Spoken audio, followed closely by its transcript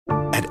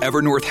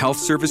Evernorth Health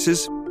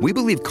Services, we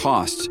believe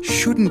costs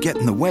shouldn't get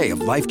in the way of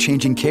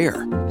life-changing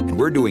care, and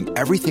we're doing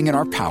everything in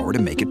our power to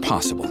make it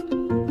possible.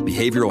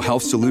 Behavioral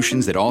health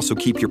solutions that also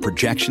keep your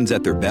projections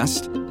at their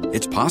best?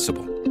 It's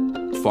possible.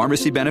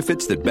 Pharmacy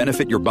benefits that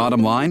benefit your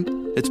bottom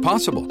line? It's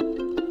possible.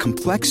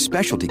 Complex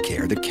specialty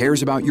care that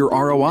cares about your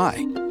ROI?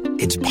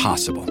 It's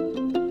possible.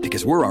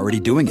 Because we're already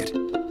doing it.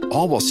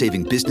 All while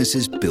saving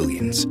businesses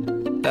billions.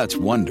 That's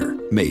Wonder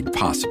made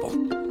possible.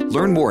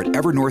 Learn more at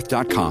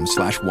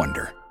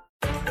evernorth.com/wonder.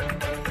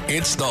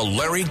 It's the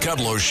Larry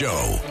Kudlow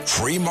Show.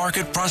 Free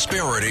market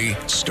prosperity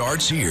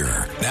starts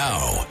here.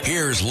 Now,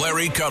 here's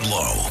Larry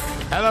Kudlow.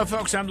 Hello,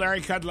 folks. I'm Larry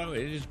Kudlow.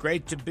 It is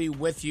great to be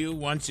with you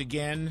once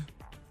again.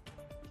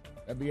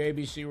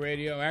 WABC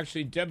Radio,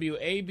 actually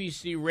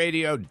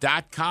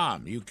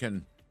WABCRadio.com. You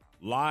can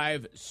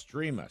live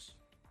stream us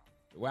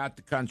throughout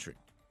the country,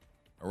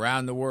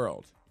 around the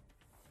world,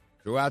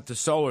 throughout the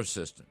solar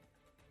system,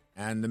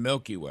 and the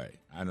Milky Way.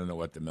 I don't know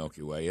what the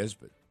Milky Way is,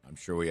 but I'm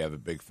sure we have a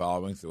big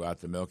following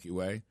throughout the Milky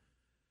Way.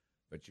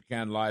 But you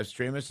can live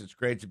stream us. It's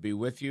great to be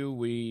with you.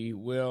 We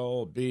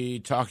will be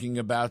talking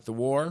about the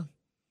war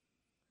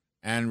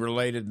and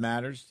related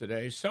matters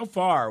today. So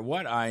far,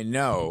 what I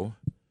know,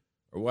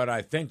 or what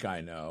I think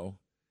I know,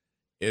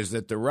 is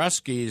that the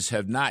Ruskies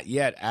have not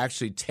yet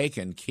actually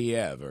taken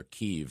Kiev, or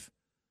Kyiv.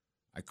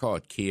 I call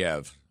it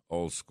Kiev,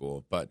 old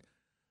school. But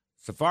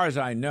so far as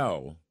I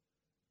know,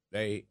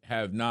 they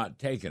have not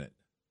taken it.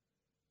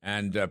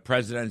 And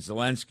President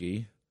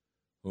Zelensky,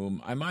 whom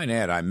I might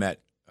add I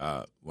met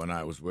when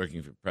I was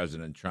working for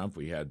President Trump,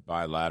 we had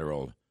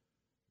bilateral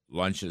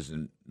lunches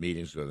and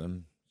meetings with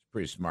him. He's a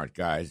pretty smart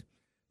guy,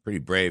 pretty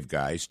brave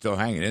guy. He's still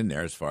hanging in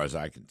there as far as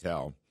I can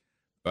tell.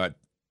 But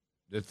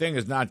the thing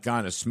has not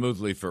gone as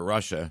smoothly for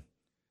Russia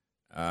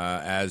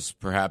as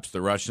perhaps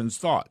the Russians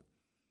thought,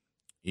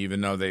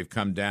 even though they've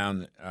come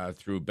down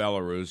through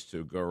Belarus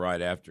to go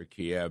right after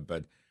Kiev.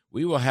 But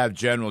we will have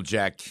General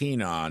Jack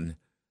Keane on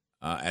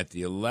at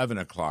the 11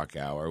 o'clock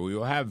hour. We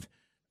will have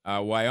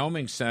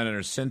Wyoming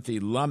Senator Cynthia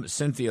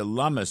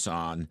Lummis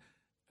on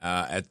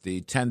at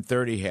the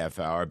 10:30 half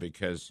hour,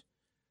 because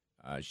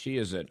she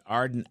is an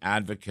ardent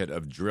advocate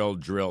of drill,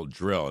 drill,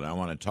 drill. And I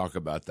want to talk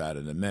about that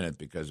in a minute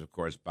because, of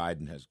course,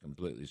 Biden has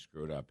completely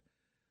screwed up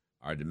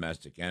our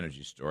domestic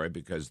energy story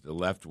because the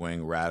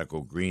left-wing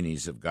radical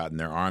greenies have gotten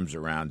their arms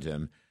around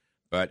him.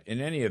 But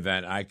in any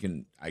event, I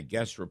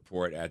guess,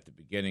 report at the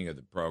beginning of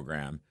the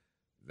program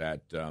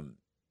that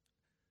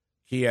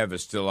Kiev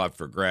is still up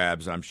for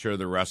grabs. I'm sure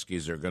the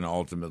Ruskies are going to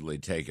ultimately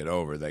take it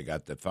over. They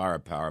got the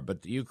firepower.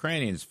 But the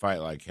Ukrainians fight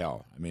like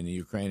hell. I mean, the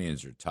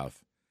Ukrainians are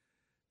tough.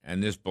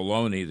 And this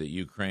baloney that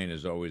Ukraine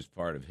is always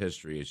part of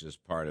history is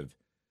just part of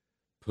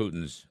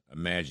Putin's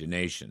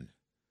imagination,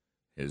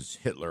 his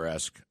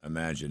Hitler-esque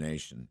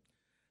imagination.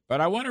 But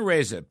I want to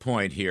raise a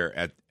point here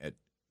at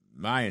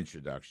my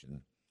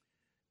introduction,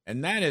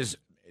 and that is,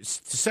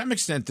 to some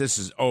extent, this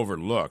is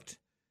overlooked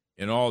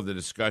in all the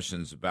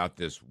discussions about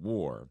this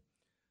war.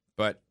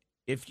 But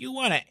if you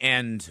want to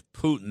end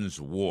Putin's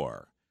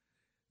war,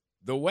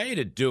 the way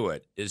to do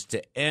it is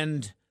to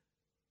end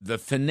the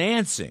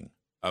financing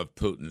of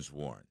Putin's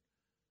war.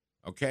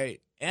 Okay?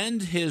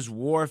 End his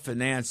war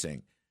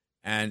financing,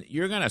 and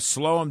you're going to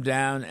slow him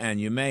down, and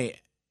you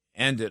may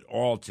end it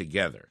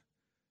altogether.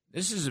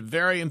 This is a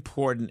very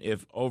important,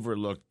 if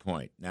overlooked,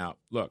 point. Now,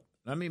 look,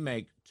 let me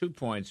make 2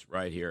 points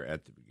right here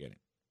at the beginning.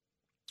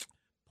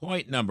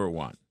 Point number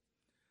one,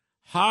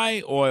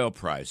 high oil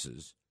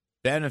prices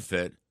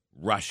benefit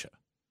Russia,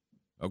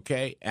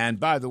 okay? And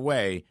by the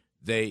way,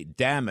 they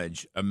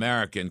damage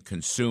American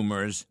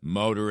consumers,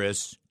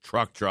 motorists,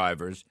 truck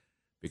drivers,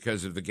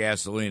 because of the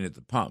gasoline at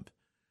the pump.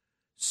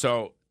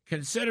 So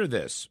consider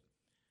this.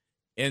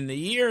 In the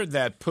year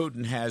that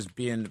Putin has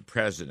been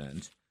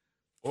president,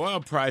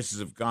 oil prices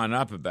have gone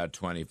up about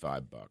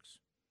 $25.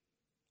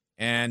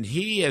 And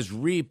he has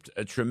reaped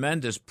a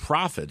tremendous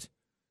profit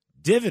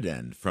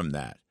dividend from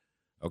that.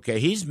 Okay,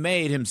 he's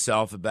made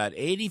himself about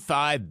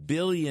 $85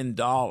 billion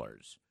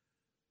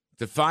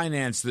to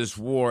finance this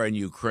war in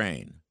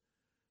Ukraine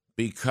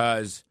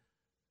because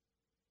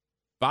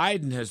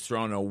Biden has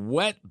thrown a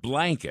wet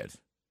blanket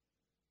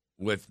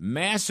with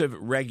massive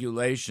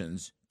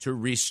regulations to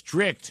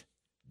restrict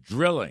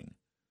drilling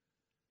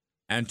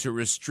and to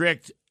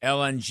restrict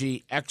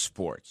LNG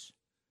exports.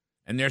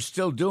 And they're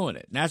still doing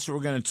it. And that's what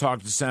we're going to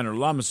talk to Senator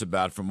Lummis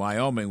about from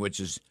Wyoming,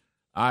 which is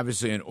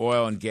obviously an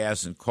oil and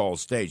gas and coal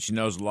state. She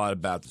knows a lot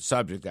about the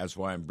subject. That's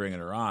why I'm bringing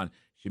her on.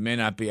 She may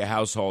not be a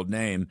household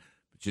name,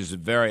 but she's a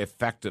very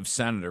effective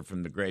senator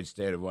from the great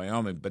state of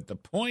Wyoming. But the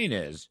point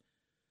is,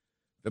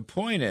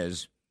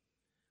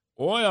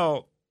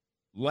 oil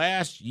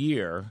last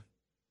year,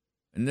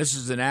 and this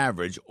is an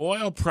average,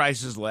 oil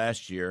prices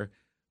last year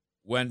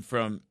went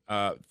from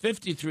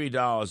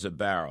 $53 a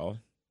barrel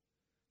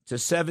to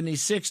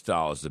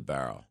 $76 a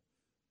barrel.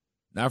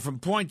 Now, from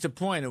point to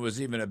point, it was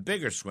even a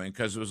bigger swing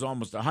because it was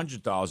almost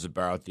 $100 a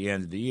barrel at the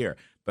end of the year.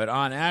 But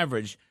on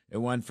average, it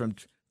went from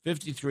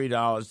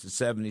 $53 to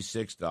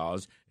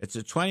 $76. It's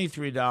a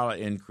 $23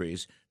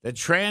 increase that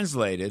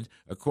translated,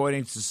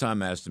 according to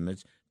some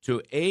estimates,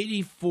 to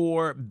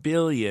 $84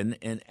 billion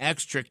in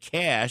extra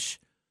cash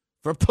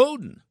for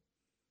Putin.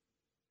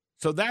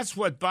 So that's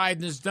what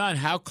Biden has done.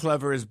 How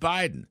clever is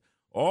Biden?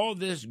 All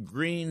this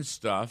green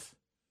stuff,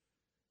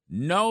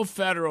 no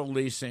federal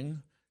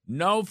leasing,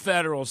 no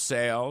federal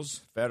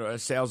sales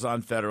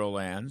on federal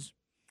lands,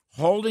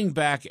 holding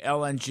back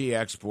LNG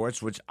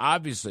exports, which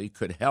obviously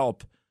could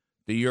help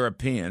the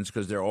Europeans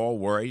because they're all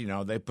worried. You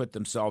know, they put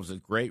themselves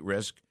at great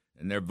risk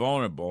and they're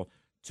vulnerable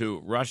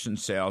to Russian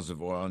sales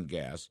of oil and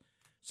gas.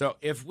 So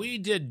if we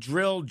did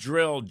drill,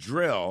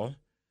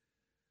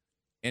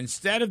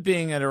 instead of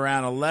being at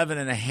around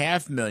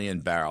 11.5 million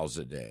barrels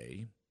a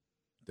day,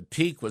 the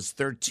peak was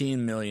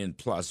 13 million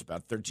plus,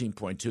 about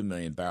 13.2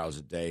 million barrels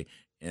a day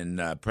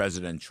in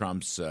President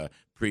Trump's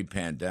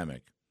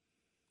pre-pandemic.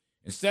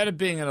 Instead of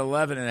being at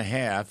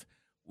 11.5,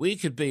 we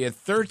could be at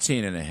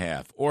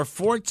 13.5 or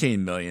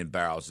 14 million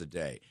barrels a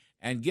day.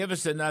 And give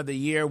us another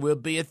year, we'll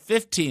be at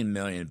 15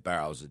 million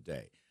barrels a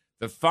day.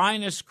 The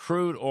finest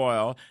crude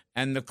oil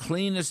and the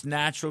cleanest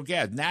natural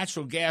gas.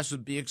 Natural gas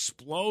would be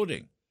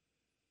exploding.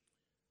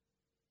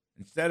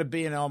 Instead of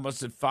being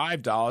almost at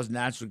 $5,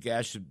 natural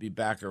gas should be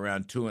back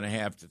around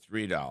 $2.50 to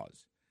 $3.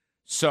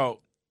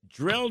 So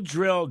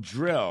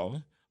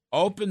drill.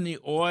 Open the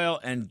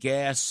oil and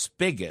gas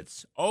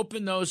spigots.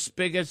 Open those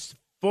spigots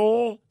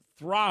full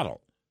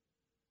throttle.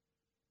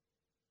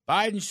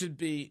 Biden should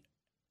be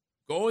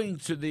going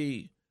to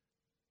the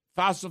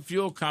fossil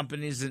fuel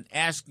companies and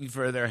asking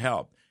for their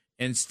help.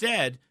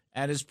 Instead,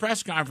 at his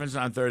press conference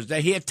on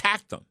Thursday, he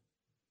attacked them.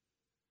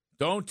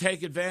 Don't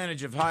take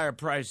advantage of higher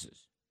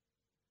prices.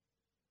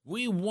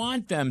 We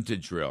want them to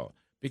drill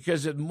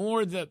because the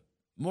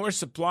more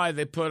supply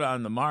they put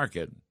on the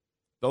market,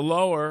 the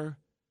lower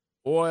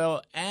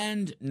oil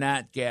and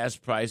nat gas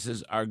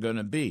prices are going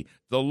to be.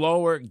 The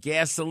lower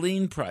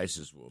gasoline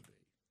prices will be.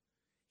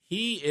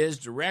 He is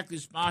directly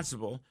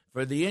responsible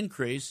for the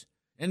increase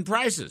in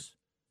prices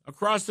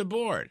across the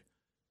board.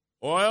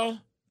 Oil,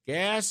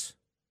 gas,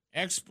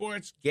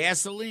 exports,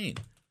 gasoline.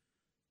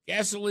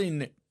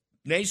 Gasoline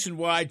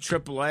nationwide,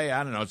 AAA,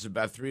 I don't know, it's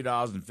about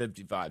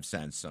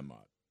 $3.55 some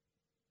odd.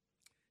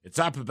 It's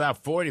up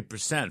about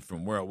 40%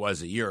 from where it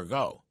was a year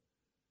ago.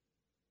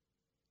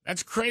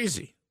 That's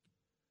crazy.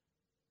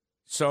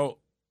 So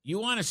you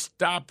want to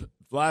stop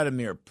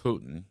Vladimir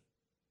Putin.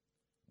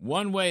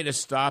 One way to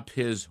stop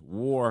his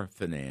war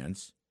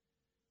finance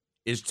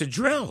is to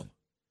drill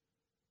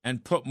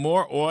and put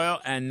more oil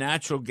and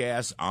natural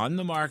gas on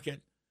the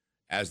market.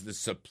 As the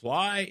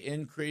supply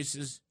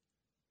increases,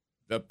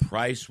 the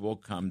price will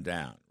come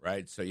down,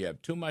 right? So you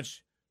have too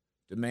much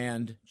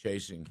demand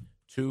chasing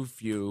too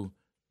few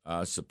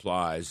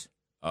supplies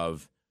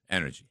of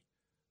energy.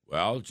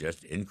 Well,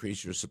 just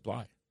increase your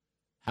supply.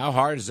 How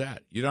hard is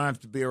that? You don't have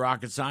to be a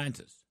rocket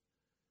scientist.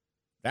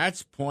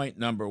 That's point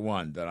number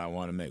one that I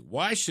want to make.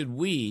 Why should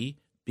we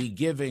be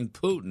giving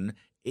Putin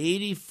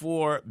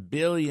 $84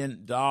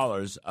 billion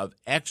of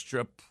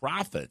extra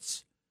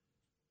profits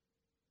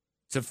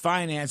to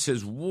finance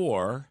his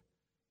war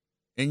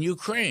in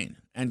Ukraine?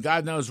 And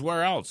God knows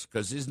where else,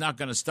 because he's not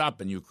going to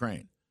stop in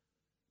Ukraine.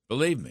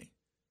 Believe me,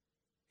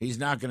 he's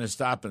not going to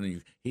stop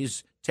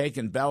he's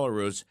taken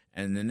Belarus,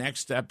 and the next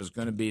step is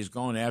going to be he's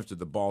going after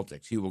the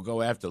Baltics. He will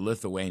go after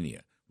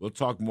Lithuania. We'll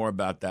talk more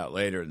about that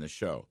later in the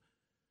show.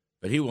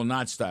 But he will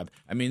not stop.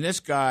 I mean,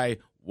 this guy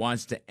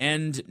wants to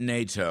end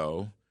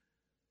NATO.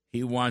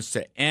 He wants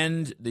to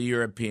end the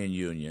European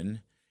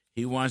Union.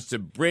 He wants to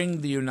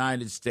bring the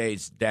United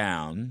States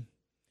down.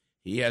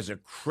 He has a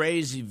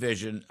crazy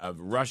vision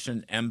of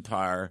Russian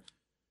empire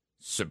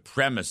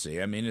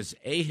supremacy. I mean, it's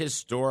a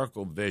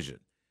historical vision.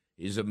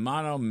 He's a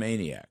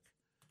monomaniac.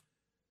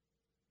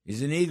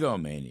 He's an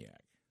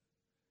egomaniac.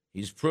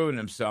 He's proven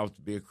himself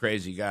to be a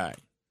crazy guy.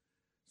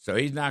 So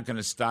he's not going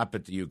to stop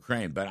at the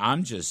Ukraine. But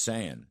I'm just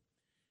saying,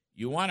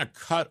 you want to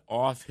cut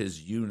off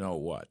his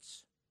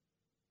you-know-whats.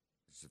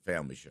 It's a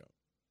family show.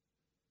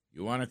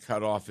 You want to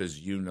cut off his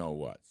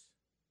you-know-whats,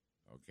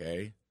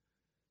 okay?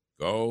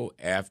 Go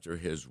after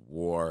his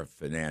war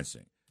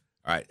financing.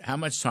 All right, how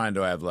much time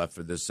do I have left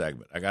for this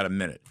segment? I got a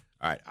minute.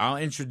 All right, I'll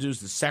introduce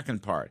the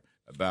second part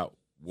about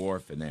war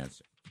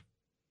financing.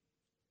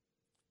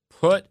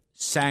 Put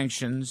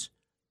sanctions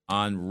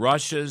on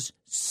Russia's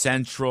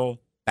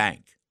central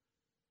bank.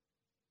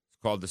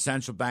 It's called the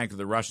Central Bank of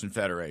the Russian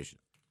Federation.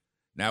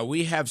 Now,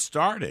 we have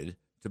started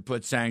to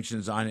put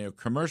sanctions on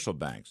commercial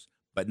banks,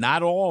 but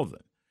not all of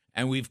them.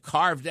 And we've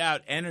carved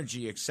out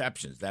energy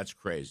exceptions. That's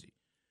crazy.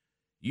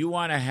 You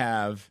want to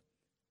have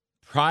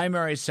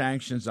primary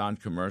sanctions on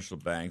commercial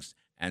banks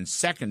and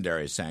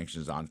secondary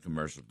sanctions on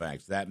commercial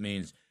banks. That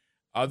means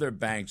other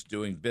banks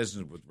doing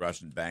business with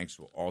Russian banks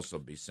will also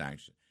be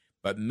sanctioned.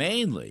 But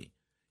mainly,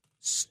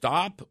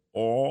 stop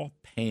all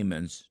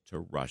payments to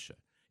Russia.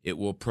 It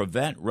will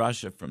prevent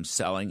Russia from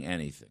selling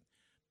anything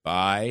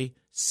by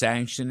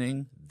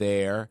sanctioning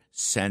their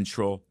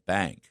central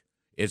bank.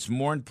 It's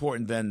more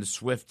important than the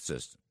SWIFT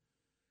system.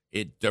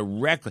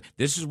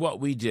 This is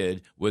what we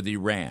did with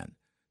Iran.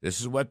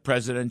 This is what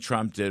President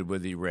Trump did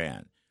with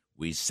Iran.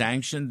 We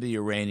sanctioned the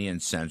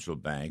Iranian central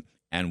bank,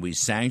 and we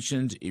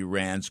sanctioned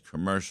Iran's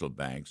commercial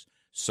banks.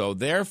 So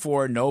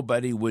therefore,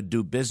 nobody would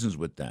do business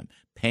with them.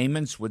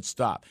 Payments would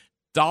stop.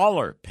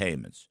 Dollar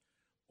payments.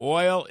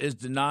 Oil is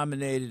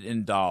denominated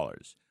in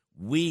dollars.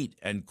 Wheat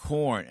and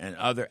corn and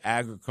other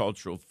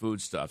agricultural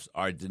foodstuffs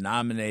are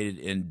denominated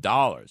in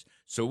dollars.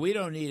 So we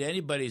don't need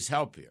anybody's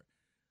help here.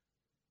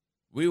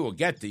 We will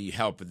get the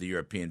help of the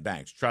European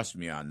banks. Trust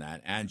me on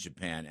that, and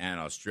Japan and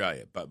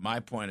Australia. But my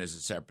point is a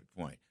separate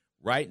point.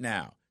 Right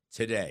now,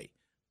 today,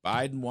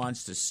 Biden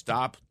wants to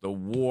stop the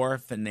war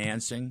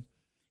financing.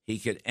 He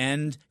could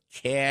end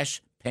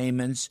cash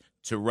payments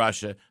to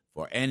Russia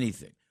for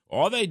anything.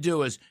 All they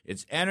do is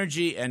it's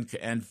energy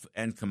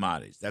and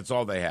commodities. That's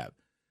all they have.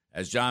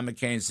 As John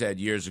McCain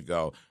said years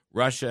ago,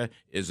 Russia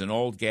is an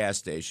old gas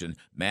station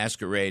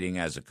masquerading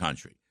as a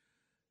country.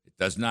 It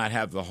does not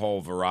have the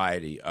whole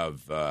variety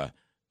of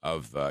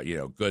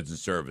goods and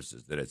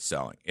services that it's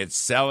selling. It's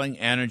selling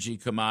energy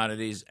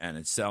commodities and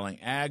it's selling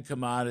ag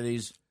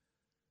commodities.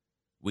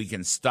 We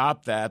can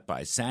stop that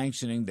by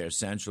sanctioning their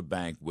central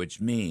bank, which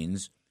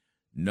means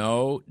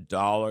no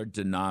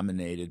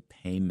dollar-denominated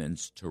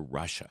payments to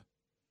Russia.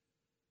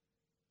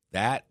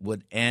 That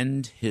would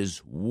end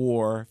his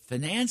war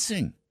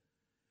financing.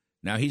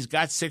 Now, he's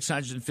got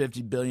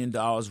 $650 billion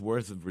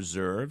worth of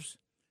reserves.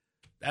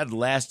 That'd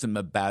last him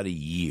about a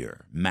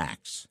year,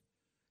 max.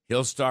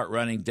 He'll start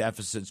running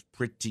deficits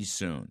pretty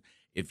soon.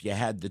 If you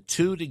had the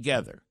two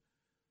together,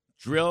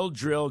 drill,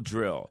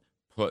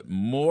 put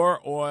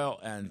more oil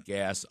and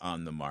gas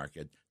on the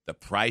market, the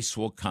price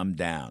will come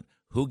down.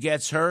 Who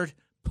gets hurt?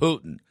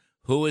 Putin.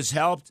 Who is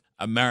helped?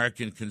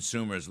 American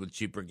consumers with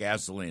cheaper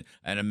gasoline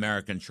and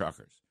American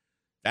truckers.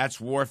 That's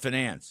war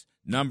finance.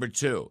 Number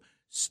two,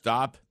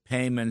 stop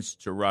payments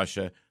to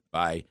Russia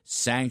by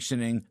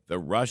sanctioning the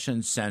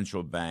Russian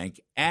central bank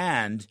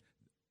and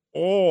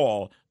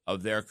all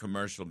of their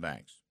commercial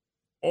banks.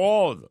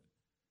 All of them.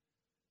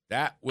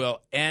 That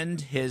will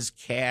end his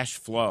cash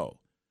flow.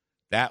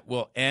 That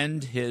will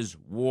end his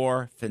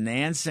war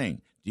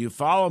financing. Do you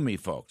follow me,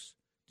 folks?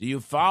 Do you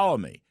follow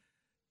me?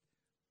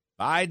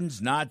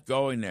 Biden's not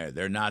going there.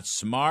 They're not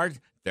smart.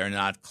 They're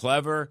not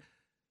clever.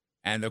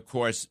 And, of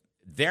course,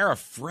 they're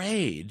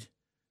afraid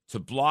to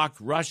block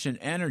Russian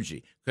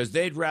energy because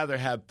they'd rather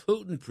have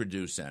Putin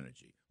produce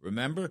energy.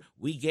 Remember,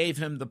 we gave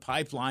him the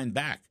pipeline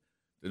back,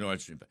 the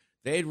Nord Stream.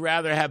 They'd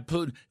rather have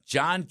Putin.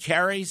 John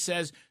Kerry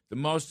says the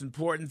most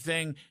important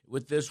thing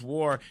with this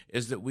war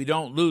is that we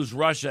don't lose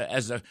Russia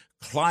as a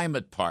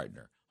climate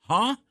partner.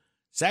 Huh?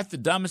 Is that the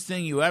dumbest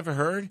thing you ever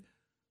heard?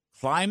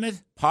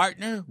 Climate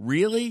partner?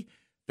 Really?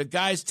 The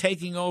guy's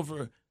taking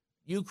over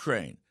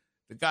Ukraine.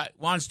 The guy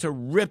wants to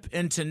rip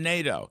into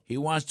NATO. He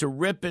wants to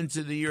rip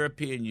into the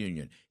European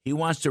Union. He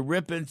wants to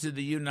rip into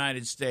the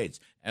United States.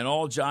 And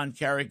all John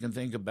Kerry can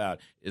think about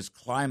is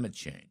climate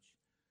change.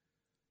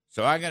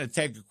 So I got to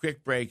take a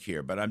quick break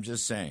here, but I'm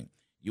just saying,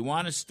 you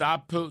want to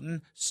stop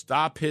Putin?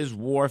 Stop his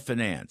war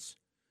finance.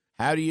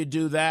 How do you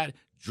do that?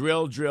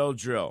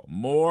 Drill.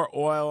 More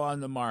oil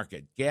on the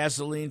market.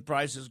 Gasoline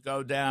prices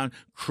go down.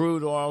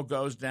 Crude oil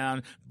goes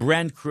down.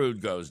 Brent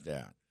crude goes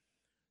down.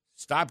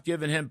 Stop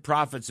giving him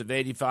profits of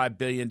 $85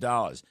 billion.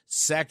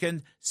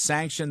 Second,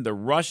 sanction the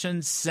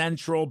Russian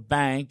central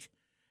bank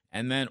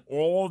and then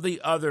all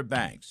the other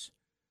banks.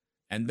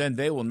 And then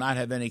they will not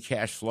have any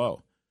cash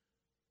flow.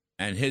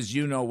 And his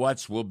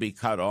you-know-whats will be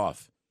cut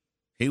off.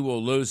 He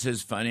will lose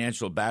his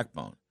financial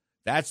backbone.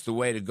 That's the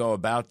way to go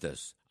about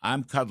this.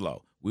 I'm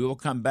Kudlow. We will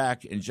come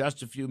back in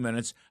just a few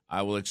minutes.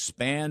 I will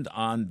expand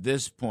on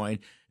this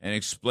point and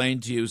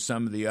explain to you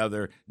some of the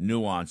other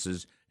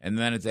nuances. And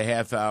then at the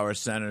half hour,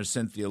 Senator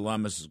Cynthia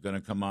Lummis is going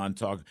to come on and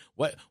talk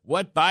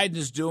what Biden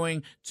is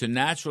doing to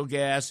natural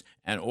gas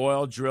and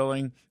oil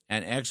drilling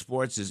and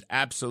exports is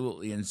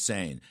absolutely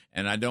insane.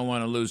 And I don't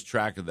want to lose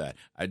track of that.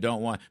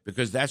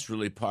 Because that's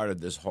really part of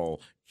this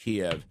whole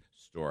Kiev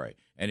story.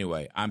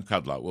 Anyway, I'm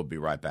Kudlow. We'll be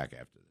right back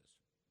after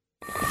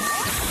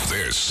this.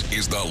 This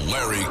is the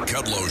Larry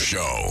Kudlow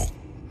Show.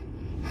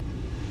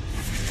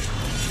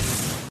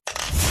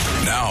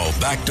 Now,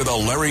 back to the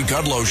Larry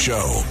Kudlow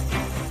Show.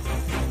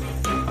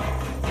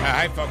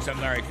 Hi, folks.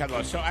 I'm Larry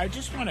Kudlow. So I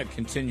just want to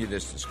continue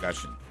this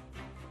discussion.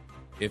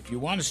 If you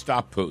want to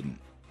stop Putin,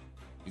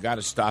 you got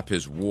to stop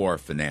his war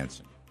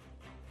financing.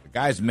 The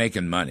guy's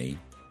making money.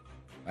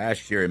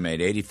 Last year he made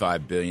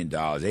 $85 billion,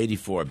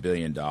 $84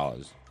 billion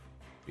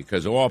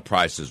because oil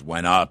prices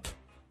went up.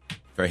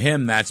 For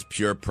him, that's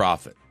pure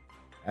profit.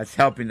 That's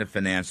helping to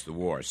finance the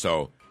war.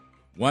 So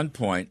one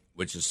point,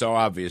 which is so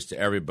obvious to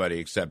everybody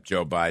except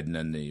Joe Biden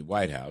and the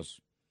White House,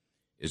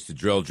 is to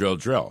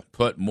drill.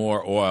 Put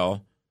more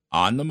oil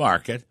on the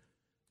market,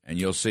 and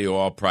you'll see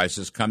oil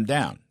prices come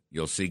down.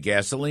 You'll see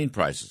gasoline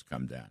prices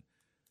come down.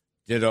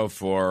 Ditto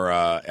for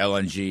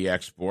LNG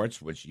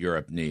exports, which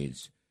Europe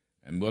needs.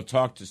 And we'll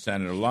talk to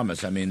Senator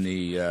Lummis. I mean,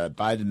 the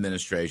Biden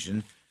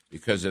administration,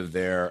 because of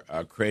their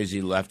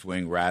crazy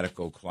left-wing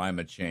radical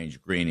climate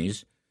change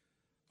greenies,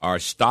 are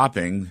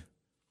stopping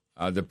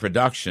the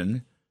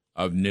production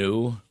of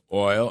new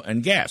oil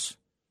and gas,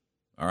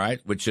 all right,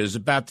 which is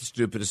about the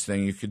stupidest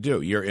thing you could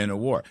do. You're in a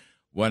war.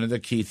 one of the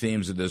key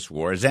themes of this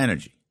war is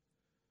energy.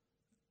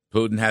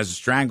 Putin has a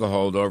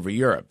stranglehold over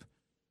Europe.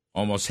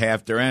 Almost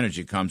half their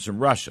energy comes from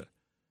Russia.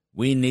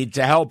 We need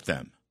to help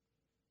them.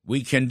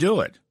 We can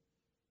do it.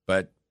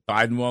 But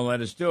Biden won't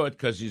let us do it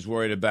because he's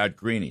worried about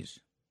greenies.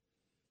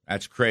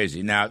 That's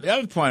crazy. Now, the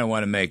other point I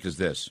want to make is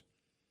this.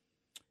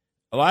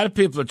 A lot of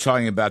people are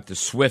talking about the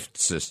SWIFT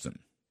system.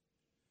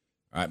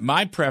 All right,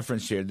 my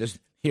preference here,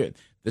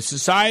 the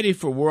Society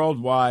for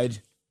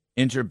Worldwide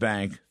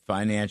Interbank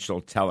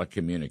Financial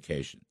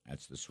Telecommunication.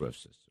 That's the SWIFT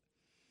system.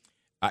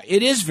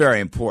 It is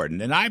very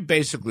important, and I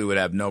basically would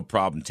have no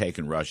problem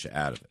taking Russia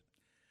out of it.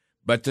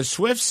 But the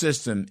SWIFT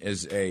system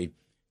is a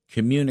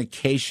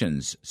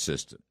communications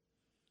system.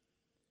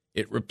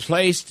 It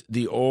replaced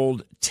the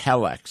old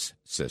telex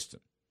system.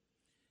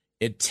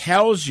 It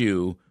tells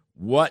you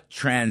what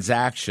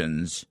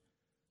transactions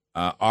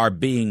are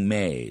being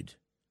made,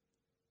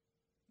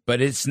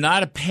 but it's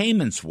not a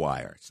payments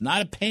wire. It's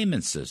not a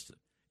payment system.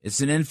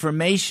 It's an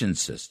information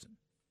system.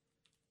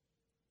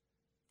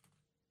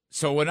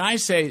 So when I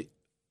say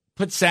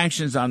put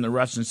sanctions on the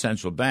Russian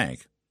central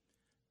bank,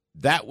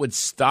 that would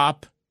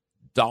stop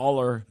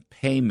dollar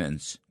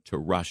payments to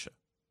Russia,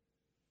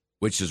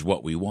 which is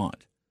what we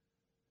want.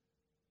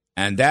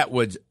 And that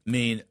would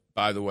mean,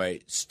 by the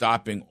way,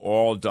 stopping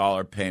all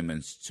dollar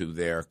payments to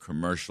their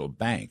commercial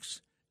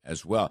banks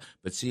as well.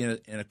 But see, in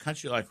a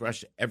country like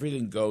Russia,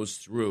 everything goes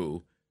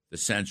through the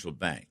central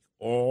bank.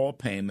 All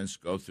payments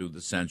go through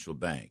the central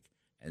bank,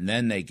 and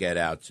then they get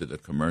out to the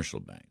commercial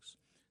banks.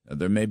 Now,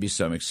 there may be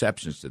some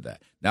exceptions to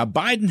that. Now,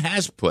 Biden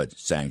has put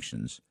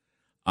sanctions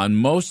on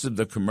most of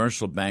the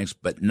commercial banks,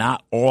 but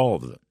not all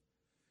of them.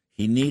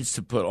 He needs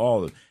to put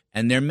all of them.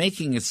 And they're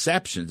making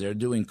exceptions. They're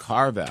doing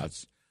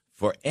carve-outs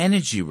for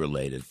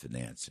energy-related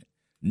financing.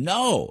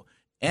 No,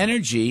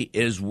 energy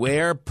is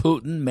where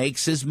Putin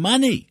makes his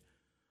money.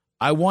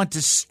 I want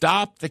to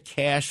stop the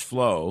cash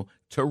flow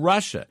to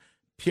Russia.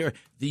 The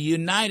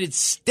United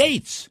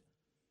States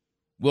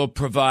will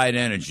provide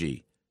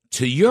energy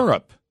to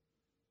Europe.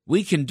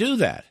 We can do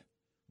that.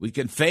 We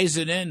can phase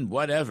it in,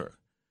 whatever.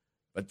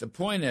 But the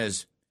point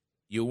is,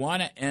 you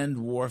want to end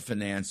war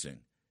financing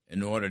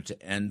in order to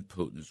end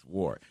Putin's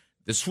war.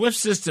 The SWIFT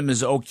system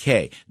is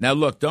okay. Now,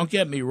 look, don't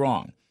get me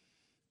wrong.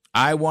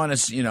 I want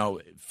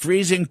to,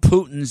 freezing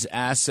Putin's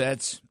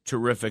assets,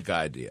 terrific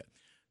idea.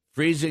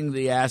 Freezing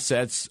the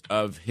assets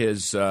of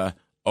his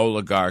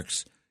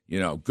oligarchs,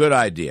 good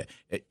idea.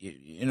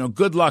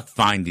 Good luck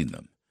finding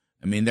them.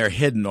 I mean, they're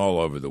hidden all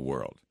over the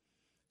world.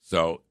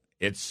 So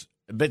it's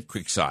a bit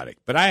quixotic,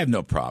 but I have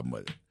no problem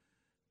with it.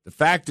 The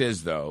fact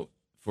is, though,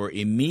 for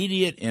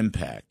immediate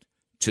impact,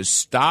 to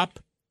stop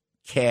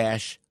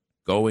cash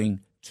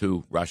going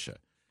to Russia.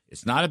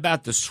 It's not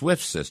about the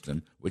SWIFT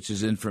system, which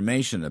is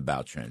information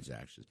about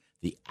transactions.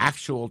 The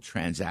actual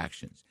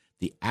transactions,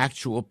 the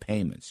actual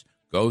payments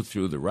go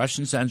through the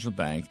Russian central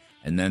bank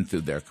and then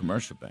through their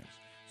commercial banks.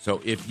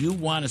 So if you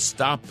want to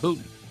stop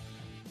Putin,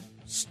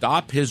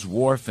 stop his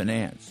war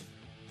finance,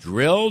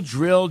 drill,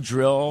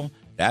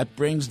 that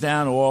brings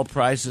down oil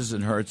prices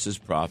and hurts his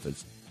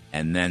profits,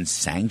 and then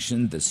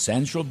sanction the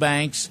central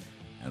banks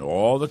and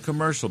all the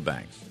commercial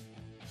banks.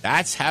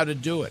 That's how to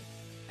do it.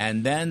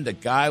 And then the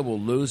guy will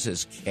lose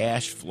his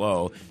cash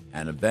flow,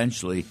 and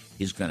eventually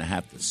he's going to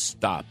have to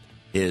stop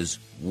his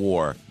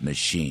war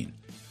machine.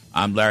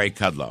 I'm Larry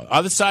Kudlow.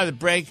 Other side of the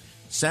break,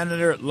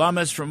 Senator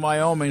Lummis from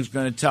Wyoming is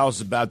going to tell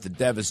us about the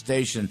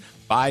devastation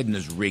Biden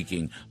is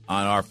wreaking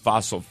on our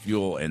fossil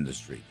fuel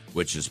industry,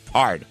 which is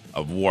part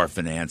of war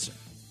financing.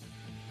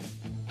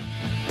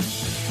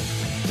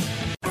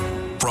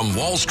 From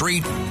Wall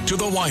Street to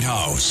the White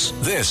House,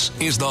 this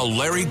is the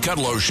Larry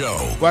Kudlow Show.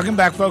 Welcome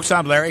back, folks.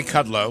 I'm Larry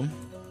Kudlow.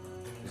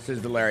 This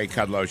is the Larry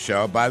Kudlow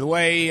Show. By the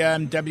way,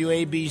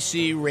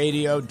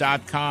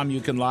 WABCRadio.com.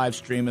 You can live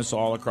stream us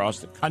all across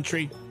the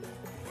country.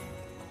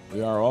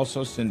 We are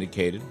also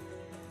syndicated.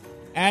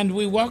 And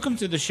we welcome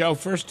to the show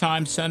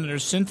first-time Senator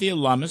Cynthia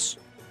Lummis,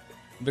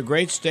 of the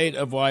great state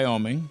of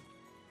Wyoming,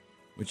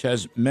 which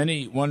has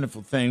many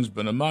wonderful things,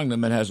 but among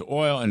them it has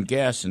oil and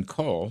gas and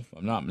coal, if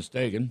I'm not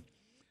mistaken.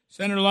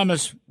 Senator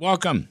Lummis,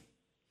 welcome.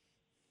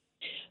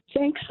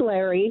 Thanks,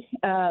 Larry.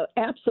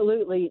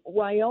 Absolutely.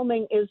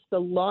 Wyoming is the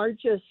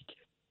largest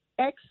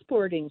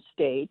exporting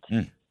state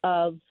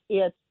of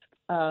its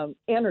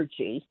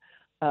energy.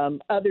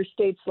 Other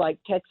states like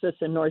Texas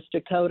and North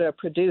Dakota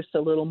produce a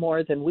little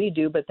more than we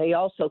do, but they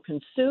also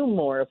consume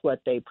more of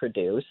what they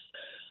produce.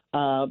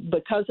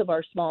 Because of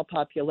our small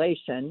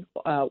population,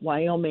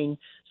 Wyoming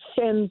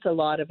sends a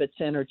lot of its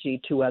energy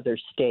to other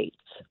states.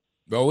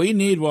 Well, we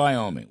need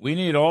Wyoming. We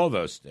need all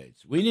those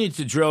states. We need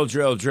to drill.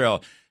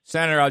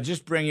 Senator, I'll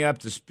just bring you up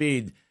to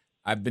speed.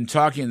 I've been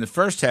talking in the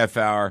first half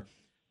hour,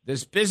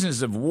 this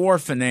business of war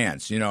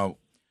finance.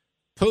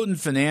 Putin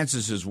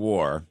finances his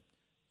war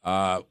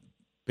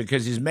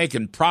because he's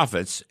making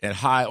profits at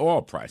high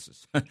oil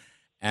prices.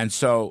 And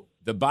so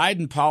the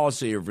Biden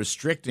policy of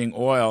restricting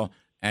oil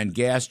and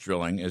gas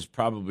drilling is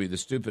probably the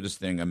stupidest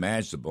thing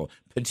imaginable,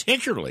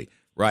 particularly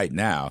right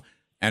now,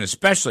 and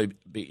especially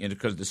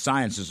because the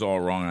science is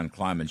all wrong on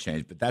climate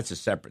change, but that's a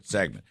separate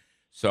segment.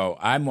 So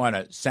I want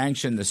to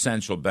sanction the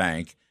central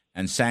bank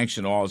and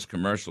sanction all his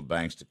commercial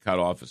banks to cut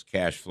off his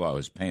cash flow,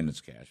 his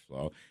payments cash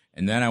flow.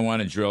 And then I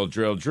want to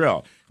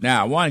drill.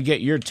 Now, I want to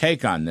get your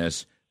take on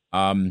this.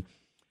 Biden,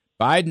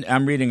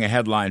 I'm reading a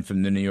headline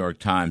from the New York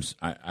Times.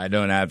 I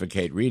don't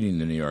advocate reading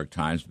the New York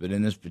Times, but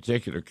in this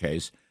particular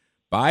case,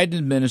 Biden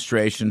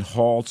administration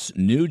halts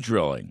new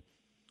drilling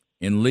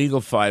in legal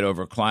fight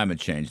over climate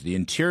change. The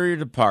Interior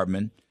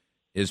Department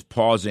is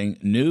pausing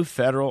new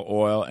federal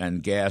oil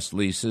and gas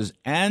leases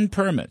and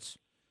permits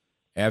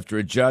after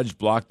a judge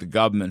blocked the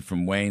government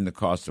from weighing the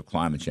cost of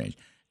climate change.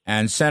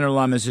 And Senator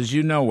Lummis, as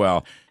you know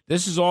well,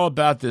 this is all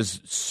about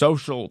this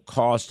social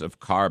cost of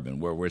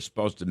carbon, where we're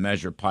supposed to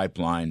measure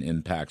pipeline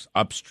impacts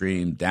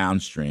upstream,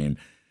 downstream.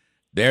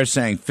 They're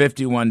saying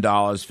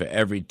 $51 for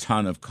every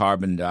ton of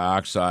carbon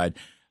dioxide.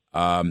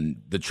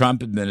 The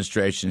Trump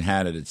administration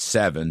had it at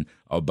 $7.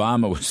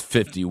 Obama was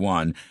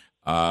 51.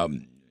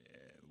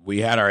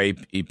 We had our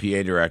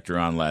EPA director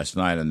on last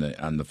night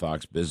on the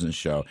Fox Business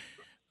Show.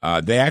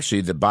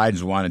 The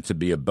Bidens wanted to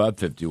be above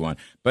 51,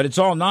 but it's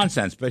all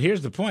nonsense. But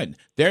here's the point: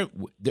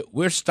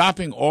 we're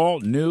stopping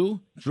all new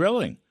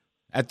drilling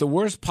at the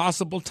worst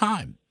possible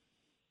time.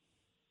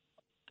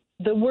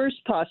 The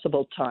worst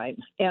possible time,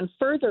 and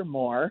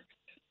furthermore,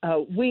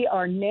 we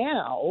are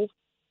now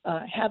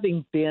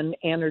having been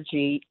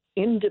energy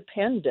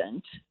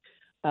independent.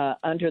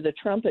 Under the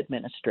Trump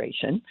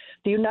administration,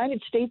 the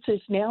United States is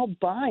now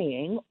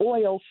buying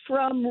oil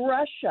from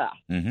Russia.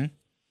 Mm-hmm.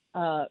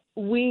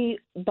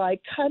 By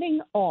cutting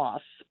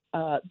off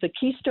the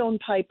Keystone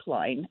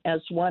Pipeline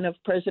as one of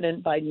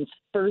President Biden's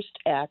first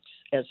acts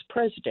as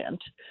president,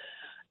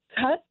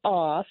 cut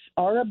off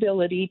our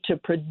ability to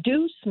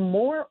produce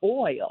more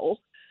oil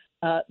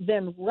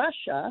than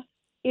Russia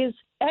is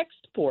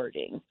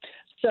exporting.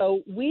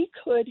 So we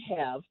could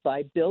have,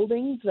 by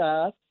building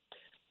the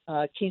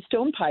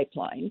Keystone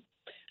Pipeline,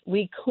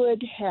 we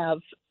could have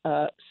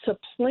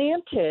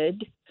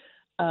supplanted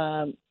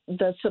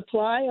the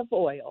supply of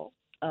oil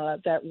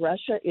that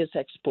Russia is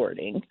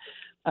exporting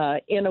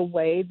in a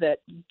way that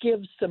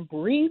gives some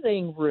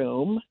breathing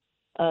room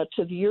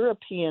to the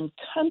European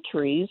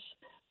countries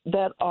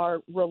that are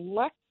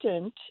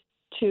reluctant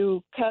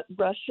to cut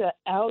Russia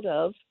out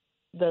of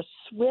the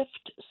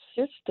SWIFT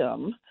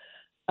system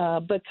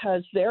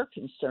because they're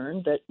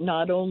concerned that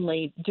not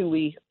only do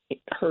we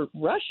hurt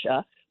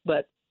Russia,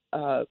 but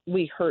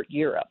we hurt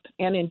Europe.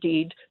 And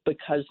indeed,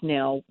 because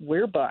now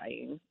we're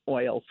buying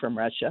oil from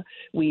Russia,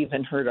 we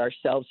even hurt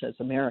ourselves as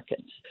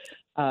Americans.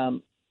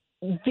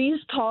 These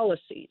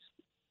policies,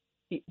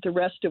 the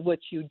rest of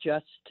which you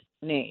just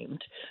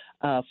named,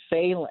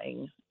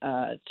 failing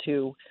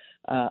to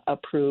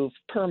approve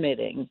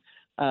permitting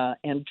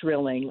and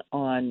drilling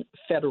on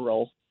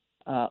federal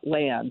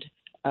land,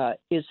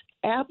 is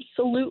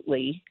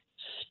absolutely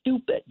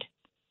stupid.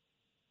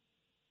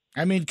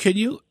 I mean,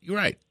 you're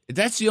right.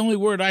 That's the only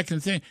word I can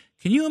think.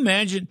 Can you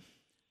imagine?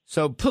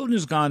 So Putin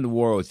has gone to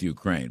war with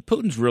Ukraine.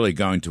 Putin's really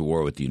going to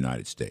war with the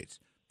United States.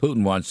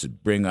 Putin wants to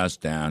bring us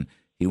down.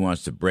 He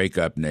wants to break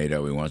up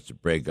NATO. He wants to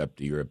break up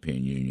the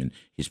European Union.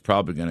 He's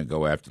probably going to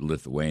go after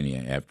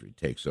Lithuania after he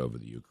takes over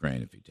the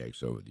Ukraine, if he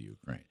takes over the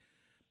Ukraine.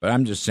 But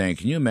I'm just saying,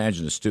 can you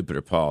imagine a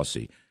stupider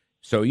policy?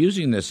 So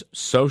using this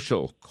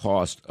social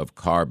cost of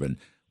carbon,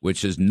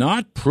 which is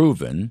not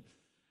proven,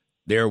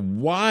 they're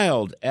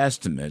wild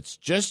estimates,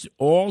 just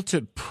all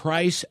to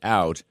price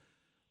out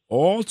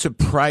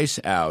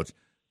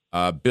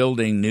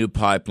building new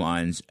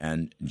pipelines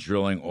and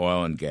drilling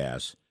oil and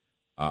gas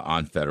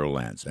on federal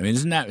lands. I mean,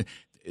 isn't that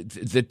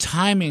the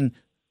timing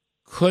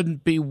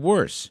couldn't be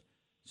worse,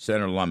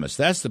 Senator Lummis?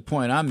 That's the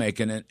point I'm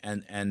making.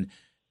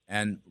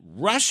 And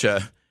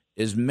Russia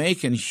is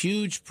making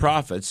huge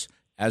profits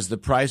as the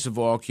price of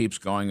oil keeps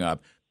going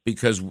up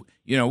because,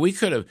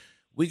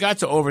 we got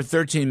to over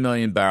 13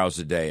 million barrels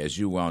a day, as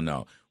you well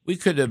know. We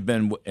could have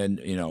been,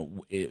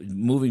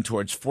 moving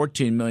towards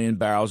 14 million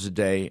barrels a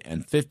day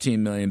and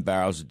 15 million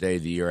barrels a day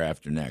the year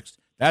after next.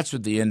 That's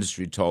what the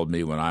industry told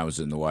me when I was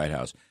in the White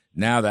House.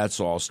 Now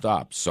that's all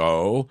stopped.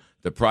 So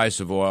the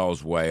price of oil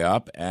is way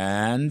up,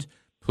 and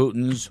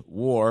Putin's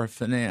war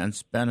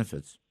finance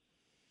benefits.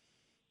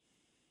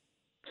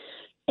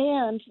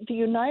 And the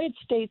United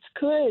States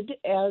could,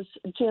 as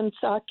Jen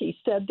Psaki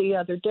said the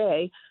other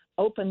day,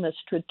 open the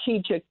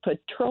Strategic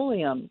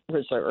Petroleum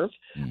Reserve,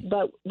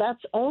 but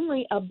that's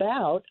only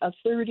about a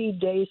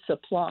 30-day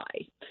supply.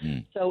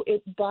 So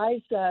it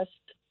buys us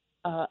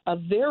a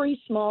very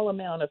small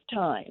amount of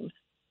time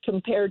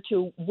compared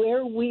to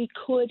where we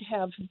could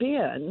have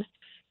been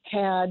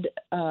had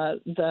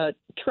the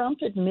Trump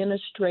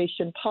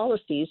administration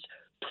policies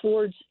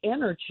towards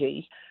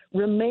energy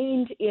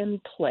remained in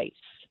place.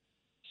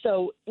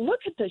 So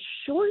look at the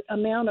short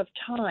amount of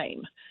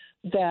time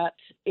that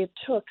it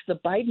took the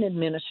Biden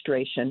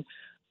administration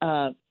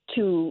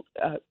to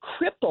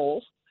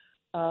cripple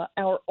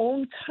our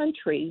own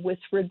country with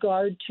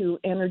regard to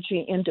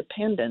energy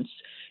independence,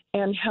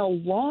 and how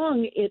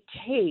long it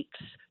takes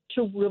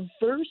to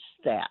reverse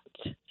that.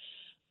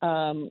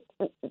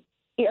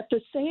 At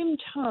the same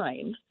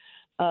time,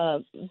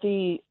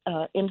 the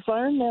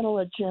environmental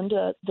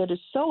agenda that is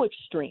so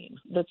extreme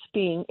that's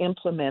being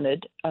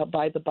implemented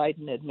by the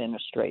Biden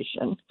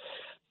administration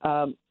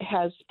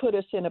has put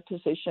us in a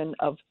position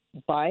of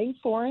buying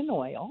foreign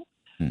oil,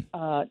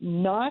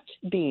 not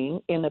being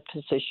in a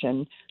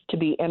position to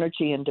be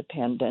energy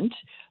independent,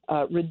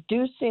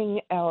 reducing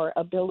our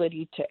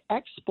ability to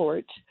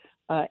export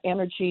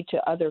energy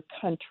to other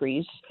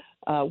countries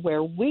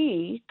where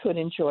we could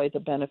enjoy the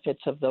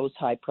benefits of those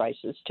high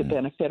prices to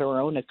benefit our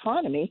own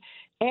economy,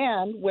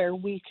 and where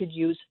we could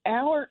use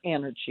our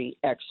energy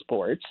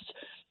exports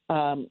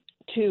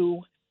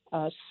to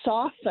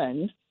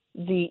soften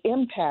the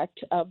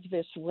impact of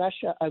this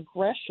Russia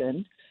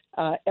aggression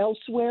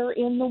elsewhere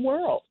in the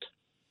world.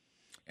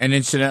 And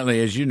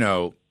incidentally, as you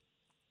know,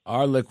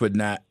 our liquid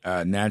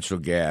natural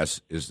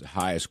gas is the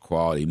highest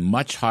quality,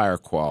 much higher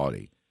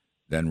quality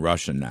than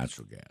Russian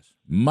natural gas.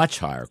 Much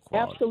higher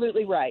quality.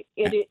 Absolutely right.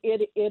 It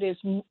is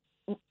 2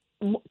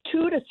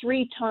 to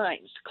 3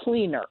 times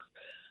cleaner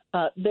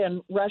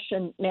than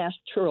Russian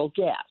natural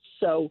gas.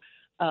 So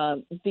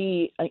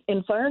the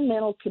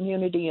environmental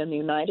community in the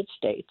United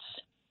States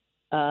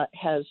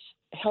has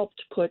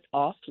helped put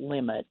off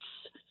limits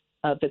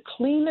the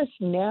cleanest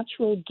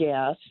natural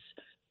gas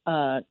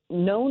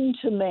known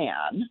to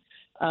man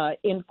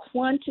in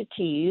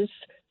quantities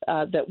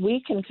that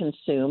we can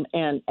consume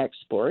and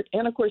export.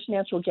 And, of course,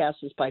 natural gas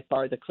is by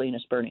far the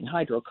cleanest burning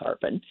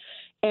hydrocarbon.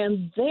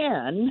 And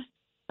then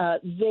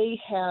they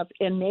have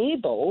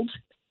enabled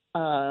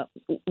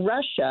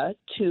Russia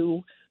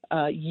to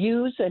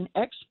use and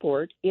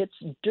export its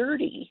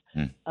dirty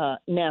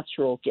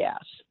natural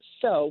gas.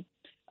 So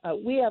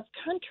we have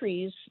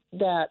countries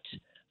that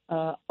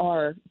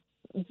are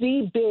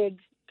the big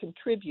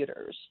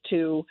contributors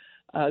to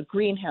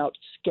greenhouse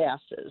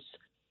gases: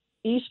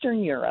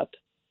 Eastern Europe,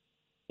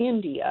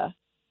 India,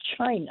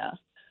 China,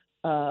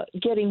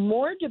 getting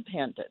more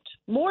dependent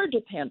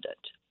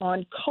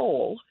on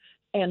coal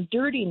and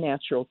dirty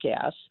natural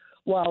gas,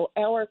 while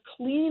our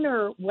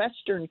cleaner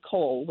Western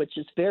coal, which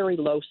is very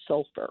low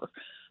sulfur,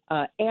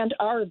 and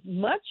our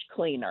much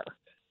cleaner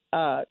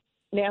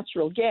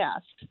natural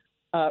gas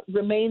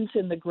remains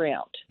in the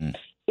ground.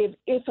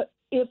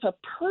 If a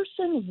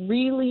person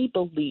really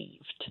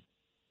believed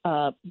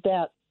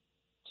that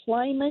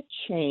climate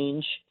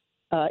change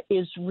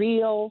is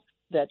real,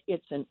 that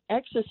it's an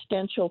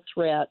existential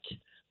threat,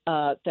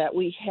 that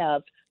we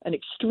have an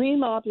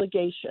extreme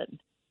obligation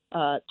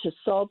to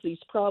solve these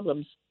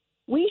problems,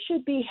 we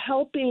should be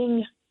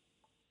helping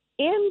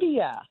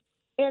India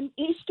and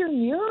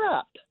Eastern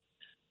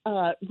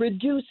Europe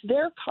reduce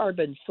their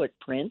carbon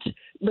footprint,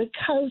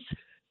 because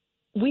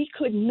we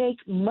could make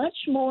much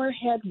more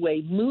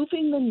headway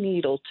moving the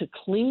needle to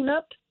clean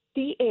up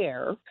the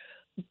air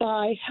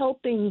by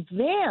helping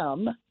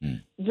them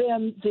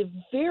than the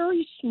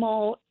very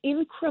small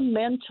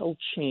incremental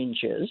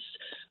changes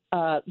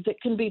that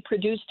can be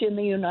produced in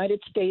the United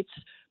States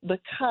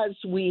because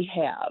we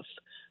have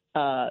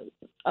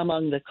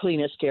among the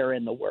cleanest air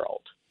in the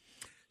world.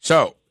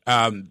 So,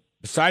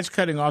 besides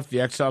cutting off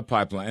the XL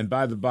pipeline, and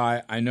by the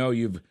by, I know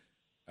you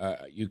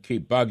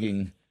keep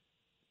bugging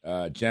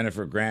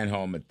Jennifer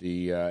Granholm at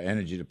the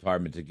Energy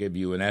Department to give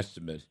you an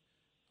estimate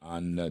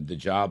on the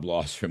job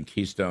loss from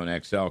Keystone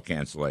XL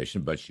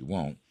cancellation, but she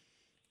won't.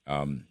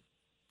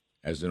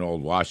 As an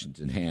old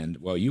Washington hand,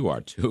 well, you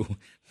are too.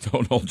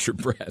 Don't hold your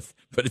breath,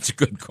 but it's a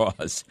good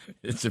cause.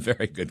 It's a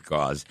very good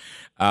cause.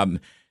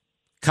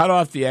 Cut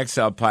off the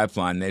XL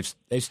pipeline.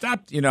 They've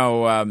stopped.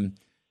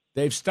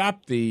 They've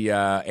stopped the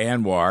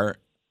Anwar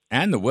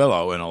and the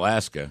Willow in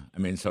Alaska. I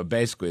mean, so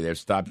basically they've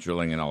stopped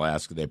drilling in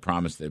Alaska. They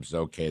promised it was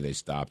okay. They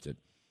stopped it.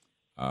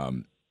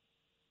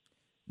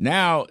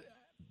 Now,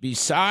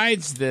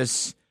 besides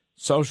this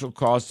social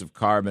cost of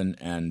carbon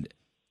and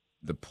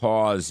the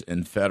pause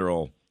in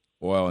federal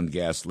oil and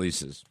gas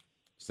leases,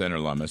 Senator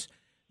Lummis,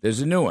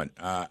 there's a new one.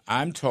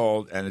 I'm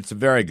told, and it's a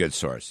very good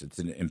source, it's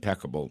an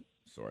impeccable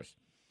source,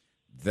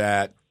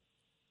 that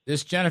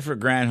this Jennifer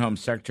Granholm,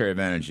 Secretary of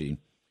Energy,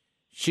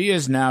 she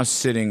is now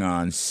sitting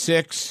on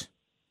 6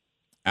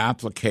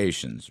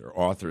 applications or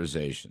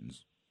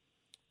authorizations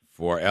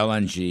for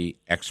LNG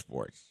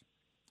exports.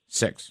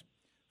 6.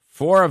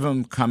 4 of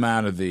them come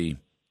out of the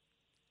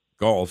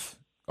Gulf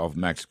of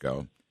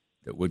Mexico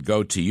that would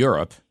go to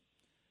Europe,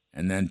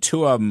 and then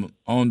 2 of them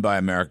owned by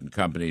American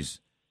companies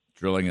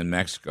drilling in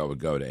Mexico would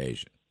go to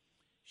Asia.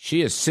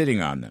 She is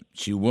sitting on them.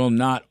 She will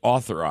not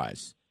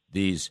authorize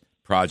these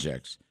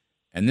projects.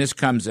 And this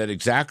comes at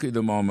exactly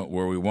the moment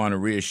where we want to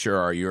reassure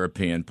our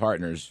European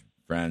partners,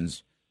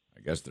 friends,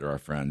 I guess they're our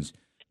friends,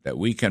 that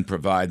we can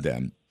provide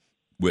them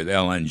with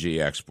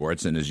LNG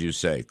exports, and as you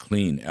say,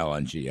 clean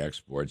LNG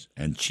exports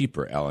and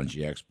cheaper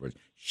LNG exports.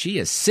 She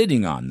is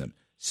sitting on them,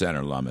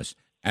 Senator Lummis,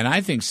 and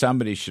I think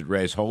somebody should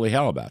raise holy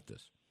hell about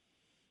this.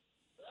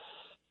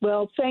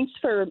 Well, thanks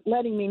for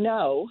letting me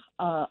know.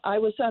 I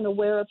was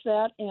unaware of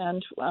that,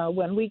 and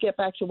when we get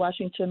back to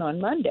Washington on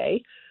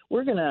Monday,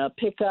 we're going to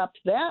pick up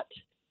that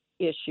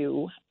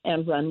issue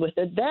and run with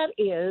it. That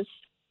is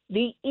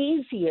the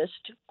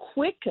easiest,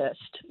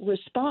 quickest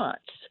response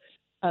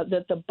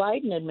that the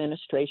Biden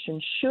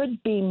administration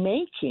should be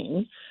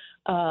making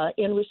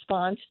in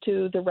response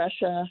to the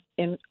Russia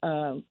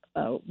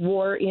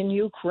war in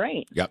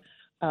Ukraine. Yep.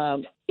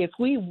 If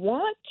we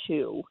want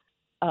to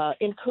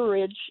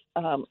encourage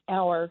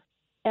our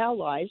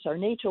allies, our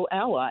NATO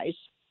allies,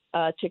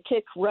 to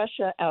kick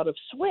Russia out of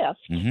SWIFT,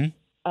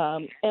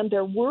 and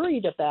they're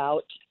worried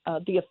about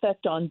the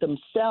effect on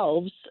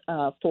themselves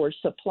for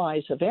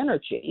supplies of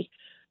energy,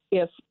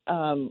 if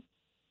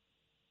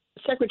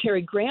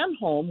Secretary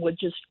Granholm would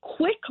just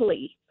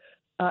quickly,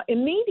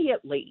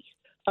 immediately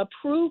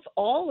approve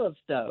all of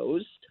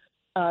those,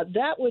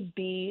 that would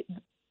be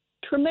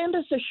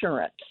tremendous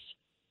assurance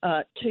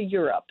to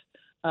Europe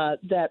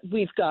that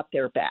we've got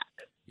their back.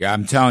 Yeah,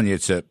 I'm telling you,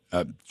 it's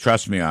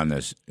trust me on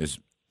this, is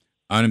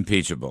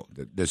unimpeachable.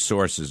 The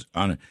source is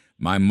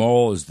my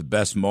mole is the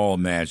best mole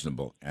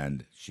imaginable,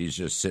 and she's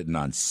just sitting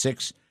on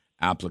 6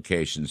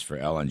 applications for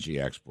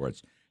LNG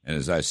exports. And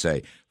as I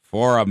say,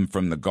 4 of them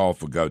from the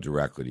Gulf will go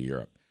directly to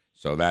Europe.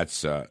 So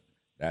that's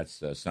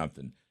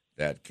something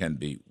that can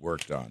be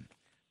worked on.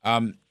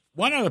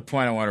 One other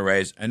point I want to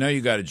raise. I know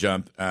you got to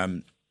jump,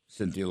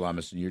 Cynthia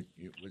Lummis, and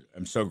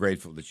I'm so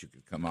grateful that you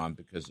could come on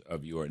because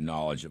of your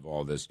knowledge of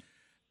all this.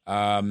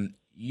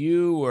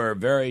 You were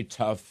very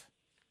tough,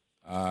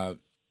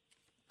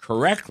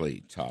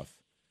 correctly tough,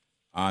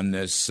 on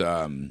this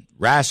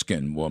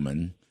Raskin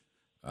woman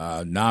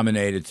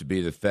nominated to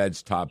be the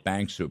Fed's top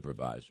bank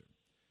supervisor.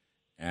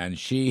 And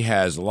she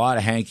has a lot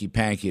of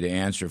hanky-panky to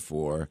answer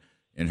for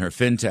in her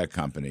fintech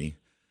company,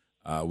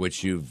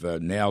 which you've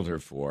nailed her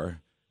for.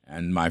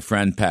 And my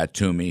friend Pat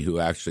Toomey, who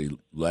actually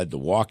led the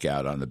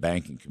walkout on the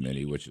banking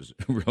committee, which is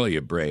really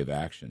a brave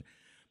action.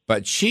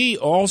 But she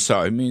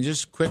also,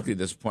 just quickly,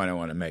 this point I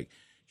want to make.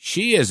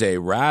 She is a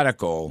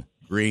radical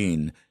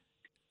green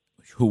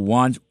who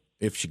wants,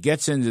 if she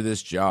gets into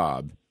this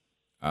job,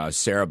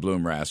 Sarah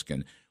Bloom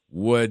Raskin,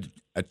 would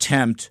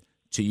attempt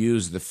to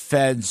use the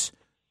Fed's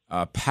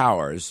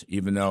powers,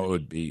 even though it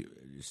would be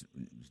it's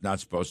not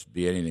supposed to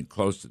be anything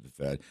close to the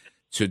Fed,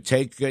 to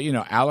take,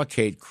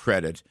 allocate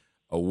credit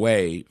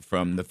away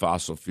from the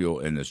fossil fuel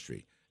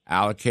industry.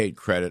 Allocate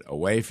credit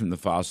away from the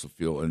fossil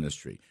fuel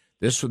industry.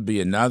 This would be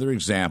another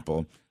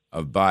example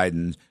of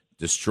Biden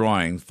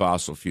destroying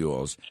fossil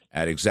fuels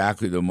at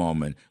exactly the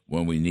moment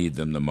when we need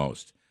them the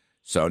most.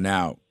 So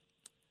now,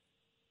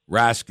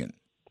 Raskin,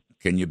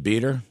 can you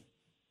beat her?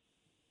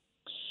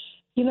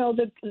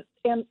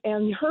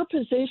 And her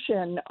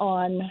position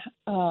on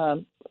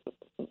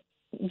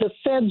the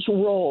Fed's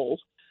role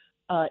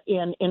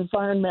in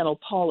environmental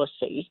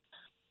policy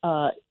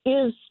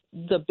is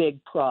the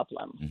big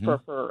problem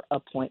for her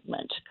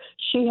appointment.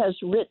 She has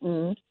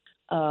written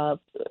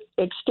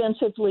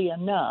extensively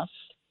enough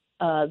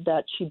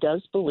that she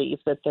does believe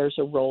that there's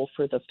a role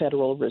for the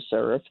Federal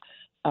Reserve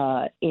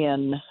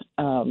in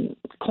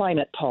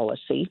climate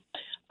policy,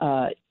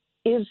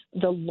 is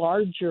the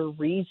larger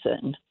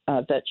reason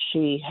that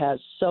she has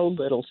so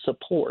little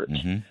support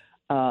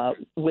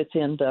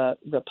within the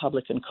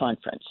Republican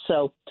conference.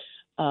 So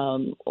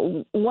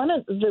one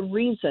of the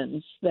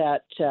reasons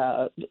that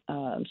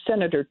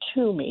Senator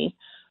Toomey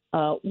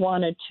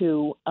wanted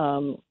to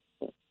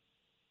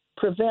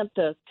prevent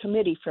the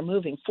committee from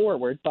moving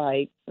forward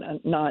by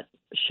not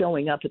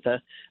showing up at the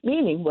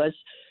meeting was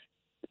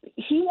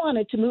he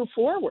wanted to move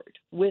forward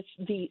with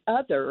the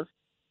other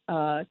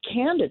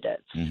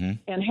candidates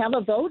and have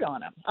a vote on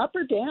them, up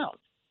or down,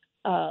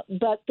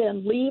 but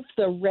then leave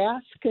the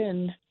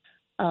Raskin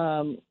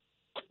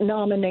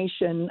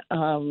nomination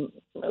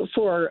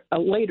for a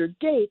later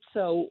date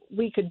so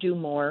we could do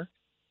more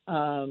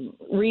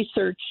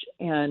research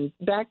and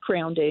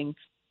backgrounding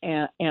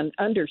and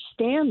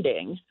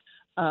understanding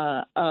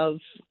of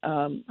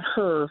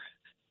her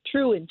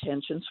true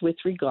intentions with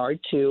regard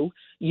to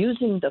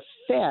using the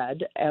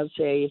Fed as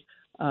a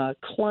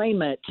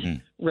climate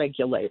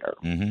regulator.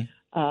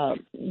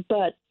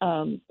 But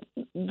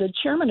the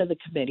chairman of the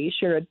committee,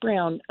 Sherrod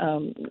Brown,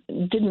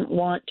 didn't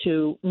want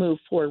to move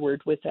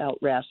forward without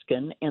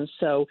Raskin, and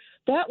so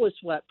that was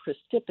what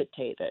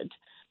precipitated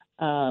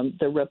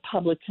the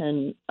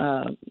Republican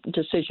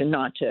decision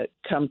not to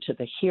come to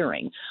the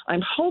hearing.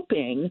 I'm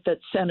hoping that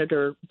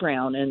Senator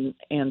Brown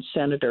and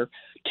Senator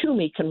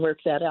Toomey can work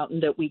that out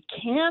and that we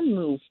can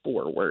move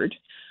forward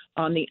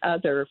on the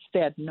other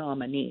Fed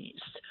nominees.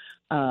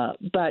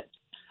 But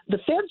the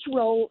Fed's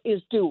role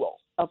is dual,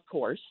 of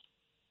course,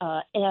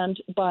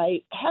 and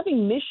by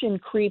having mission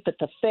creep at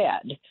the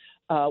Fed,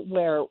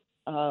 where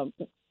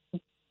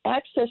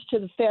access to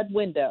the Fed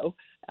window,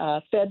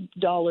 Fed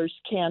dollars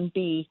can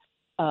be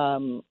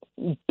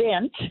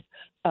bent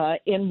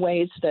in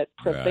ways that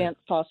prevent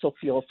fossil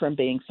fuel from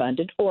being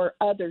funded, or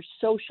other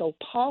social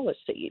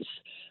policies,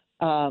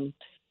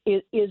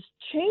 is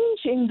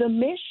changing the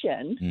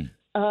mission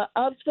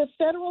of the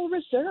Federal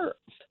Reserve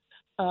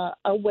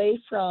away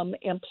from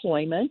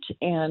employment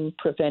and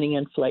preventing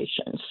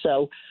inflation.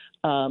 So,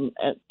 and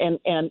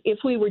if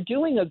we were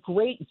doing a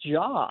great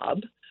job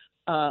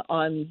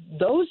on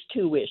those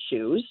two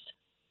issues,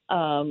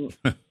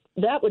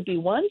 that would be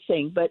one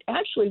thing, but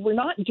actually we're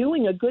not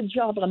doing a good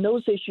job on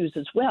those issues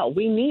as well.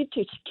 We need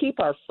to keep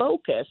our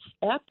focus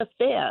at the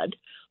Fed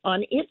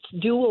on its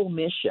dual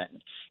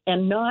mission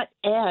and not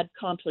add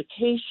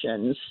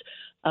complications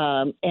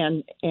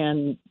and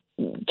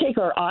take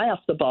our eye off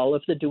the ball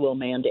of the dual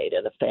mandate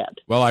of the Fed.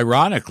 Well,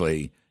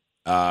 ironically,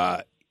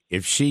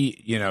 if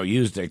she,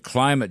 used a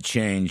climate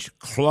change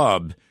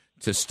club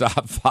to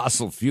stop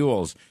fossil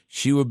fuels,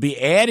 she would be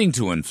adding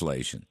to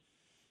inflation.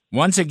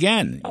 Once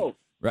again. Oh,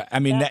 right. I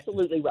mean,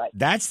 absolutely right.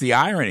 That's the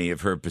irony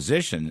of her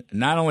position.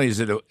 Not only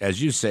is it,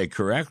 as you say,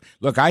 correct.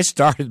 Look, I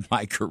started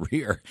my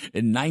career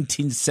in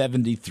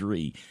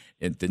 1973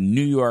 at the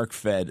New York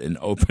Fed in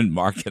open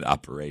market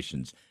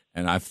operations,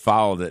 and I've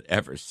followed it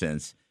ever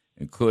since,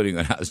 including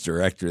when I was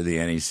director of the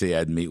NEC.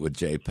 I'd meet with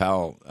Jay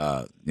Powell,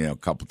 a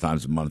couple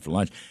times a month for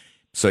lunch.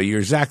 So you're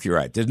exactly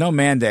right. There's no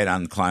mandate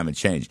on climate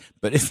change.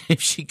 But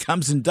if she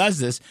comes and does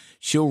this,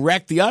 she'll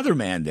wreck the other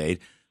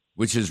mandate,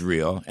 which is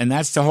real, and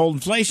that's to hold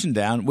inflation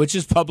down, which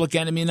is public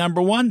enemy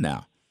number one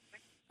now.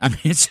 I mean,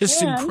 it's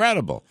just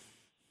incredible.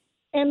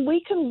 And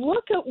we can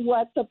look at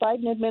what the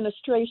Biden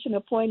administration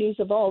appointees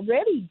have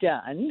already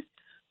done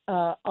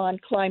on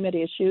climate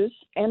issues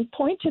and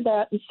point to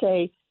that and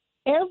say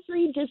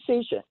every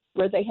decision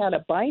where they had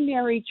a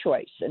binary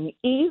choice, an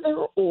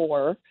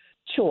either-or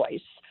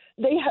choice,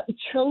 they have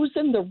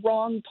chosen the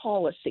wrong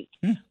policy.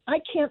 I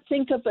can't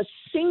think of a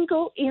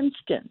single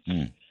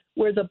instance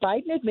where the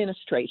Biden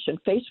administration,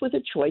 faced with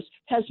a choice,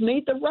 has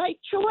made the right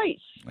choice.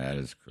 That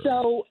is correct.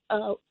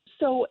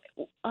 So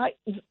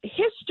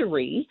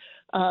history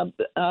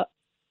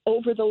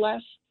over the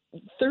last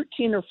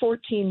 13 or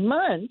 14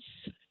 months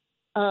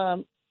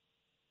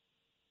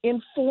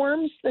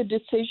informs the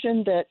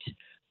decision that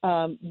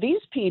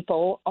these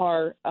people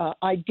are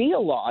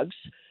ideologues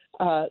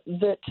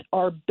that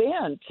are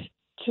bent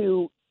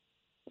to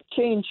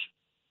change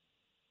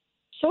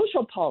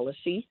social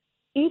policy,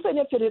 even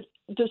if it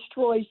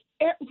destroys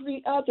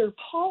every other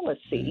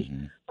policy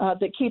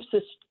that keeps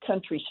this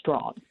country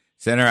strong.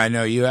 Senator, I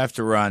know you have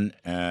to run.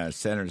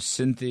 Senator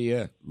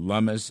Cynthia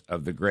Lummis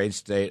of the great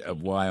state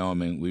of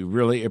Wyoming, we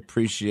really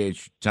appreciate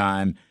your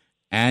time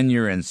and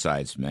your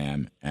insights,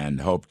 ma'am,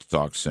 and hope to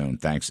talk soon.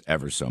 Thanks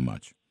ever so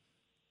much.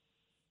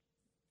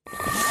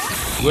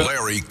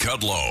 Larry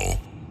Kudlow.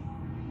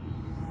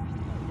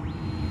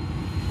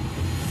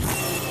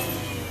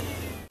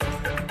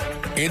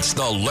 It's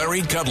the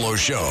Larry Kudlow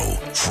Show.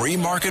 Free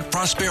market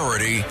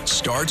prosperity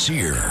starts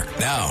here.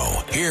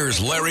 Now, here's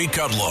Larry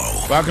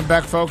Kudlow. Welcome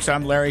back, folks.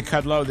 I'm Larry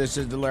Kudlow. This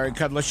is the Larry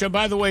Kudlow Show.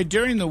 By the way,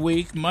 during the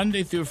week,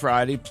 Monday through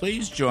Friday,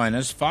 please join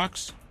us,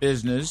 Fox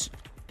Business.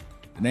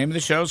 The name of the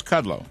show is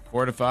Kudlow,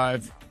 4 to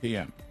 5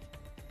 p.m.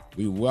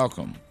 We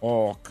welcome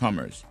all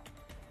comers.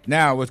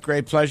 Now, with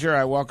great pleasure,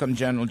 I welcome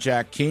General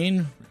Jack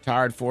Keane,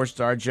 retired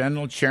four-star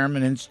general,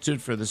 chairman,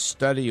 Institute for the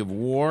Study of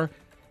War,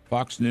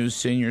 Fox News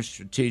senior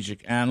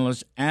strategic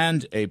analyst,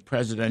 and a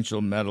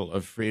Presidential Medal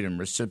of Freedom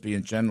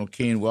recipient. General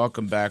Keane,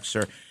 welcome back,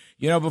 sir.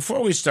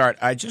 Before we start,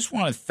 I just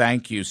want to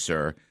thank you,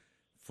 sir,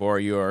 for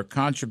your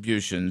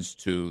contributions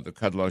to the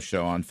Kudlow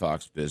Show on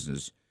Fox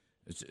Business.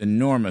 It's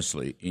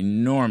enormously,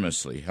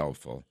 enormously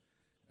helpful.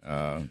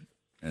 And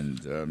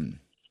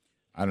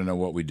I don't know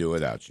what we'd do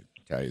without you,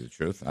 to tell you the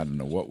truth. I don't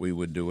know what we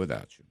would do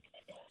without you.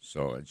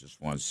 So I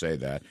just want to say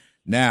that.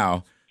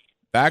 Now,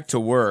 back to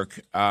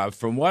work.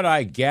 From what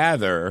I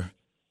gather,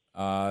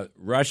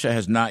 Russia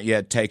has not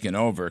yet taken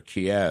over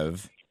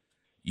Kiev.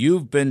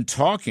 You've been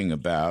talking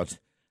about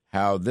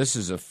how this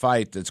is a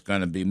fight that's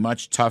going to be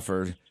much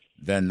tougher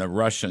than the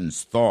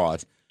Russians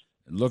thought.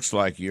 It looks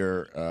like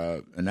your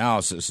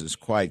analysis is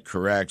quite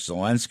correct.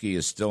 Zelensky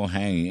is still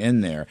hanging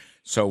in there.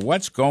 So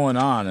what's going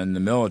on in the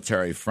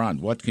military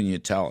front? What can you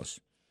tell us?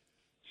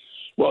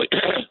 Well,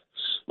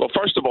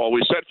 first of all,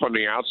 we said from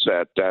the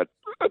outset that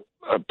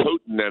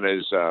Putin and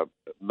his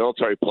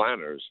military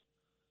planners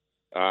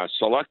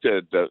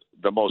selected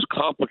the most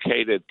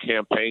complicated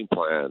campaign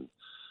plan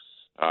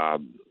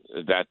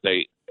that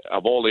they,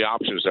 of all the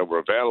options that were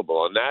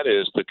available, and that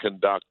is to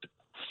conduct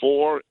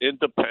 4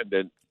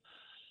 independent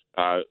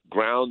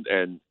ground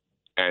and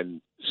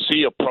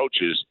sea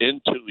approaches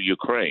into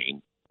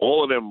Ukraine,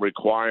 all of them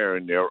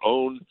requiring their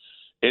own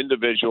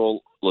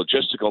individual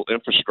logistical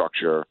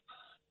infrastructure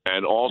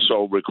and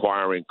also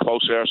requiring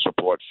close air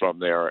support from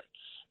their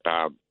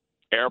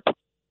air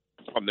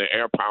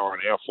power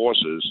and air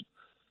forces,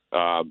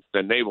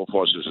 the naval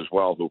forces as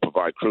well, who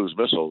provide cruise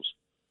missiles,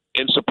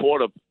 in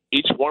support of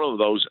each one of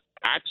those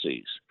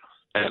axes.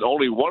 And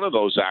only one of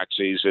those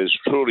axes has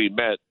truly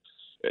met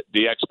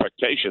the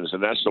expectations,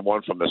 and that's the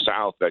one from the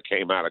south that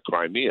came out of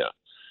Crimea.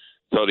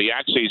 So the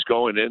axis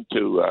going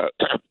into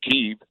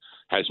Kyiv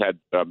has had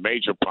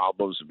major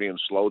problems of being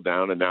slowed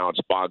down, and now it's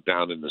bogged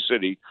down in the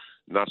city.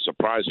 Not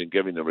surprising,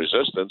 given the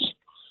resistance.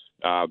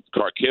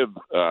 Kharkiv,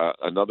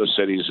 another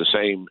city, is the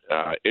same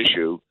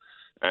issue.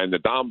 And the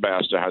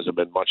Donbass, there hasn't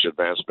been much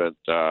advancement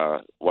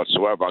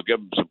whatsoever. I'll give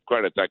them some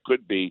credit. That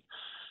could be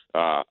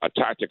a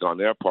tactic on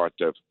their part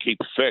to keep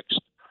fixed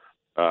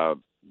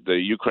the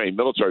Ukraine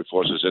military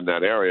forces in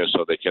that area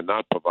so they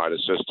cannot provide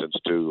assistance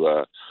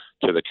to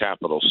to the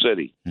capital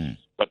city.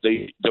 But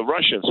the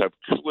Russians have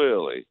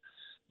clearly,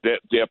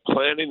 their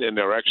planning and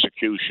their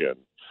execution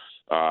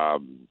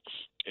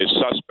is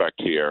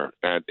suspect here.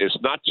 And it's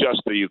not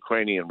just the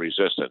Ukrainian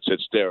resistance.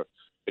 It's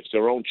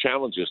their own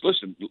challenges.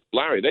 Listen,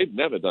 Larry, they've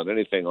never done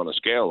anything on a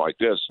scale like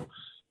this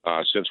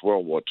since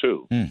World War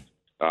II.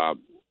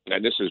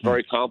 And this is a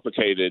very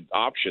complicated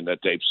option that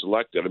they've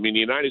selected. I mean, the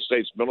United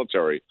States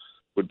military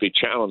would be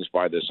challenged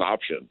by this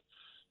option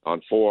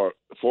on four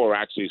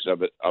axes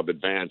of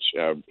advance,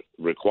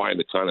 requiring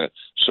the kind of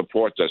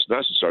support that's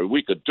necessary.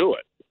 We could do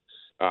it.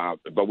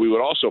 But we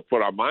would also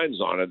put our minds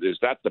on it. Is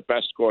that the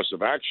best course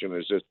of action?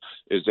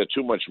 Is there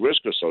too much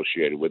risk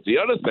associated with it? The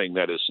other thing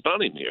that is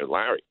stunning here,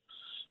 Larry,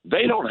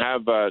 they don't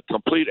have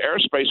complete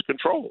airspace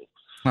control.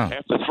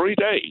 After 3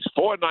 days,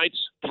 4 nights,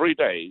 3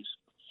 days,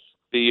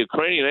 the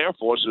Ukrainian Air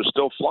Force is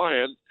still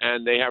flying,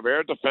 and they have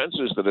air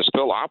defenses that are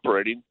still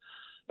operating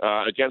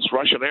against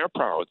Russian air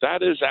power.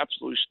 That is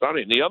absolutely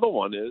stunning. The other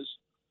one is,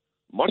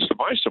 much to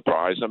my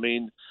surprise, I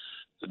mean,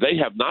 they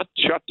have not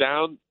shut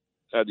down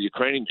the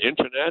Ukrainian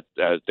internet.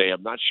 They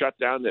have not shut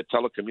down their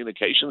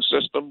telecommunication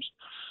systems.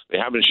 They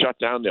haven't shut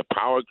down their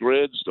power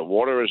grids. The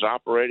water is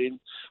operating.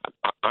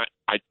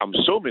 I'm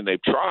assuming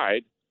they've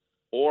tried,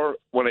 or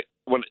when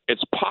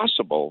it's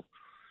possible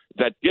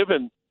that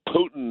given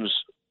Putin's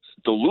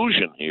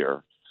delusion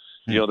here,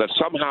 that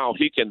somehow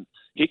he can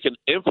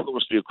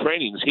influence the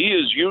Ukrainians. He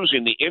is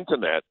using the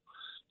internet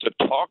to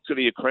talk to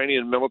the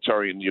Ukrainian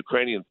military and the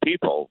Ukrainian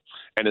people,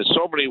 and in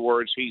so many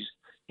words,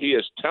 he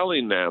is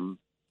telling them,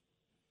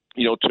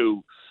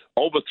 to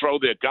overthrow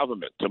their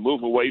government, to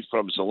move away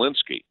from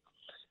Zelensky,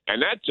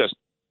 and that just,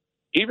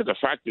 even the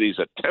fact that he's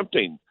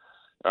attempting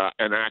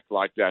an act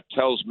like that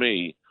tells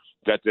me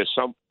that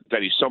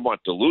he's somewhat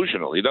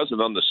delusional. He doesn't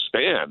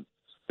understand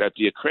that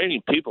the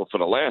Ukrainian people for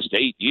the last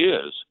 8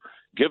 years,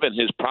 given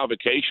his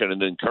provocation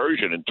and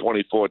incursion in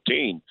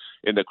 2014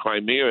 in the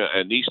Crimea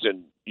and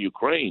eastern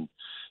Ukraine,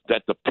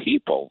 that the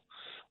people,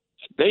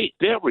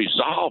 their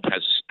resolve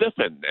has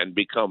stiffened and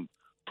become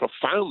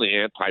profoundly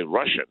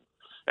anti-Russian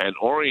and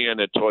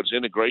oriented towards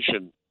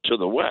integration to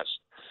the West.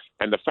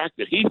 And the fact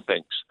that he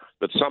thinks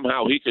that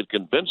somehow he could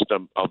convince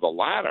them of the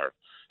latter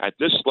at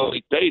this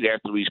late date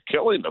after he's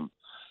killing them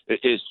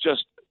is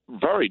just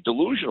very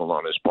delusional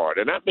on his part.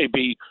 And that may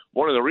be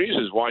one of the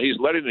reasons why he's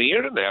letting the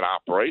internet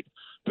operate,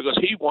 because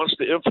he wants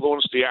to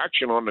influence the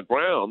action on the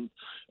ground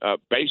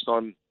based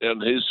on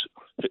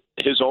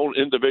his own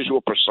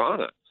individual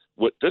persona.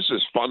 This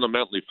is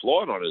fundamentally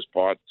flawed on his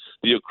part.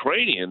 The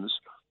Ukrainians,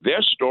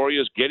 their story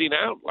is getting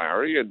out,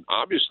 Larry, and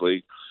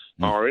obviously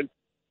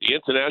the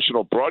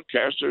international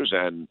broadcasters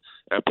and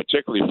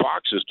particularly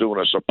Fox is doing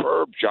a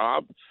superb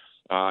job,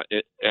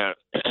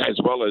 as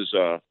well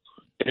as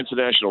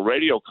international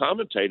radio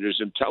commentators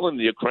in telling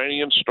the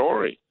Ukrainian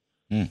story.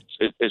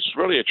 It's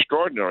really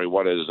extraordinary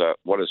what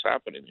is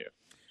happening here.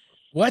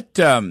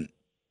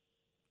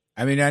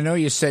 I mean, I know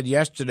you said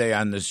yesterday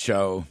on this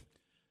show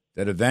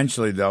that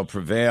eventually they'll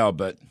prevail,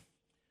 but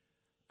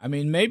I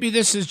mean, maybe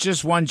this is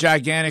just one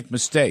gigantic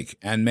mistake,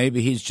 and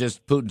maybe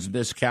Putin's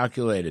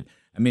miscalculated.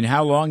 I mean,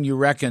 how long you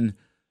reckon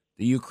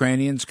the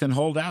Ukrainians can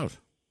hold out?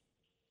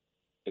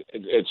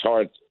 It's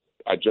hard.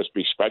 I'd just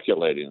be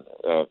speculating.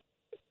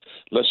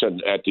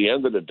 Listen, at the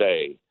end of the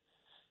day,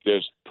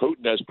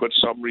 Putin has put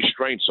some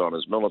restraints on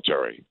his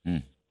military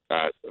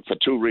for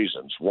two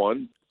reasons.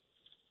 One,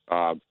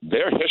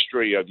 their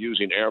history of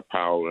using air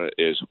power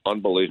is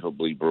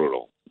unbelievably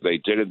brutal. They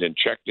did it in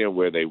Chechnya,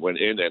 where they went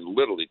in and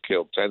literally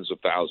killed tens of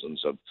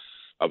thousands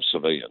of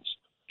civilians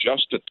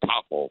just to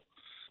topple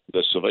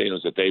the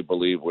civilians that they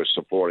believe were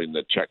supporting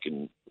the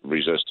Chechen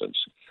resistance.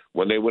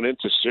 When they went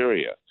into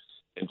Syria,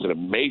 into the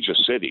major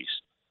cities,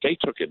 they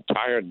took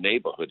entire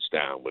neighborhoods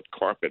down with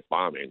carpet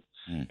bombing,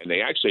 and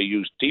they actually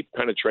used deep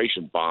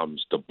penetration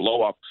bombs to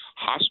blow up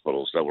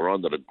hospitals that were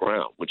under the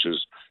ground, which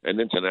is an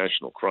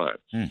international crime.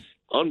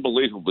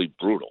 Unbelievably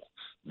brutal.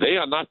 They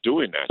are not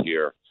doing that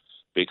here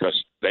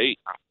because they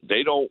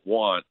don't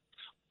want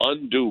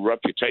undue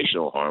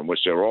reputational harm, which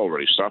they're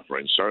already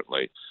suffering,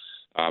 certainly,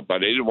 but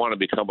they didn't want to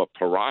become a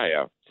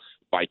pariah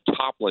by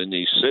toppling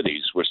these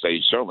cities, which they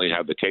certainly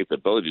have the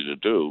capability to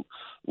do,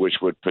 which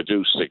would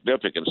produce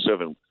significant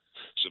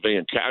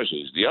civilian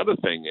casualties. The other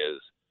thing is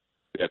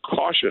their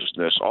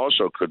cautiousness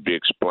also could be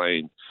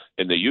explained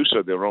in the use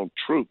of their own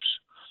troops.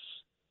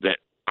 That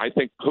I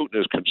think Putin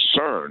is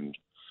concerned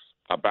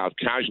about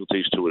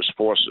casualties to his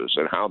forces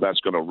and how that's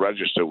going to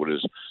register with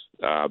his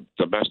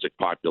domestic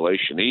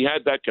population. He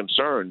had that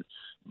concern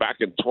back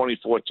in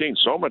 2014,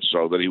 so much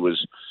so that he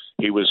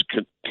was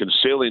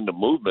concealing the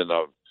movement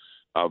of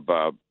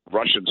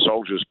Russian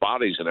soldiers'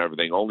 bodies and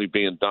everything, only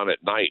being done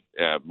at night,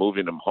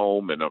 moving them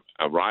home and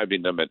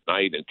arriving them at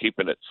night and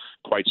keeping it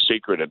quite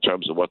secret in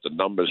terms of what the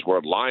numbers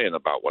were, lying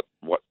about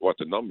what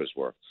the numbers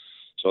were.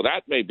 So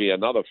that may be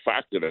another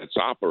factor that's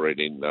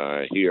operating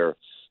here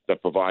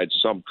that provides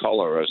some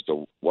color as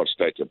to what's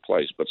taking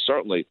place. But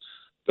certainly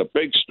the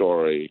big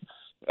story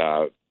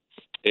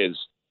is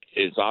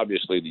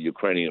obviously the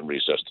Ukrainian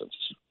resistance.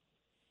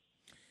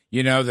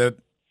 You know,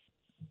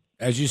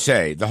 as you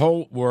say, the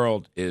whole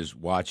world is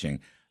watching.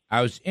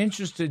 I was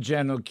interested,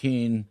 General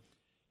Keane,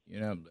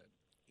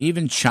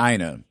 even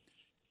China.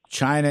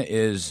 China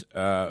is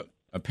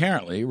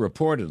apparently,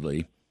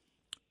 reportedly,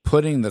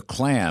 putting the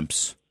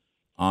clamps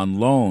on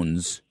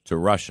loans to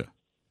Russia.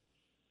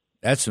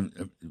 It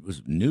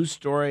was a news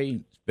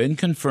story. It's been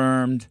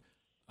confirmed.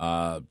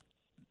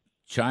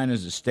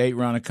 China's a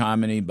state-run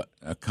economy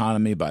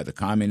by the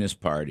Communist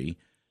Party.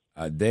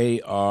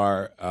 They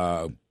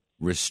are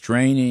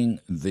restraining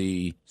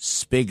the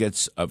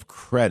spigots of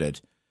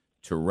credit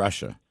to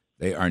Russia.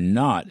 They are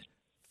not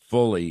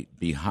fully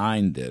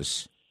behind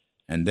this,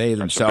 and they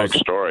themselves. That's a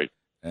big story.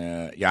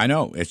 I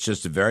know. It's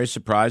just a very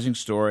surprising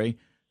story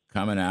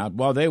coming out.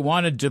 Well, they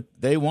wanted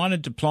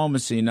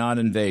diplomacy, not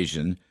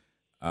invasion.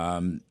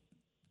 What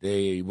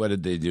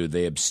did they do?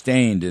 They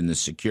abstained in the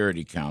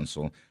Security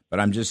Council. But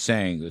I'm just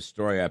saying the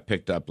story I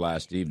picked up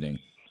last evening.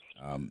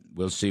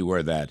 We'll see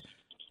where that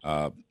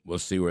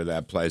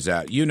plays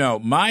out.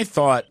 My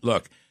thought.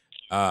 Look,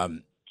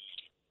 the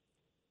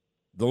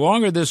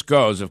longer this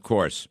goes, of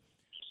course,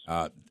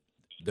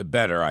 the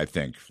better, I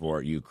think,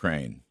 for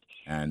Ukraine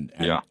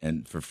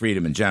and for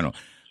freedom in general.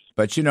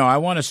 But I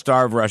want to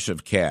starve Russia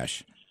of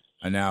cash.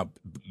 And now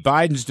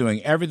Biden's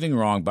doing everything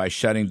wrong by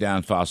shutting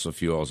down fossil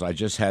fuels. I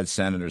just had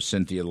Senator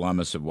Cynthia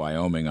Lummis of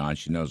Wyoming on.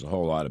 She knows a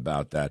whole lot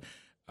about that.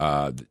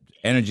 The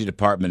Energy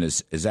Department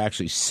is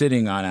actually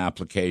sitting on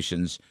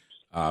applications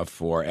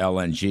for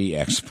LNG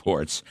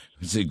exports.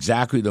 It's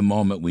exactly the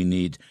moment we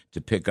need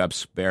to pick up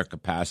spare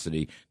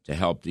capacity to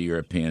help the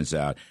Europeans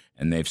out.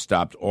 And they've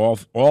stopped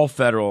all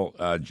federal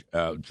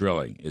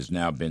drilling has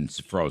now been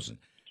frozen.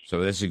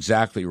 So that's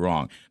exactly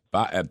wrong.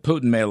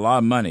 Putin made a lot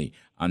of money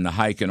on the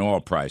hike in oil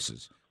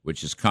prices,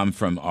 which has come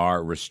from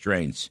our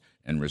restraints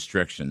and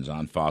restrictions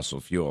on fossil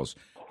fuels.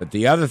 But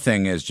the other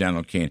thing is,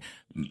 General Keane,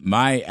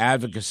 my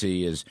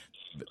advocacy is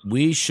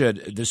we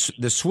should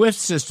the SWIFT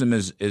system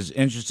is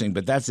interesting,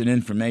 but that's an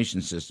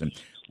information system.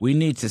 We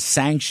need to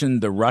sanction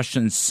the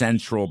Russian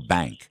central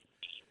bank,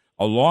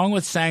 along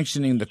with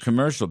sanctioning the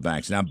commercial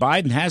banks. Now,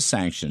 Biden has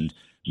sanctioned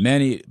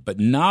many, but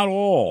not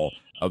all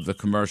of the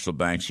commercial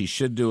banks. He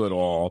should do it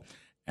all,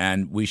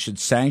 and we should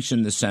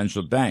sanction the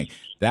central bank.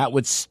 That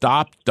would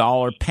stop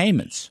dollar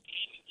payments,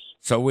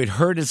 so we'd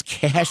hurt his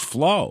cash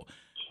flow.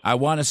 I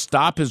want to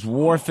stop his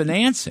war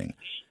financing.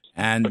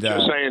 And but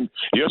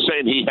you're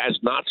saying he has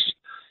not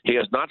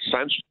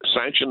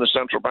sanctioned the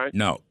central bank?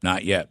 No,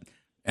 not yet.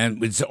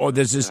 And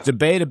there's this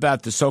debate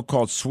about the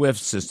so-called SWIFT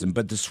system,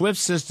 but the SWIFT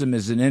system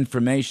is an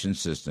information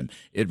system.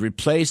 It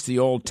replaced the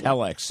old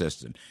telex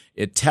system.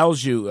 It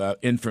tells you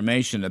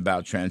information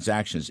about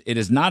transactions. It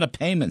is not a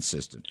payment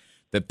system.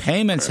 The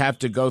payments have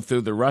to go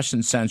through the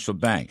Russian central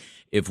bank.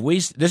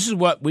 This is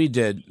what we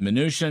did,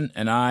 Mnuchin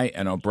and I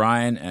and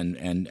O'Brien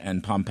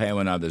and Pompeo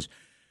and others.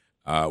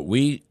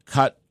 We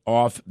cut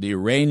off the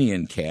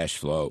Iranian cash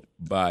flow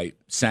by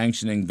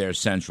sanctioning their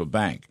central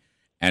bank,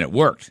 and it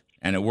worked,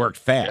 and it worked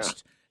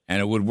fast. Yeah. And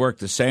it would work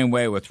the same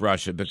way with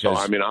Russia because.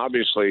 So,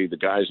 obviously, the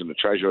guys in the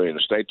Treasury and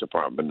the State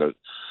Department,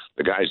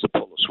 the guys that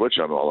pull the switch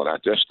on all of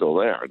that, they're still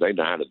there. They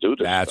know how to do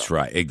this. That's stuff.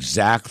 Right.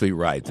 Exactly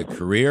right. The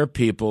career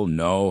people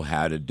know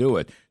how to do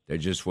it. They're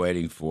just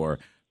waiting for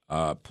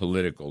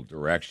political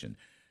direction.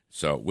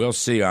 So we'll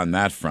see on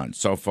that front.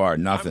 So far,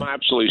 nothing. I'm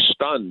absolutely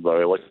stunned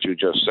by what you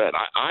just said.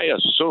 I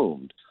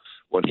assumed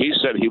when he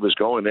said he was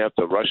going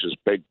after Russia's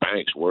big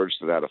banks, words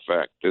to that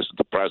effect, this is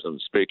the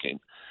president speaking,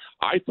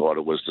 I thought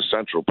it was the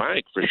central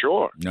bank for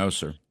sure. No,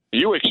 sir.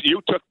 You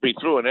took me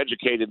through and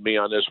educated me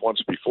on this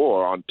once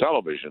before on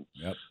television.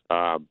 Yep.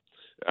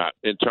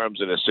 In terms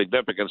of the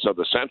significance of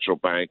the central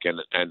bank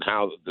and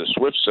how the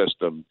SWIFT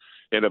system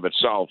in of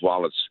itself,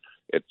 while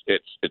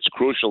it's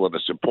crucial and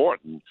it's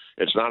important,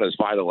 it's not as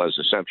vital as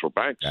the central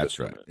bank system. That's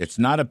right. It's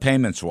not a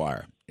payments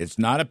wire. It's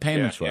not a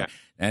payments wire. Yeah.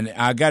 And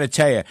I got to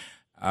tell you,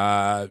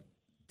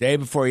 day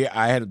before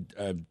I had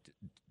a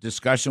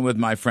discussion with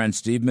my friend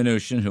Steve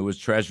Mnuchin, who was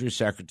Treasury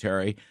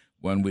Secretary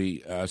when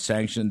we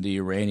sanctioned the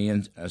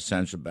Iranian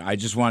central bank. I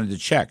just wanted to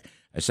check.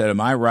 I said, am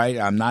I right?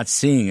 I'm not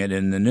seeing it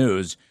in the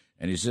news.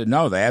 And he said,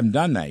 no, they haven't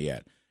done that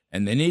yet.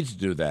 And they need to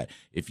do that.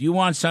 If you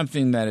want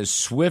something that is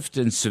swift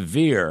and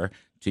severe,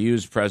 to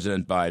use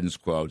President Biden's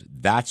quote,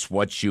 that's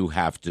what you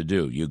have to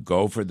do. You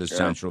go for the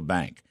central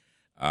bank.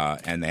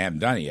 And they haven't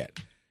done it yet.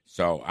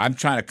 So I'm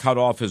trying to cut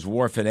off his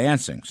war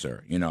financing,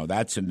 sir.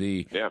 That's to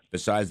me,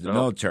 besides the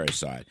military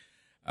side.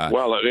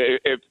 Well,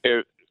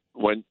 if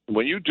when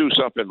you do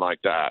something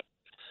like that,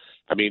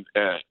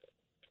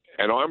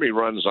 an army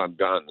runs on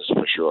guns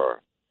for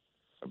sure,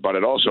 but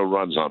it also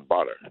runs on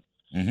butter,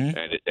 and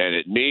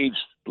it needs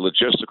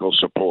logistical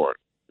support,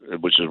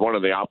 which is one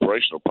of the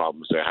operational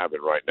problems they're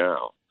having right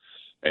now.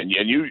 And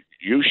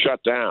you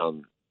shut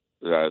down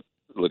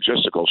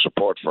logistical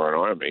support for an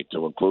army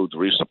to include the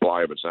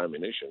resupply of its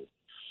ammunition.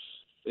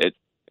 It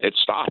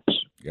stops.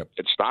 Yep.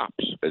 It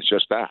stops. It's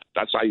just that.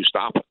 That's how you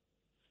stop it.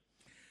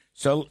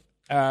 So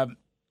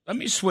let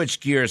me switch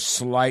gears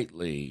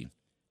slightly.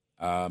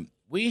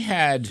 We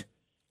had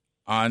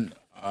on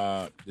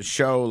the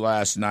show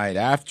last night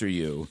after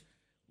you,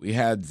 we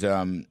had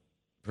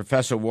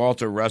Professor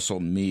Walter Russell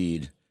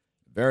Mead,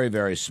 very,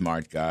 very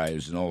smart guy,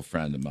 who's an old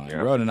friend of mine,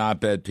 wrote an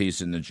op-ed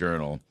piece in the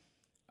Journal,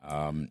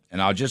 and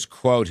I'll just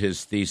quote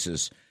his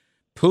thesis.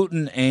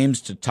 Putin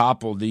aims to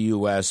topple the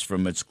U.S.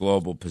 from its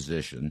global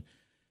position,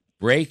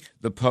 break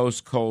the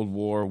post-Cold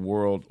War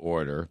world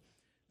order,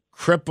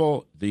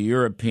 cripple the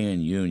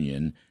European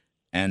Union,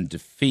 and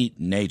defeat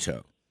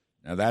NATO.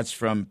 Now, that's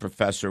from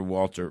Professor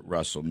Walter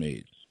Russell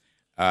Mead.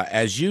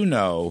 As you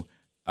know,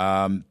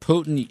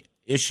 Putin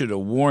issued a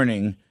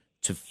warning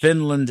to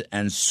Finland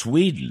and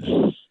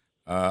Sweden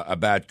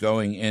about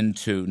going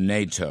into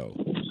NATO.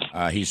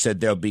 He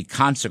said there'll be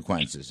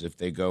consequences if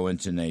they go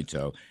into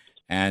NATO.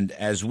 And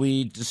as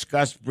we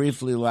discussed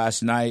briefly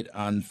last night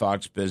on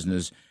Fox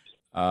Business,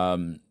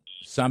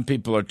 some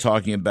people are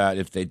talking about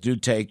if they do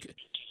take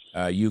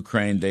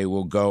Ukraine, they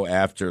will go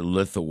after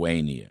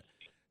Lithuania.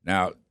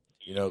 Now,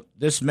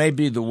 this may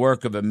be the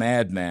work of a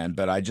madman,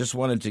 but I just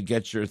wanted to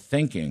get your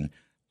thinking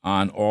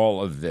on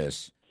all of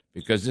this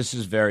because this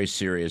is very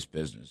serious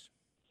business.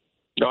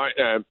 No,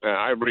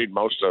 I read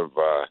most of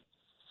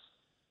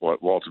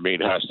what Walter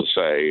Mead has to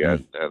say,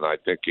 and I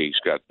think he's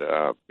got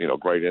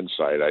great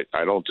insight.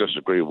 I don't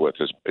disagree with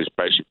his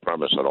basic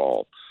premise at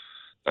all.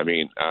 I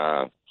mean,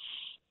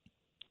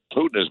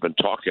 Putin has been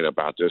talking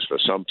about this for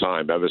some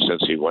time, ever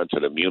since he went to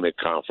the Munich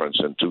conference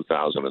in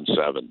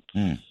 2007.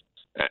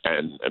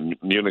 And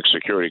Munich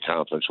Security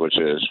Conference, which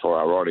is, for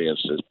our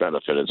audience's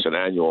benefit, it's an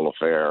annual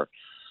affair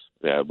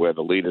where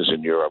the leaders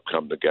in Europe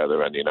come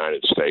together and the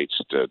United States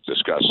to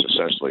discuss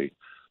essentially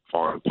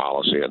foreign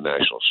policy and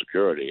national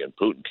security. And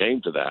Putin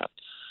came to that.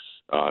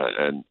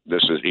 And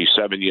he's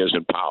 7 years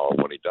in power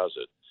when he does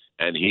it.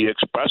 And he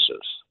expresses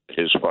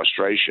his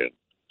frustration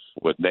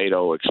with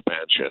NATO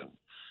expansion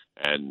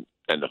and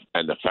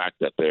the fact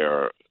that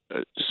they're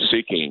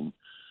seeking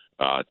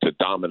to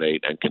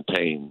dominate and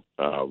contain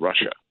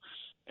Russia.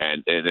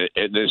 And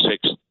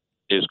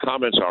his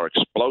comments are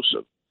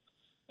explosive,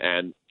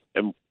 and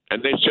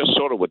they just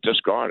sort of were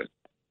discarded,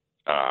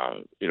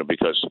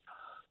 because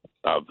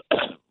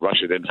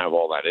Russia didn't have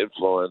all that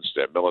influence.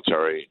 Their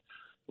military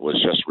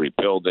was just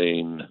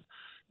rebuilding.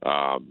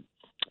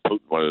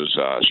 Putin was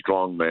a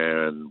strong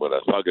man with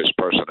a thuggish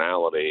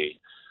personality,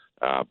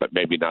 but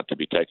maybe not to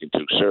be taken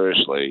too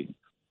seriously.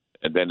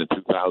 And then in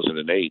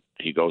 2008,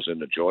 he goes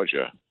into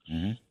Georgia.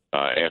 Mm-hmm.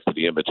 After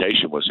the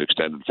invitation was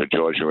extended for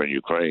Georgia and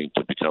Ukraine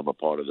to become a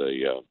part of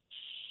NATO.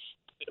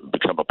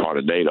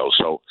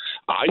 So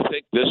I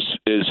think this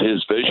is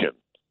his vision,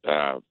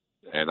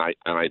 and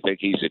I think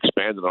he's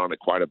expanded on it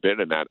quite a bit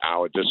in that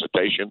hour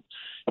dissertation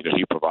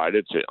he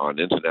provided on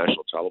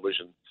international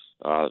television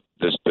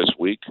this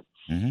week.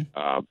 Mm-hmm.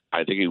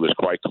 I think he was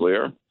quite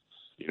clear,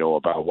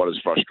 about what his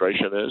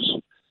frustration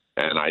is.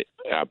 And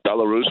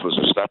Belarus was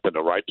a step in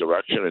the right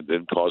direction and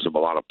didn't cause him a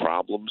lot of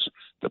problems.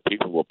 The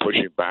people were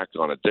pushing back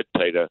on a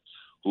dictator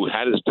who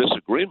had his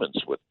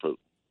disagreements with Putin.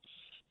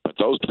 But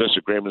those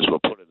disagreements were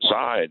put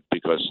aside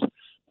because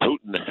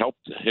Putin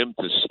helped him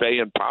to stay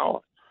in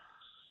power.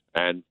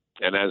 And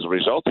as a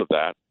result of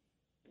that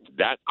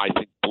I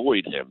think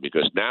buoyed him,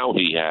 because now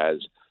he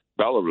has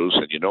Belarus,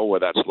 and you know where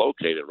that's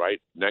located,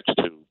 right next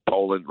to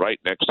Poland,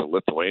 right next to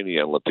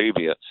Lithuania and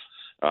Latvia,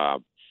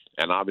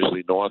 and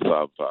obviously north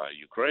of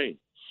Ukraine.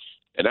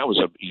 And that was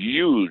a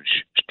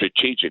huge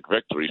strategic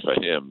victory for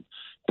him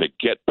to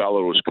get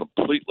Belarus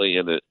completely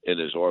in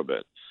his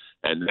orbit.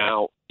 And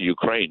now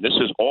Ukraine. This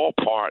is all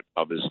part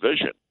of his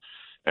vision.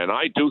 And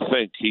I do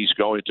think he's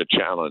going to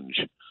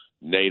challenge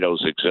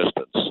NATO's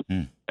existence.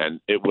 And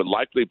it would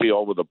likely be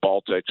over the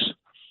Baltics.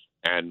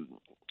 And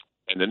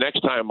the next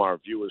time our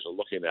viewers are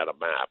looking at a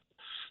map,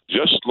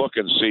 just look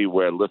and see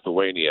where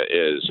Lithuania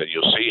is, and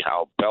you'll see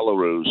how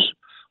Belarus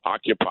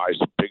occupies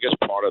the biggest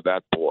part of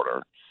that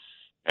border,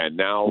 and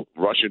now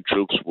Russian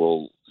troops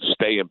will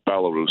stay in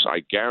Belarus.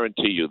 I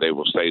guarantee you they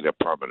will stay there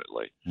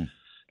permanently.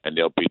 And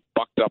they'll be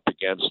bucked up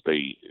against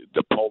the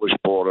Polish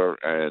border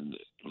and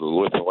the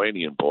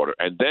Lithuanian border.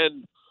 And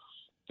then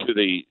to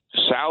the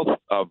south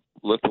of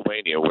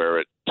Lithuania, where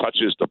it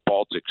touches the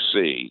Baltic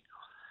Sea,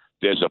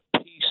 there's a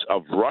piece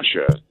of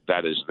Russia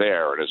that is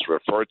there, and it's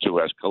referred to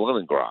as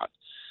Kaliningrad.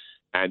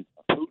 And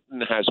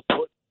Putin has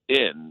put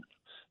in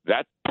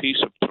that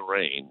piece of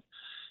terrain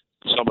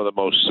some of the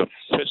most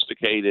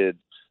sophisticated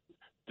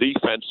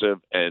defensive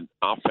and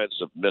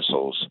offensive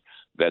missiles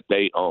that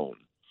they own,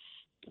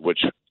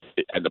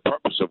 and the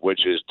purpose of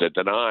which is to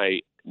deny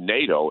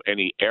NATO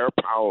any air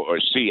power or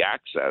sea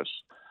access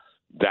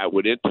that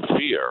would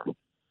interfere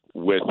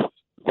with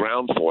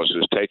ground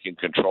forces taking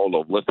control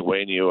of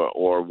Lithuania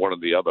or one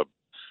of the other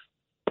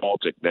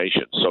Baltic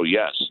nations. So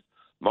yes,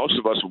 most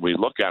of us, when we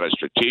look at it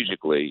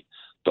strategically,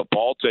 the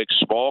Baltics,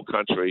 small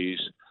countries,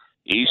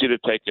 easy to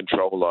take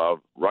control of,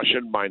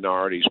 Russian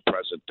minorities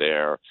present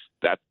there,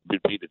 that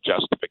would be the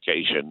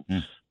justification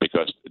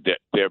because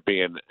they're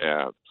being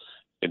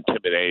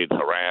intimidated,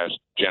 harassed,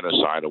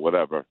 genocide, or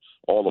whatever,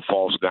 all the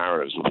false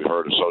narratives that we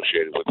heard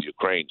associated with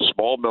Ukraine.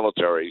 Small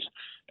militaries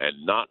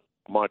and not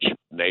much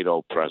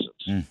NATO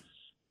presence.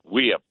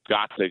 We have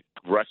got to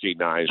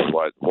recognize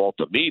what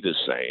Walter Mead is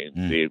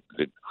saying.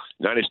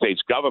 United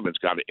States government's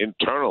got to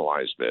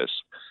internalize this,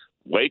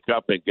 wake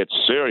up and get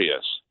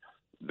serious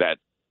that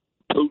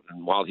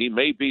Putin, while he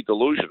may be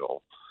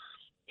delusional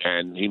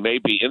and he may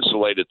be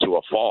insulated to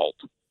a fault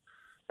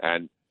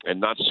and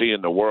not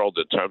seeing the world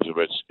in terms of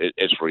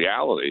its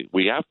reality,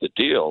 we have to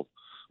deal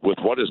with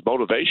what his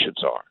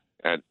motivations are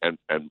and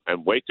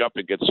wake up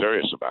and get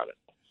serious about it.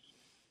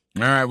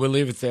 All right, we'll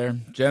leave it there.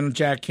 General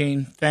Jack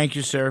Keane, thank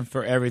you, sir,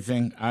 for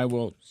everything. I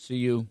will see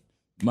you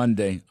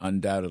Monday,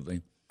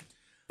 undoubtedly.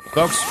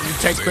 Folks, we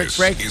take a quick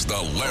break. This is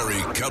the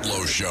Larry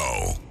Kudlow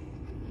Show.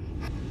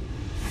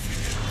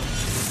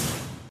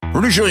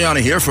 Rudy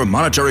Giuliani here for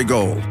Monetary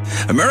Gold.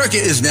 America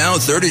is now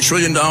 $30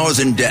 trillion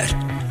in debt.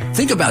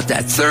 Think about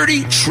that,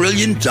 $30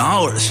 trillion.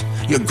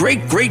 Your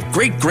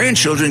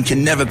great-great-great-grandchildren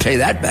can never pay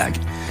that back.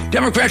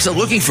 Democrats are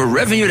looking for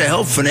revenue to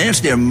help finance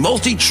their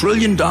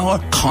multi-trillion-dollar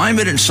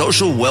climate and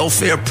social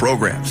welfare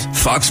programs.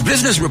 Fox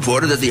Business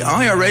reported that the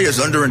IRA is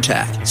under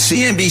attack.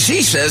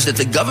 CNBC says that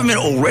the government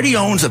already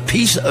owns a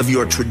piece of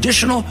your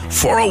traditional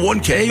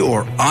 401k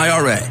or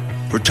IRA.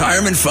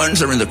 Retirement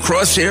funds are in the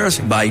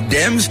crosshairs by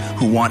Dems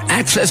who want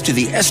access to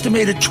the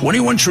estimated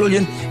 $21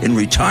 trillion in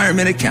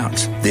retirement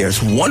accounts. There's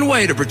one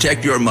way to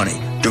protect your money.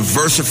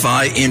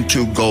 Diversify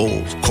into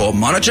gold. Call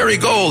Monetary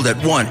Gold at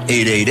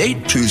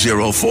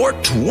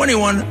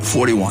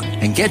 1-888-204-2141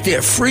 and get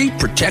their free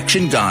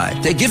protection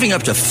guide. They're giving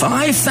up to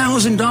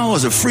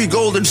 $5,000 of free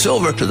gold and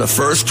silver to the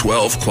first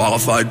 12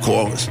 qualified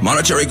callers.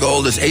 Monetary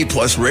Gold is A+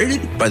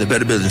 rated by the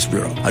Better Business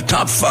Bureau, a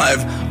top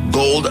 5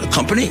 gold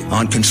company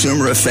on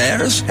consumer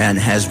affairs, and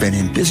has been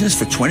in business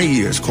for 20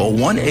 years. Call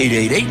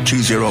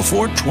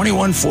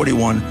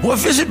 1-888-204-2141 or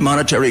visit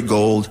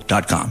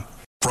monetarygold.com.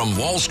 From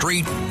Wall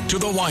Street to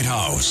the White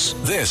House,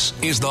 this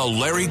is the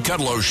Larry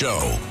Kudlow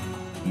Show.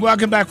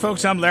 Welcome back,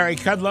 folks. I'm Larry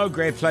Kudlow.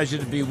 Great pleasure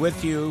to be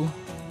with you.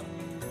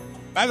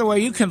 By the way,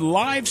 you can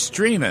live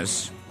stream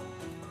us.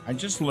 I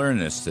just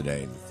learned this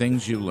today, the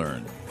things you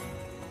learn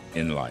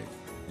in life.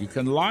 You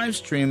can live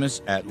stream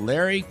us at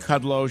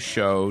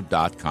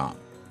LarryKudlowShow.com.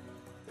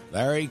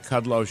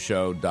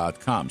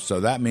 LarryKudlowShow.com. So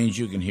that means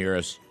you can hear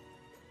us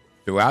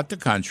throughout the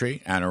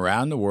country and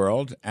around the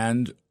world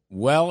and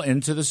well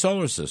into the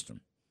solar system.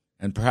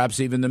 And perhaps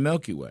even the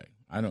Milky Way.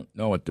 I don't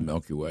know what the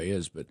Milky Way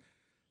is, but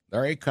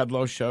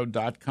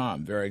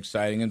LarryKudlowShow.com. Very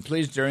exciting. And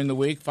please, during the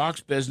week,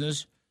 Fox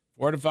Business,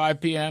 4 to 5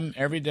 p.m.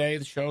 every day.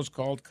 The show's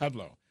called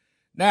Kudlow.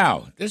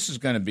 Now, this is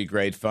going to be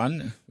great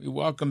fun. We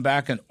welcome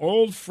back an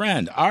old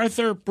friend,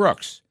 Arthur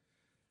Brooks.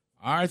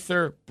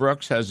 Arthur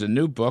Brooks has a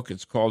new book.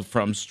 It's called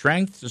From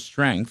Strength to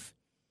Strength,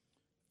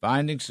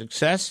 Finding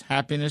Success,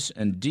 Happiness,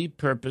 and Deep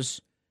Purpose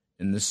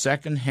in the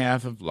Second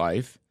Half of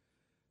Life.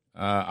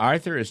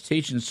 Arthur is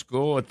teaching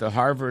school at the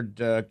Harvard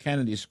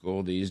Kennedy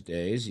School these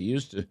days. He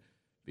used to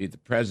be the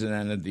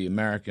president of the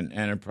American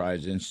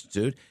Enterprise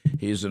Institute.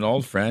 He's an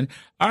old friend.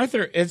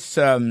 Arthur, it's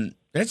a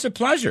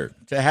pleasure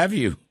to have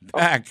you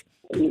back.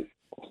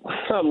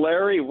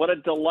 Larry, what a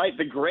delight.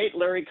 The great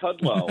Larry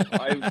Kudlow.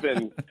 I've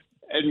been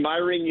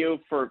admiring you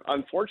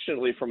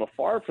unfortunately from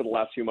afar for the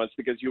last few months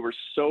because you were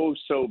so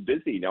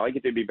busy. Now I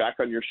get to be back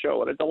on your show.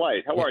 What a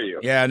delight. How are you?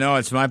 Yeah, no,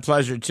 it's my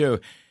pleasure, too.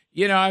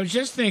 You know, I was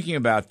just thinking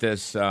about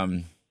this.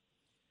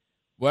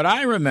 What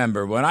I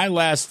remember when I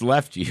last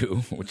left you,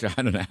 which I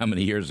don't know how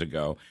many years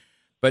ago,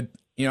 but,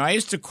 you know, I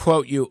used to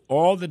quote you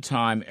all the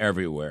time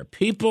everywhere.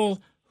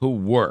 People who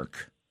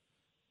work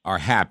are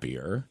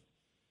happier.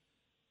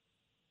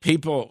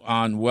 People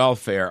on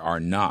welfare are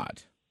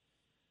not.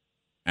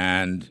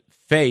 And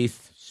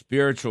faith,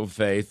 spiritual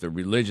faith or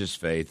religious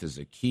faith is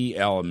a key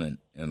element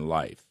in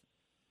life.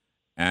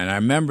 And I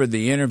remember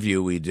the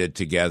interview we did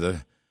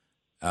together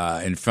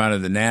in front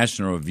of the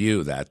National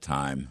Review that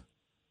time.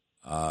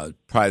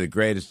 Probably the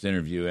greatest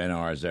interview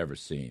NR has ever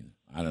seen.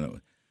 I don't know,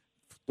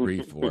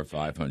 300, 400,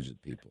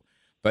 500 people.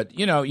 But,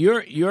 you know,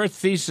 your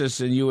thesis,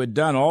 and you had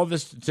done all the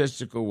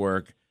statistical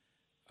work,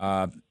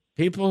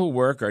 people who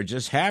work are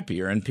just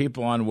happier, and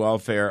people on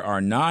welfare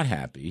are not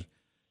happy.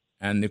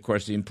 And, of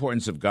course, the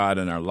importance of God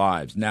in our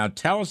lives. Now,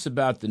 tell us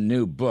about the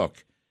new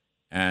book.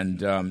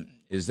 And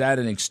is that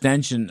an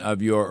extension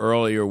of your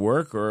earlier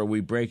work, or are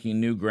we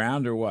breaking new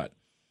ground, or what?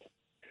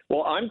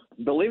 Well,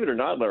 believe it or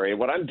not, Larry,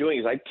 what I'm doing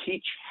is I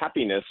teach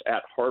happiness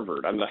at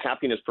Harvard. I'm the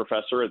happiness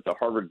professor at the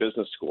Harvard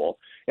Business School,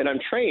 and I'm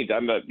trained.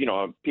 I'm a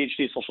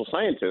PhD social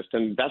scientist,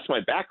 and that's my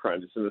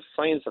background. It's in the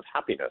science of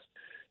happiness.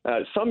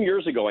 Some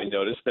years ago, I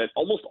noticed that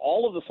almost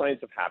all of the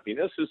science of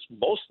happiness is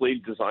mostly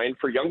designed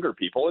for younger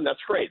people, and that's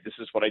great. This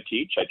is what I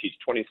teach. I teach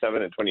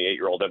 27 and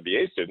 28-year-old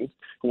MBA students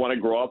who want to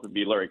grow up and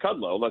be Larry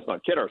Kudlow. Let's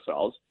not kid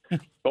ourselves.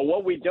 But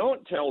what we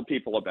don't tell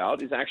people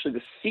about is actually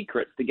the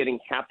secret to getting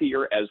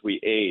happier as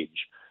we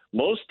age.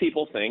 Most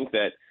people think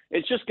that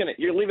it's just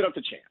you leave it up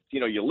to chance.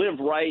 You know, you live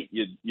right,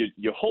 you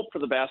hope for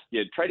the best,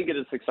 you try to get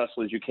as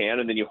successful as you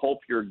can, and then you hope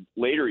your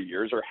later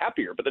years are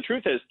happier. But the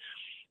truth is,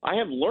 I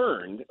have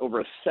learned over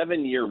a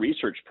 7-year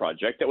research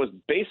project that was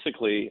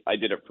basically, I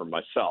did it for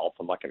myself,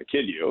 I'm not going to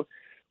kid you,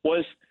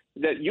 was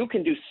that you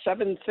can do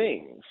 7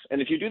 things.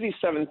 And if you do these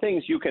 7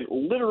 things, you can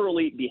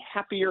literally be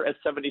happier at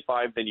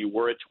 75 than you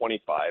were at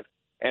 25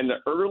 And the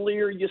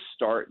earlier you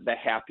start, the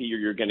happier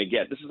you're going to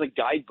get. This is a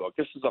guidebook.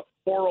 This is a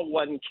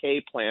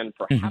 401k plan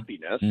for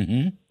happiness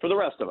for the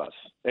rest of us.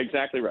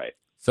 Exactly right.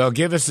 So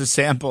give us a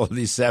sample of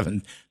these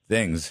 7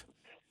 things.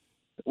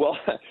 Well,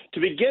 to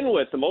begin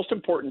with, the most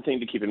important thing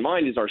to keep in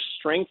mind is our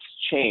strengths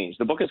change.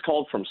 The book is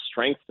called From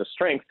Strength to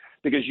Strength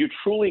because you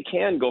truly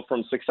can go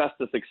from success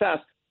to success.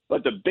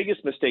 But the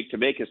biggest mistake to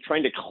make is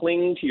trying to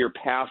cling to your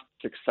past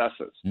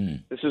successes.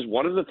 This is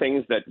one of the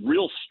things that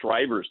real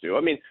strivers do.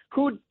 I mean,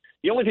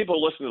 the only people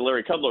who listen to the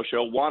Larry Kudlow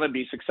Show want to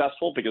be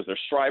successful because they're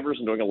strivers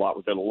and doing a lot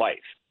with their life.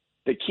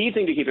 The key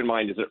thing to keep in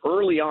mind is that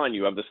early on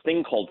you have this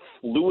thing called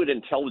fluid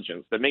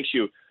intelligence that makes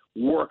you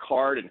work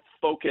hard and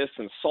focus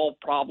and solve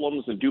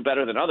problems and do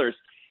better than others.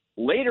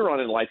 Later on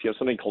in life, you have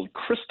something called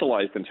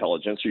crystallized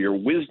intelligence, or your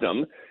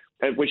wisdom,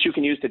 which you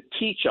can use to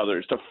teach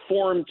others, to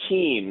form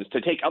teams,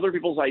 to take other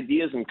people's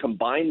ideas and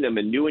combine them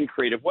in new and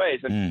creative ways.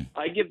 And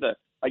I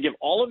give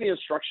all of the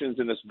instructions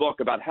in this book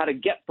about how to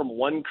get from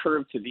one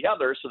curve to the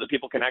other so that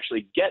people can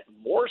actually get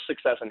more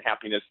success and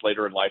happiness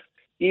later in life,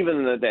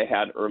 even than they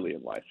had early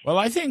in life. Well,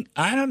 I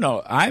don't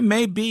know, I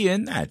may be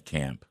in that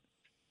camp.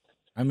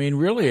 I mean,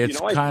 really, it's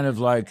kind of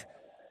like,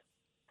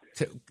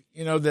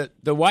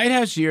 the White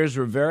House years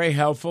were very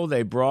helpful.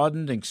 They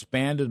broadened,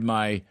 expanded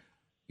my,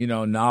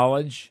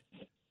 knowledge.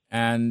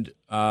 And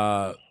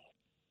I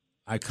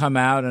come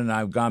out and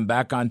I've gone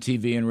back on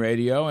TV and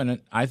radio,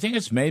 and I think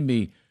it's made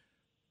me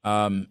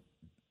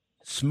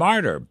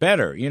smarter,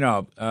 better,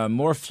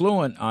 more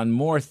fluent on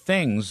more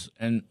things,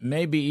 and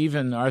maybe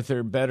even,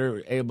 Arthur,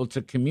 better able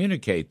to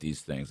communicate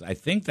these things. I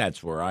think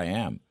that's where I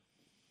am.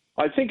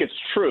 I think it's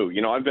true.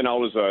 I've been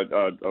always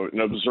an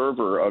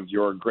observer of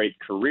your great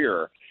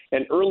career.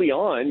 And early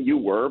on, you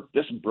were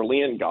this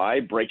brilliant guy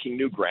breaking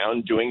new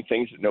ground, doing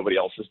things that nobody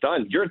else has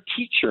done. You're a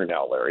teacher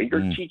now, Larry.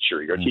 You're a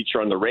teacher. You're a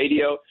teacher on the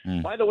radio.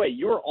 By the way,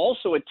 you were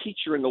also a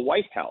teacher in the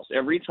White House.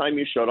 Every time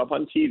you showed up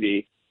on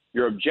TV,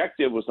 your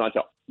objective was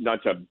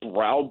not to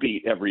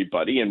browbeat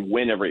everybody and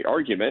win every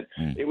argument.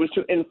 It was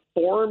to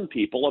inform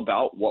people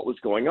about what was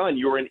going on.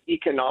 You were an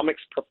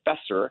economics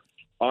professor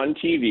on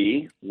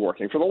TV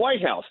working for the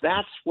White House.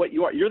 That's what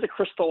you are. You're the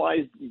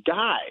crystallized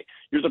guy.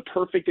 You're the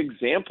perfect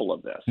example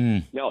of this.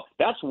 Now,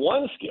 that's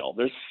one skill.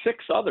 There's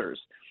 6 others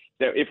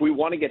that if we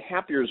want to get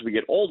happier as we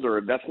get older,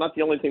 that's not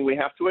the only thing we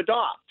have to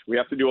adopt. We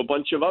have to do a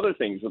bunch of other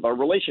things with our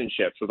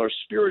relationships, with our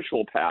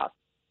spiritual path,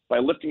 by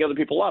lifting other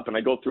people up. And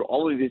I go through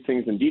all of these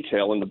things in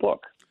detail in the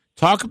book.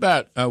 Talk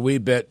about a wee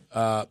bit,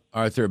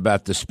 Arthur,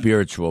 about the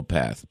spiritual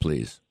path,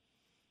 please.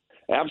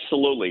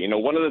 Absolutely.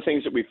 One of the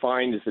things that we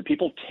find is that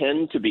people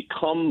tend to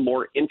become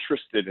more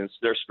interested in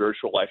their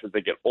spiritual life as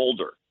they get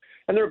older.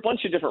 And there are a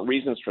bunch of different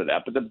reasons for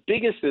that. But the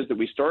biggest is that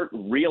we start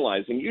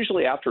realizing,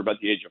 usually after about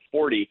the age of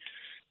 40,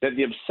 that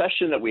the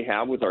obsession that we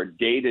have with our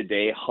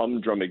day-to-day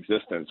humdrum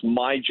existence,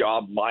 my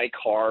job, my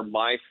car,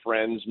 my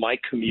friends, my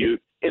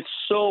commute, it's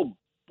so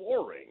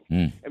boring.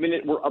 I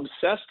mean, we're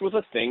obsessed with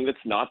a thing that's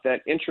not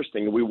that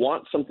interesting. We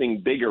want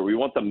something bigger. We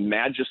want the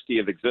majesty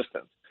of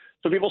existence.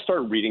 So people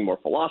start reading more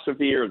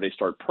philosophy, or they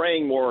start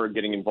praying more, or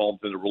getting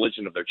involved in the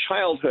religion of their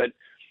childhood.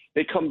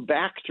 They come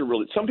back to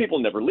religion. Some people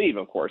never leave,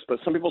 of course, but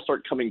some people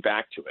start coming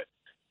back to it.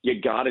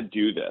 You got to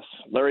do this.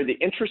 Larry,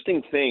 the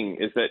interesting thing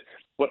is that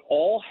what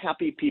all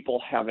happy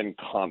people have in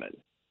common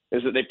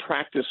is that they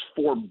practice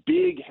 4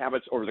 big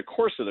habits over the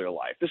course of their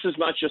life. This is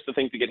not just the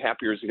thing to get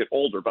happier as you get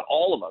older, but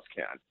all of us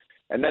can.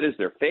 And that is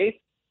their faith,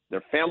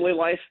 their family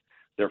life,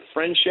 their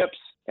friendships,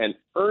 and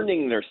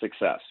earning their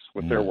success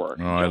with their work.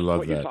 Oh, I love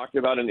what that. You talked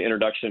about in the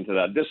introduction to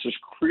that. This is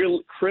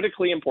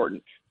critically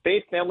important.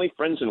 Faith, family,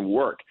 friends, and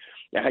work.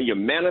 Now, how you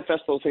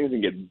manifest those things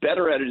and get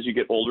better at it as you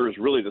get older is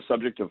really the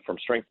subject of From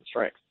Strength to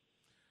Strength.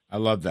 I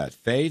love that.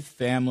 Faith,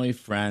 family,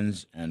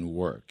 friends, and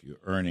work.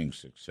 You're earning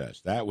success.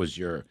 That was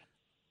your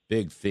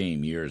big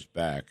theme years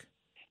back,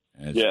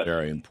 and it's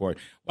very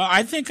important. Well,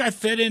 I think I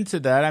fit into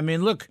that. I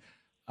mean, look,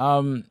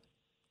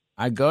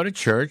 I go to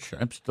church.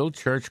 I'm still a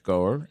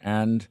churchgoer,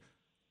 and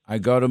I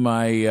go to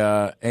my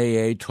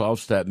AA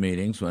 12-step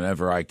meetings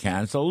whenever I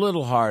can. It's a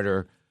little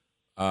harder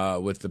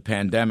with the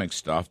pandemic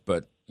stuff,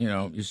 but,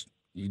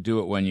 you do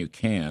it when you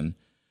can.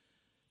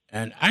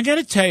 And I got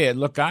to tell you,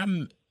 look,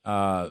 I'm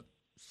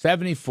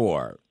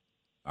 74,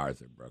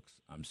 Arthur Brooks.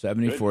 I'm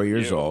 74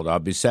 years old. I'll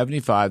be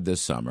 75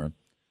 this summer.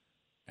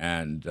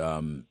 And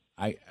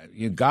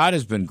God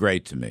has been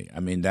great to me. I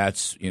mean,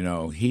 that's,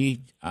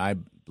 I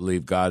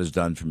believe God has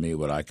done for me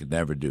what I could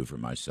never do for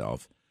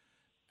myself.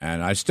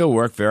 And I still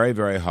work very,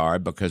 very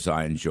hard because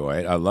I enjoy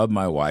it. I love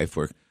my wife.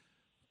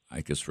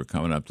 I guess we're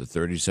coming up to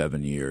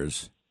 37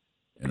 years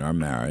in our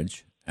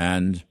marriage.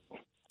 And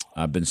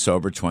I've been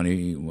sober I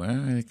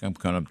think I'm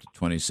coming up to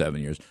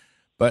 27 years.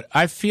 But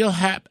I feel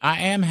happy.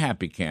 I am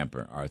happy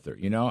camper, Arthur.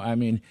 I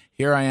mean,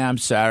 here I am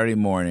Saturday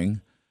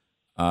morning.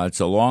 It's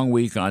a long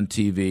week on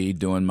TV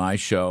doing my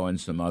show and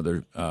some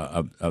other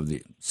of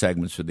the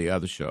segments for the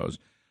other shows.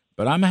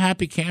 But I'm a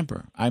happy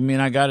camper. I mean,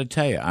 I got to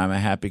tell you, I'm a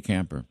happy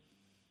camper.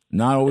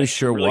 Not always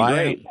sure really why,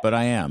 great. But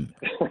I am.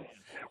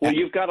 Well,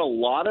 you've got a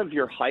lot of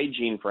your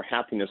hygiene for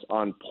happiness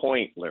on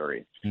point,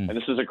 Larry. And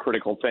this is a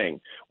critical thing.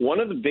 One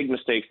of the big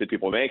mistakes that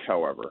people make,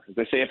 however, is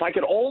they say, if I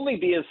could only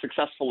be as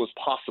successful as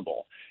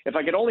possible, if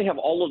I could only have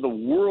all of the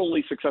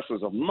worldly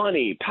successes of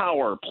money,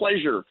 power,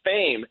 pleasure,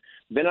 fame,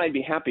 then I'd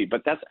be happy.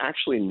 But that's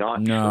actually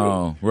not true.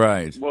 No,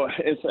 right. Well,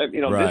 it's,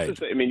 right. This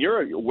is,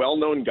 you're a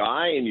well-known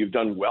guy and you've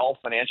done well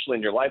financially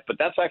in your life, but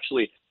that's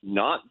actually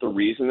not the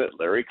reason that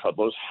Larry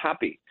Kudlow's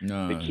happy.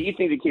 No. The key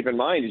thing to keep in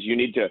mind is you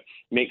need to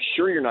make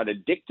sure you're not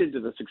addicted to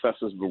the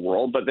successes of the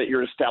world, but that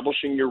you're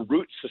establishing your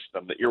root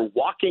system, that you're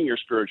walking your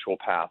spiritual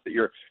path, that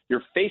you're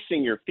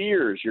facing your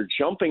fears, you're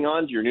jumping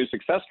onto your new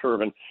success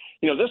curve. And,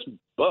 this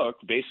book,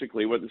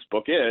 basically what this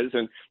book is,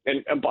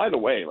 and by the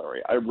way,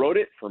 Larry, I wrote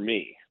it for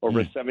me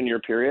over a 7-year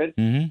period.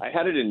 I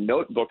had it in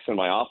notebooks in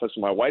my office,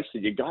 and my wife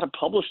said, you got to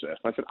publish this.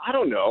 And I said, I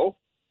don't know.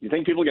 You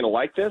think people are going to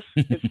like this?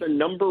 It's the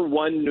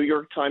 #1 New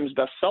York Times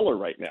bestseller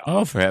right now.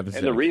 Oh, for heaven's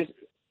sake. And the reason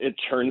it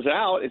turns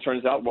out,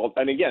 well,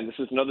 and again, this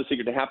is another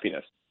secret to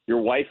happiness.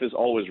 Your wife is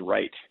always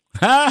right.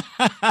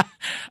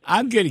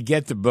 I'm going to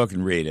get the book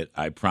and read it,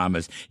 I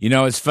promise.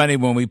 It's funny,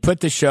 when we put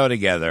the show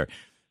together,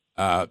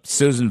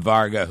 Susan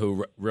Varga,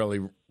 who really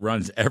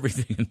runs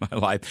everything in my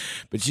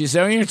life, but she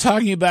said, when you're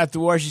talking about the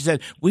war, she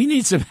said, we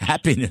need some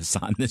happiness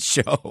on this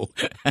show.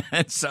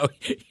 And so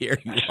here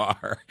you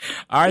are.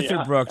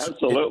 Arthur Brooks,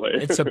 absolutely.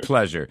 It's a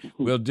pleasure.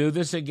 We'll do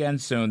this again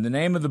soon. The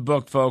name of the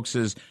book, folks,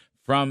 is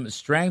From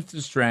Strength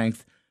to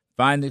Strength,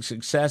 Finding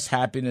Success,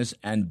 Happiness,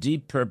 and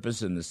Deep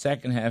Purpose in the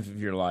Second Half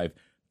of Your Life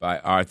by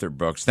Arthur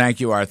Brooks. Thank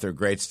you, Arthur.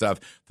 Great stuff.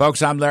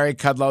 Folks, I'm Larry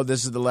Kudlow.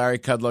 This is the Larry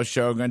Kudlow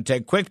Show. We're going to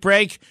take a quick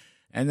break,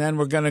 and then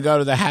we're going to go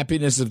to the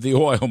happiness of the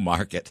oil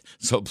market.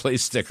 So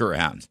please stick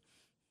around.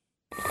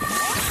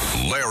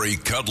 Larry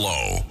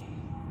Kudlow.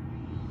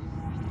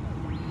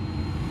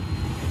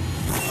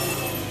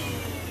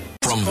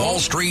 From Wall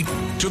Street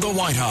to the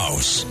White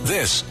House,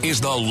 this is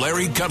the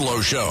Larry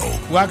Kudlow Show.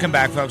 Welcome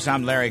back, folks.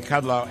 I'm Larry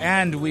Kudlow,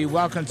 and we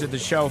welcome to the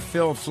show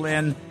Phil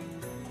Flynn,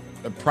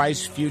 the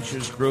Price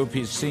Futures Group.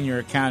 He's senior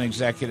account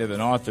executive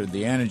and author of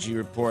The Energy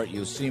Report.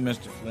 You'll see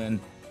Mr. Flynn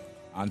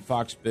on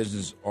Fox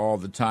Business all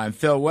the time.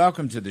 Phil,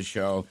 welcome to the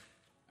show.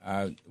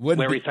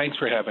 Larry, thanks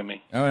for having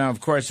me. Oh, no,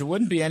 of course, it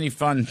wouldn't be any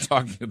fun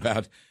talking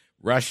about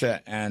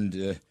Russia and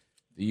the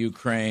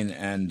Ukraine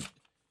and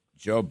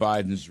Joe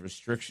Biden's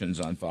restrictions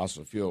on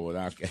fossil fuel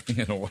without getting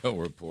an oil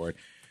report.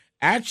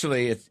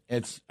 Actually,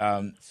 it's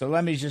so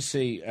let me just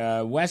see.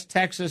 West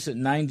Texas at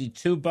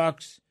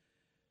 $92,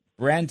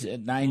 Brent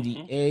at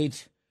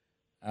 98,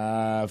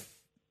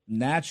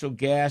 natural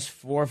gas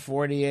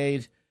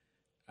 $4.48.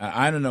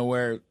 I don't know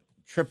where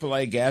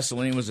AAA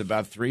gasoline was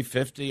about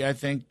 $3.50. I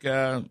think.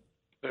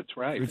 That's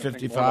right.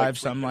 $3.55, like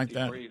something like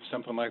that.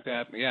 Something like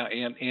that. Yeah,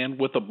 and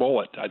with a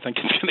bullet, I think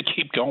it's going to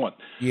keep going.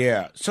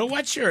 Yeah. So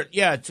what's your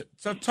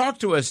so talk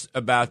to us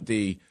about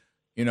the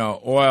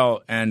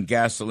oil and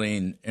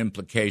gasoline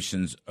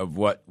implications of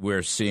what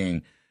we're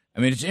seeing. I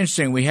mean, it's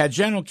interesting. We had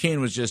General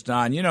Keane was just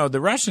on. The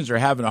Russians are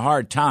having a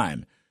hard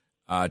time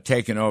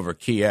taking over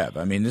Kiev.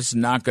 I mean, this is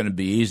not going to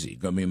be easy.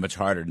 It's going to be much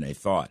harder than they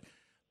thought.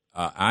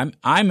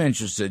 I'm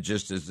interested,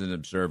 just as an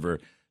observer,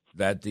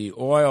 that the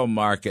oil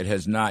market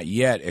has not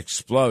yet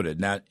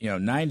exploded. Now,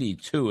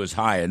 92 is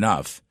high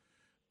enough,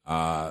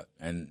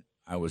 and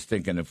I was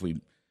thinking if we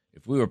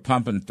were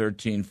pumping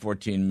 13,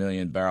 14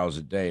 million barrels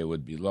a day, it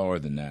would be lower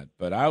than that.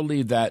 But I'll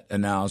leave that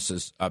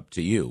analysis up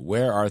to you.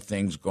 Where are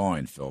things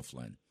going, Phil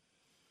Flynn?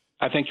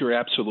 I think you're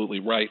absolutely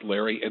right,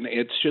 Larry, and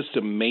it's just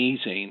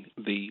amazing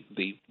the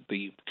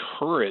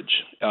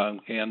courage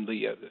and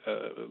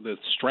the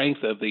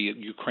strength of the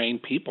Ukraine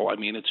people. I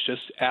mean, it's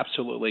just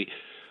absolutely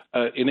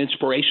an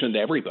inspiration to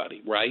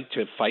everybody, right?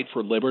 To fight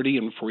for liberty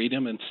and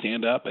freedom and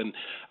stand up, and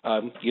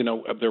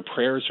their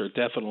prayers are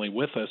definitely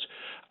with us.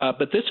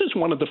 But this is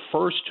one of the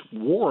first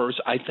wars,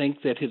 I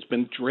think, that has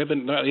been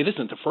driven. No, it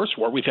isn't the first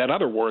war. We've had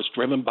other wars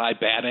driven by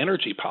bad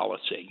energy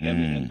policy,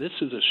 and this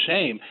is a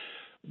shame.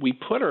 We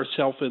put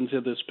ourselves into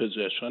this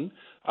position,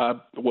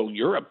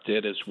 Europe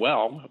did as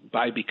well,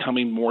 by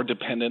becoming more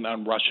dependent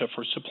on Russia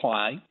for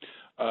supply.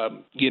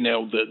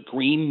 The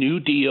Green New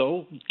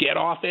Deal, get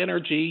off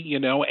energy,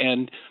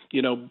 and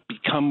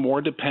become more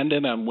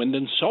dependent on wind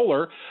and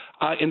solar.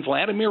 And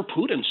Vladimir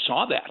Putin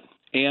saw that.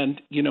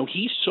 And,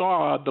 he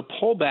saw the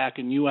pullback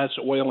in U.S.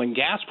 oil and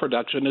gas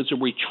production as a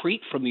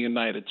retreat from the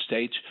United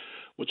States,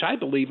 which I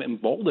believe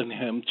emboldened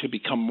him to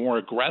become more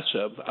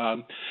aggressive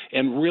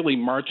and really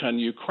march on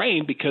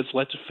Ukraine because,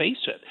 let's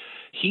face it,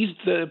 he's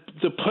the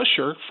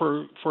pusher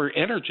for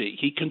energy.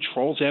 He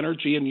controls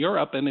energy in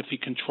Europe, and if you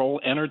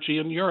control energy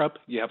in Europe,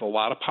 you have a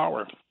lot of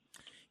power.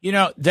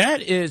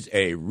 That is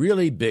a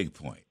really big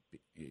point.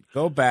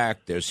 Go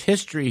back. There's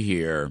history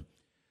here.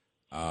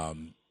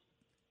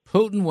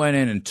 Putin went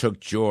in and took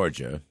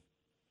Georgia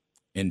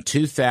in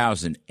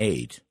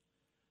 2008,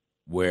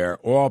 where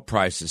oil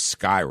prices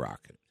skyrocketed.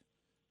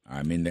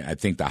 I mean, I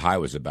think the high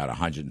was about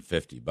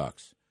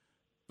 $150,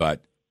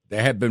 but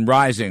they had been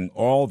rising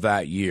all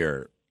that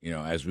year,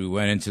 as we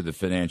went into the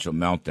financial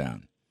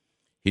meltdown.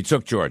 He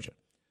took Georgia,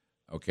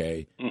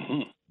 okay?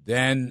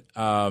 Then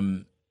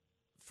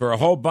for a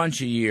whole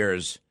bunch of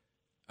years,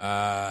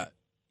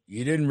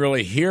 you didn't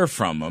really hear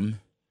from him.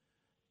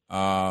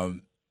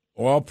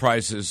 Oil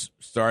prices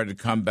started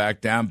to come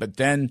back down, but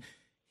then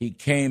he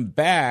came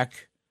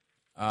back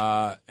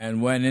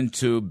and went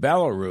into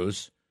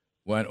Belarus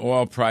when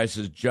oil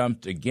prices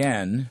jumped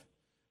again.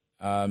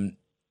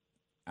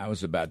 That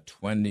was about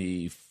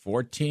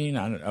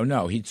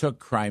 2014. He took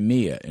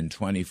Crimea in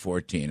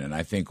 2014, and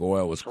I think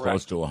oil was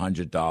close to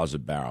 $100 a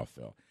barrel,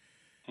 Phil.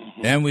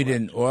 Mm-hmm.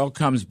 Then oil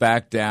comes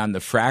back down. The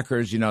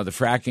frackers, the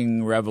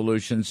fracking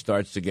revolution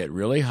starts to get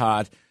really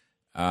hot.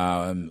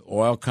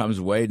 Oil comes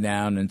way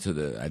down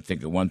into I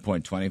think, at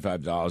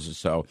 $1.25 or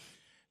so.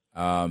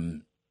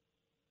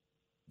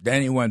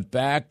 Then he went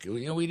back.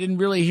 We didn't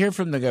really hear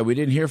from the guy. We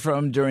didn't hear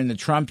from him during the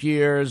Trump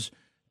years.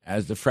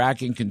 As the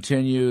fracking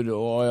continued,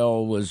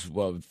 oil was,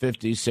 $50,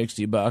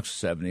 $60,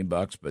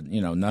 $70, but,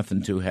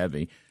 nothing too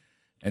heavy.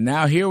 And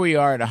now here we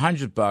are at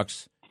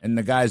 $100, and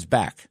the guy's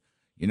back.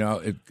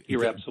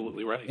 You're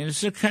absolutely right. And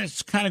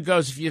it kind of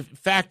goes, if you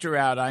factor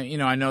out,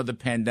 I know the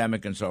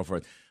pandemic and so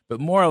forth,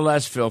 but more or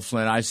less, Phil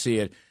Flynn, I see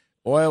it.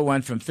 Oil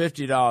went from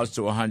 $50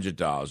 to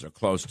 $100 or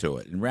close to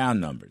it in round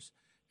numbers,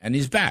 and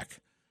he's back.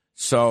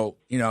 So,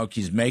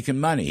 he's making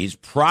money. He's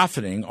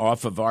profiting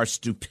off of our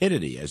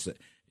stupidity.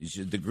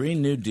 The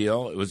Green New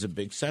Deal, it was a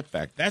big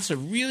setback. That's a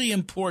really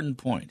important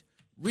point.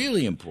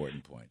 Really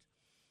important point.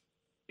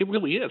 It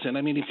really is. And,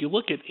 if you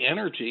look at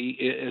energy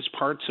as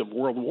parts of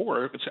World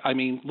War,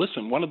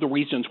 listen, one of the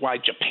reasons why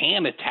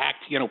Japan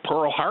attacked,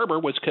 Pearl Harbor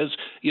was because,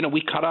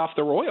 we cut off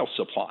their oil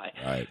supply.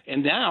 Right.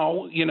 And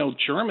now,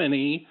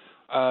 Germany,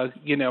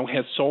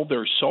 has sold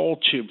their soul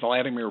to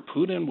Vladimir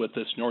Putin with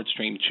this Nord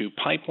Stream 2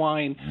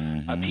 pipeline.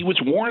 Mm-hmm. He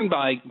was warned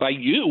by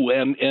you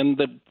and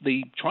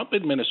the Trump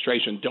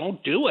administration,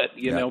 don't do it.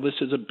 This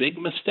is a big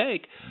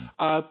mistake.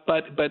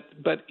 But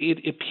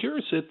it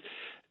appears that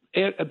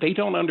they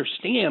don't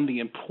understand the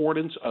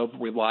importance of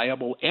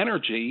reliable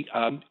energy,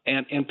 and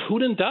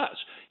Putin does.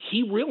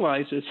 He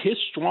realizes his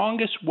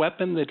strongest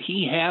weapon that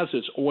he has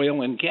is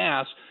oil and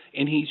gas,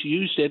 and he's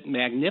used it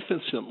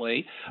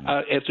magnificently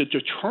as a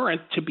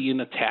deterrent to being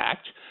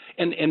attacked.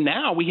 And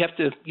now we have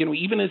to,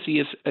 even as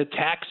he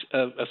attacks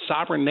a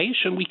sovereign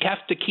nation, we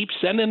have to keep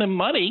sending him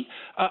money.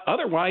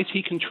 Otherwise,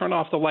 he can turn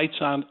off the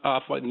lights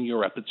off in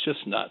Europe. It's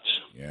just nuts.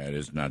 Yeah, it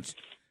is nuts.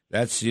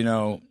 That's,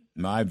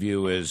 my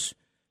view is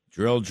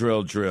drill.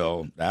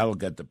 That'll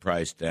get the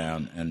price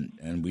down,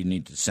 and we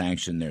need to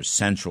sanction their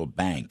central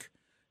bank.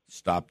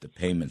 Stop the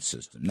payment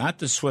system. Not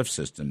the SWIFT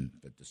system,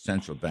 but the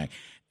central bank.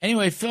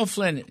 Anyway, Phil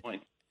Flynn,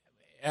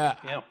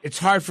 it's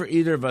hard for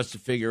either of us to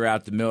figure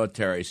out the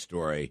military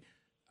story,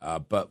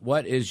 but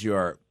what is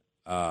your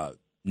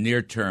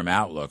near-term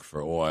outlook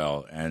for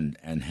oil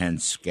and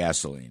hence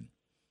gasoline?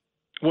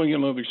 Well,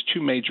 there's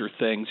two major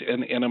things,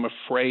 and I'm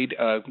afraid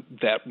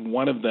that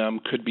one of them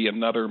could be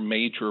another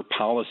major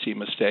policy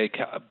mistake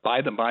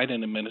by the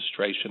Biden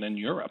administration in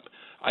Europe.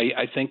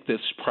 I think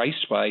this price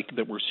spike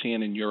that we're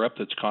seeing in Europe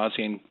that's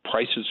causing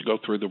prices to go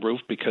through the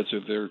roof because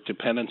of their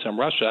dependence on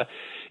Russia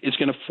is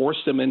going to force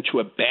them into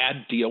a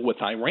bad deal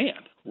with Iran,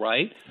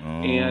 right? Oh.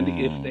 And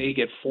if they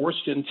get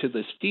forced into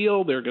this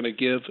deal, they're going to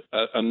give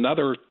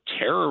another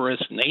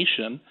terrorist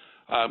nation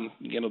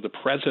the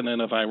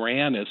president of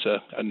Iran is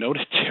a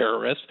noted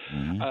terrorist,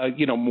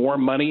 more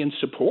money and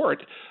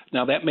support.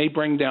 Now, that may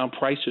bring down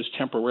prices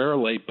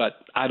temporarily, but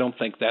I don't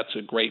think that's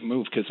a great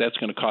move because that's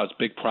going to cause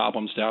big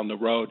problems down the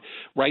road.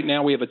 Right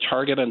now, we have a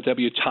target on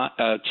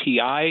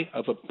WTI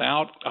of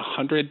about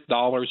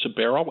 $100 a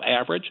barrel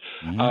average.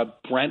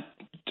 Brent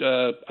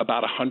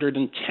about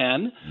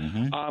 110,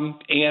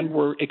 and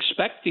we're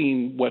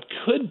expecting what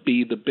could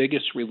be the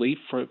biggest relief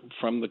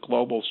from the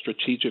global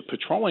strategic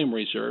petroleum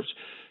reserves.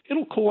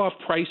 It'll cool off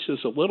prices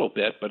a little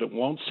bit, but it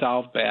won't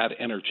solve bad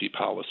energy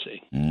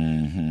policy.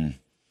 Mm-hmm.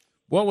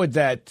 What would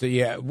that?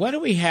 What do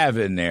we have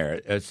in there?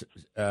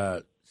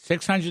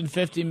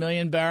 650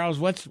 million barrels.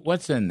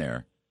 What's in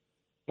there?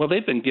 Well,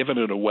 they've been giving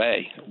it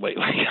away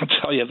lately. I'll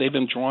tell you, they've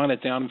been drawing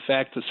it down. In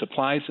fact, the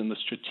supplies in the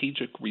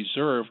strategic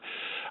reserve,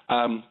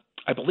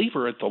 I believe,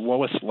 are at the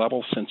lowest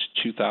level since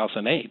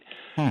 2008.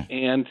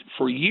 And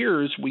for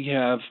years, we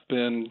have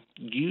been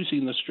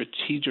using the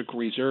strategic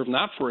reserve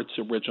not for its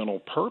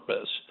original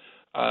purpose,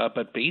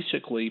 but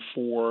basically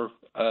for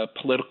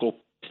political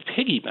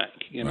piggy bank.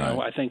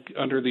 Right. I think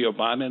under the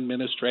Obama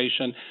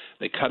administration,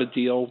 they cut a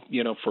deal,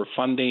 for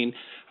funding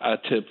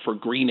for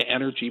green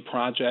energy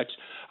projects.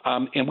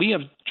 And we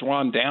have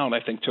drawn down,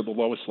 I think, to the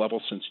lowest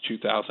level since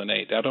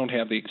 2008. I don't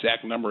have the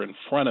exact number in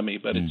front of me,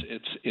 but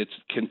it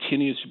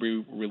continues to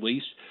be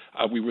released.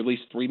 We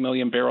released 3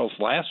 million barrels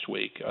last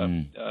week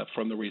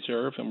from the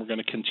reserve, and we're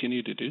going to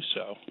continue to do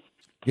so.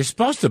 You're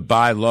supposed to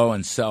buy low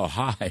and sell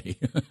high.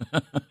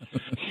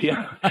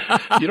 Yeah.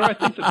 I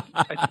think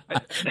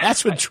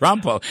that's what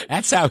Trump,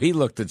 that's how he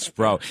looked at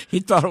Spro. He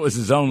thought it was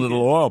his own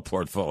little oil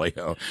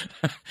portfolio.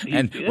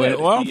 And when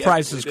oil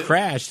prices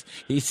crashed,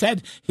 he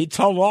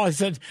told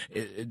NEC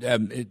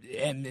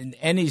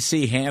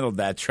handled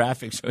that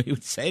traffic. So he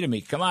would say to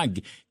me, come on,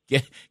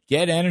 get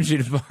Energy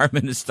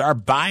Department to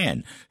start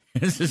buying.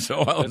 This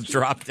oil has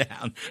dropped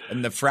down.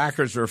 And the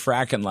frackers were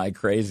fracking like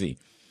crazy.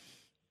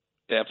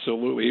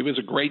 Absolutely. He was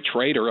a great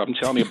trader. I'm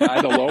telling you,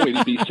 buy the low and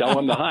he'd be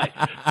selling the high.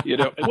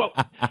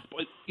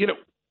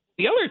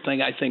 The other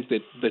thing I think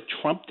that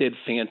Trump did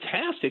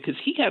fantastic is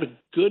he had a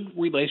good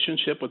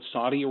relationship with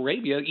Saudi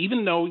Arabia,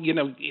 even though,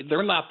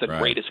 they're not the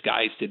greatest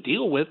guys to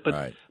deal with.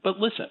 But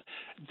listen,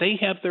 they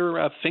have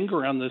their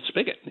finger on the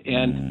spigot.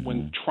 And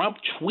when Trump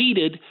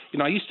tweeted,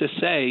 I used to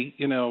say,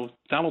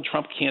 Donald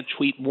Trump can't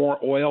tweet more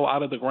oil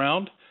out of the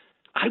ground.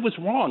 I was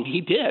wrong. He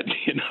did.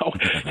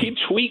 He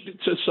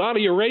tweeted to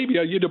Saudi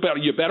Arabia, you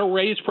better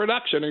raise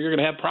production or you're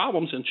going to have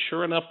problems. And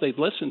sure enough, they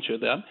listened to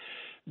them.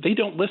 They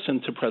don't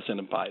listen to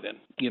President Biden.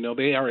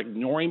 They are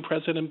ignoring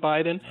President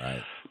Biden.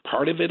 Right.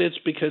 Part of it is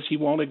because he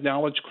won't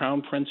acknowledge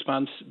Crown Prince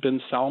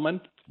bin Salman.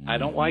 I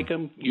don't like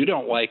him. You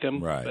don't like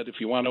him. Right. But if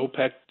you want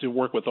OPEC to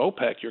work with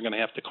OPEC, you're going to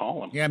have to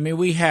call him. Yeah,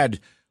 we had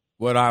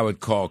what I would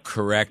call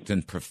correct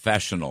and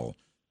professional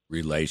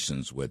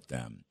relations with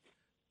them.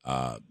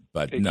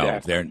 But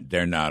exactly. No,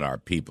 they're not our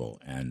people,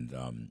 and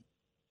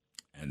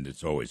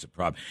it's always a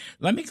problem.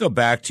 Let me go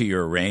back to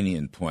your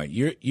Iranian point.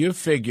 You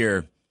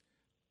figure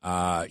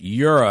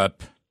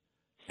Europe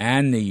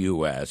and the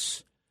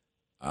U.S.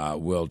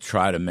 Will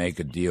try to make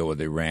a deal with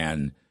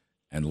Iran,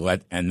 and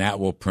that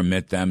will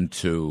permit them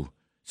to.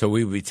 So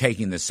we will be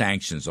taking the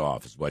sanctions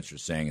off, is what you're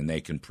saying, and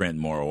they can print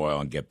more oil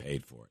and get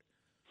paid for it.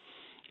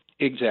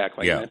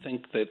 Exactly. Yeah. And I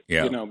think that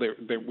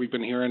we've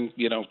been hearing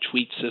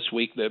tweets this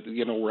week that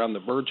we're on the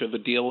verge of a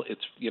deal.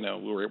 It's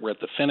we're at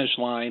the finish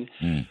line.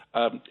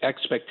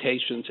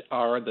 Expectations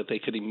are that they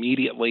could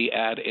immediately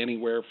add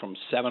anywhere from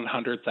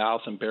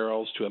 700,000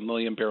 barrels to 1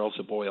 million barrels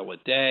of oil a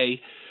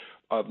day.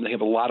 They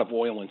have a lot of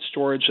oil in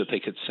storage that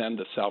they could send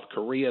to South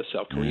Korea.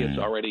 South Korea's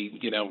already,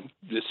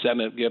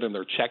 getting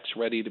their checks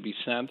ready to be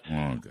sent.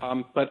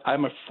 But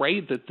I'm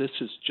afraid that this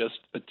is just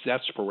a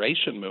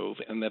desperation move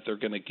and that they're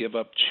going to give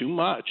up too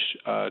much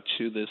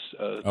to this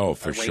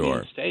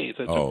Iranian state.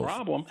 That's a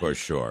problem. For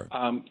sure.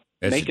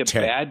 Make a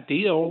bad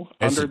deal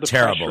under the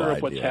pressure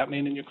of what's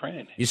happening in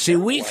Ukraine. You see,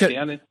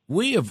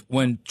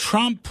 when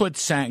Trump put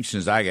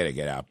sanctions, I got to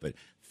get out, but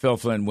Phil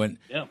Flynn,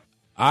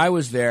 I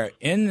was there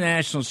in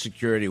national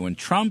security when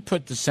Trump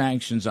put the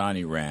sanctions on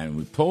Iran.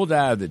 We pulled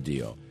out of the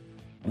deal.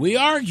 We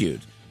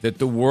argued that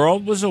the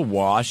world was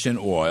awash in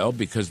oil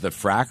because the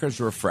frackers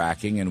were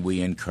fracking, and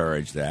we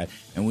encouraged that.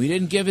 And we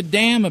didn't give a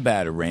damn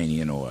about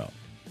Iranian oil.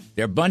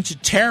 They're a bunch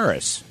of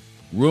terrorists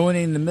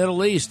ruining the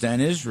Middle East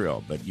and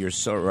Israel. But you're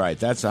so right.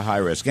 That's a high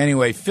risk.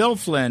 Anyway, Phil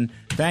Flynn,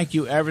 thank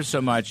you ever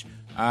so much.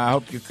 I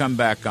hope you come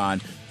back on.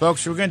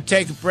 Folks, we're going to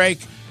take a break.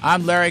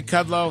 I'm Larry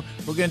Kudlow.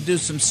 We're going to do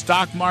some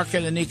stock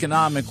market and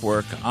economic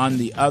work on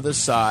the other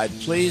side.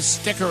 Please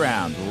stick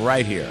around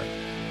right here.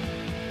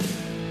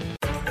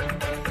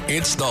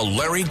 It's the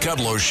Larry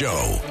Kudlow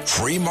Show.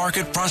 Free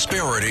market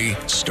prosperity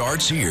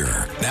starts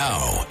here.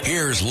 Now,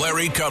 here's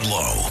Larry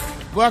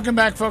Kudlow. Welcome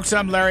back, folks.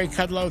 I'm Larry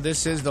Kudlow.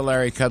 This is the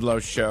Larry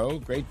Kudlow Show.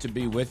 Great to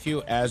be with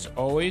you, as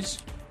always.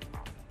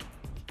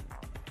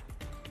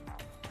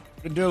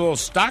 We're going to do a little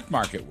stock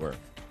market work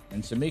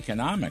and some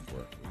economic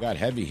work. We got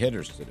heavy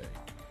hitters today.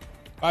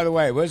 By the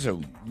way, it was a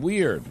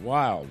weird,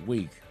 wild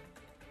week.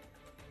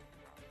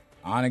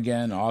 On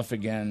again, off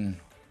again.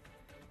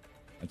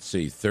 Let's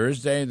see.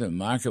 Thursday, the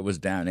market was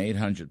down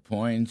 800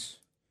 points.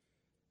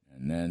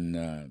 And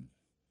then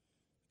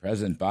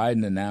President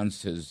Biden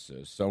announced his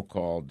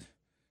so-called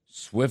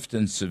swift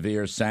and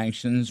severe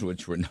sanctions,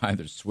 which were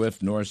neither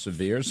swift nor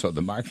severe. So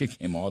the market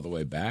came all the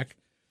way back.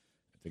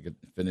 I think it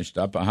finished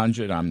up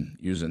 100. I'm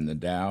using the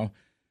Dow.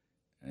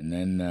 And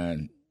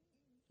then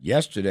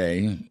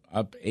yesterday,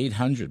 up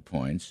 800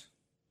 points,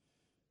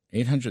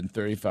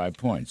 835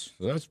 points.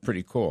 So that's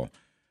pretty cool.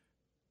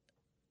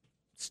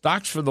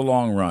 Stocks for the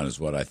long run is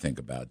what I think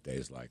about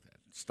days like that.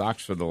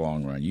 Stocks for the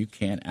long run. You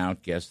can't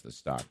outguess the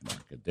stock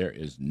market. There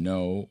is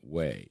no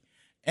way.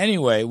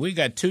 Anyway, we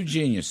got two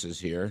geniuses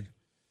here.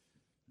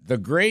 The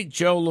great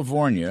Joe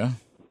Livornia,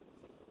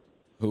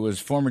 who was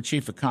former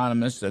chief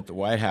economist at the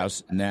White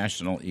House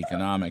National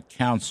Economic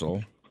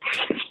Council.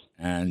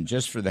 And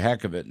just for the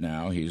heck of it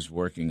now, he's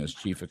working as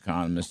chief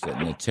economist at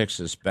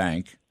Natixis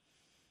Bank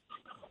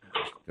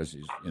because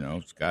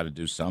he's got to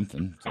do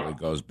something until he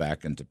goes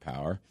back into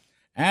power.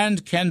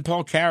 And Ken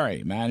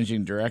Polcari,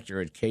 managing director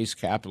at Case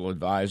Capital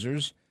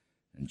Advisors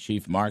and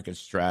chief market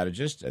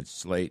strategist at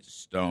Slate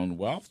Stone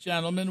Wealth.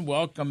 Gentlemen,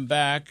 welcome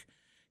back.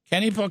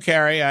 Kenny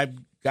Polcari, I've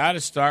got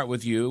to start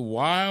with you.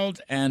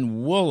 Wild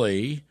and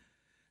woolly.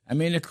 I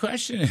mean, the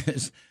question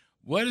is,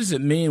 what does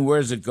it mean?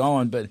 Where's it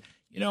going? But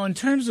in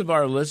terms of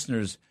our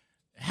listeners,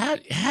 how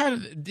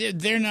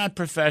they're not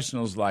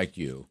professionals like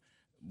you.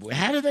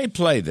 How do they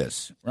play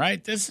this,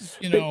 right? This is,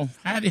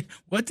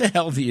 what the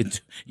hell do you do?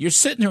 You're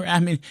sitting around. I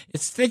mean,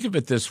 think of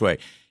it this way.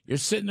 You're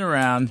sitting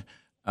around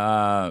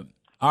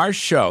our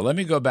show. Let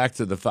me go back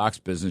to the Fox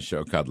Business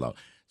Show, Kudlow.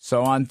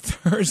 So on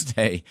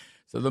Thursday,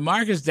 the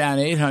market's down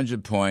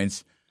 800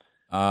 points.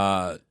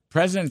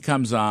 President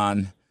comes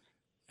on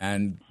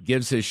and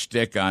gives his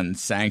shtick on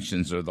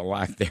sanctions or the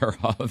lack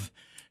thereof.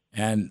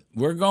 And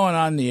we're going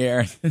on the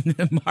air, and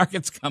the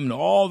market's coming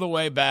all the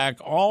way back.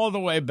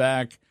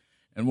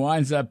 and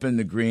winds up in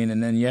the green.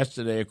 And then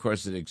yesterday, of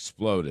course, it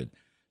exploded.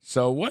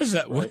 So what is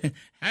that? Right.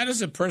 How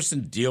does a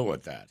person deal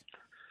with that?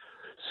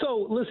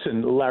 So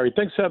listen, Larry,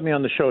 thanks for having me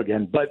on the show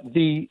again. But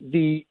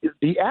the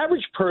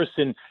average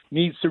person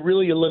needs to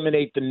really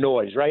eliminate the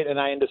noise, right? And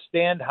I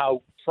understand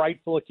how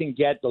frightful it can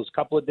get. Those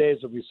couple of days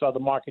that we saw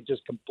the market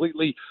just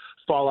completely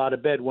fall out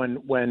of bed when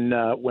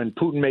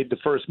Putin made the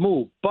first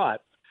move.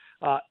 But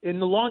in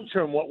the long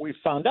term, what we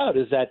found out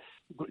is that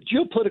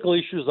geopolitical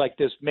issues like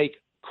this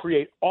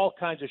create all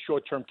kinds of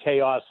short-term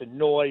chaos and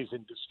noise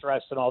and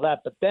distress and all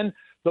that. But then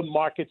the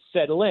markets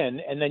settle in,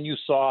 and then you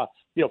saw,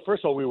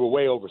 first of all, we were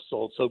way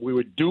oversold, so we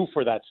were due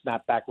for that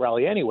snapback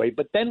rally anyway.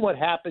 But then what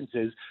happens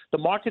is the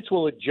markets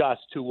will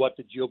adjust to what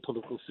the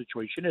geopolitical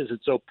situation is. And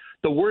so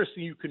the worst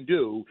thing you can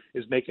do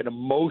is make an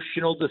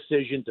emotional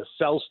decision to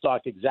sell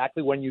stock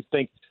exactly when you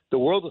think the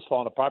world is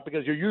falling apart,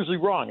 because you're usually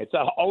wrong. It's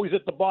always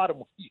at the bottom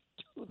when you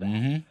do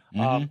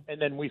that. And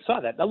then we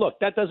saw that. Now, look,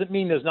 that doesn't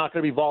mean there's not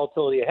going to be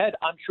volatility ahead.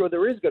 I'm sure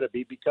there is going to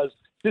be, because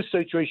this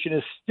situation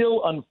is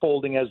still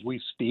unfolding as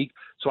we speak.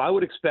 So I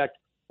would expect,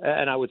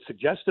 and I would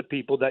suggest to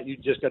people, that you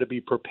just got to be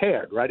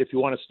prepared, right? If you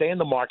want to stay in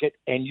the market,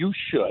 and you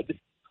should,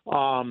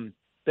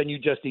 then you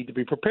just need to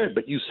be prepared.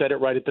 But you said it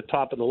right at the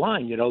top of the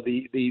line.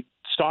 The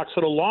stocks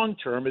for the long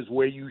term is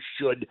where you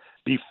should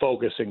be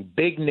focusing.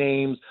 Big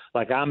names,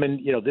 like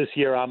this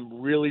year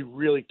I'm really,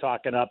 really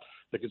talking up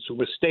the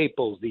consumer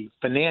staples, the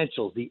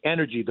financials, the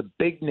energy, the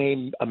big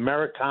name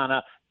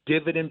Americana,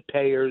 dividend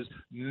payers,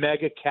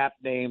 mega cap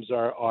names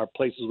are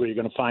places where you're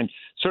going to find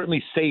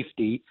certainly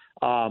safety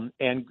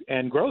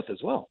and growth as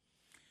well.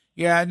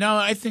 Yeah, no,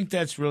 I think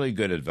that's really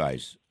good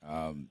advice.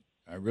 I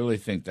really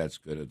think that's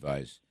good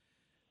advice.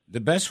 The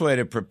best way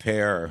to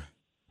prepare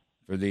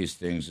for these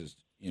things is,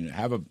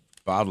 have a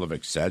bottle of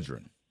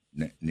Excedrin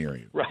near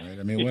you. Right.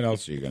 I mean, what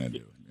else are you going to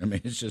do? I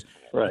mean, it's just,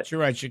 but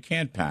you're right. You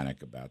can't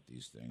panic about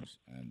these things.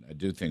 And I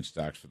do think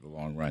stocks for the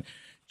long run.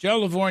 Joe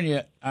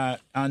Livornia,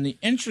 on the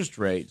interest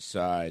rate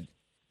side,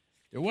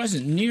 there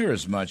wasn't near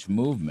as much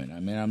movement. I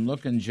mean, I'm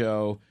looking,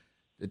 Joe,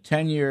 the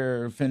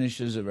 10-year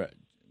finishes at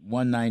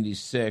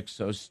 196.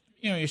 So,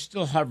 you're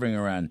still hovering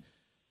around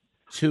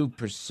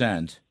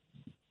 2%.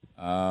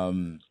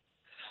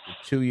 The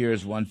 2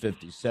 years,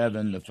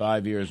 157. The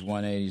 5 years,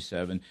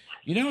 187.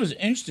 It's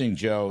interesting,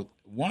 Joe,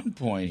 one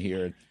point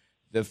here,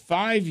 the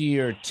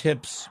 5-year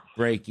tips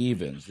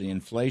break-evens, the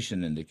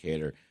inflation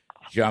indicator,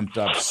 jumped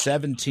up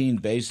 17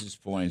 basis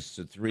points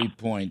to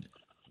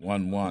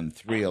 3.11,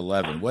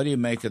 311. What do you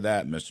make of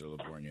that, Mr.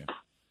 Livornia?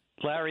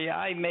 Larry,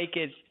 I make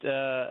it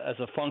as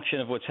a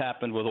function of what's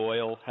happened with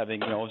oil,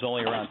 having, it was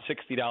only around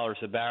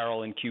 $60 a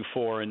barrel in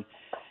Q4 and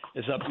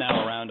is up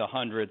now around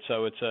 100.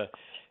 So it's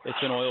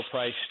an oil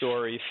price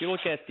story. If you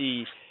look at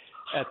the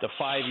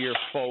 5-year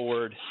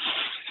forward,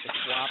 the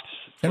swaps.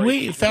 Can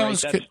we,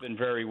 fellas, that's been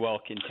very well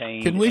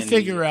contained. Can we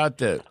figure out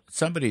that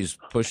somebody's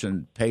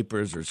pushing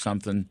papers or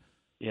something?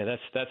 Yeah,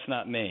 that's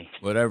not me.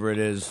 Whatever it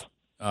is,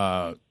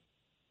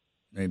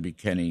 maybe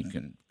Kenny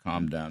can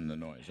calm down the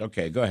noise.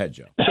 Okay, go ahead,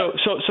 Joe.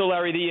 So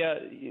Larry,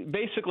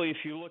 basically, if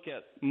you look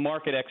at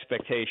market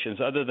expectations,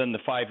 other than the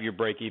 5-year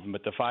break even,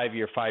 but the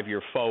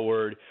 5-year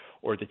forward,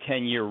 or the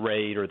 10-year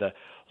rate, or the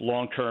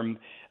long-term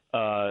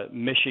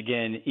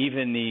Michigan,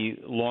 even the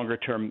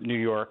longer-term New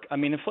York, I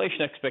mean,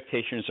 inflation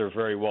expectations are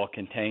very well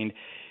contained.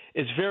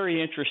 It's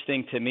very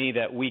interesting to me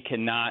that we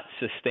cannot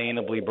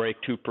sustainably break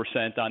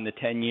 2% on the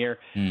 10-year,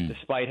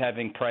 despite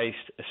having priced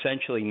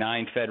essentially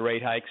 9 Fed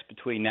rate hikes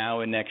between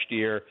now and next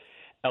year,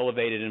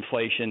 elevated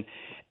inflation.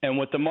 And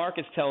what the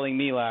market's telling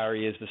me,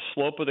 Larry, is the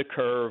slope of the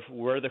curve,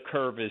 where the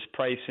curve is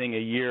pricing a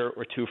year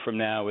or two from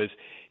now, is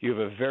you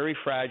have a very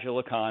fragile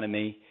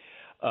economy,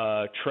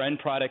 trend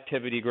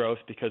productivity growth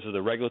because of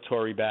the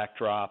regulatory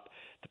backdrop,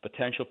 the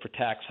potential for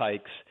tax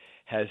hikes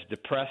has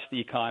depressed the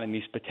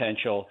economy's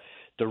potential.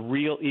 The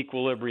real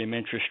equilibrium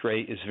interest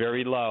rate is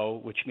very low,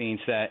 which means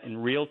that in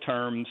real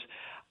terms,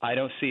 I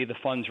don't see the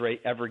funds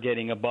rate ever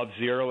getting above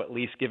zero, at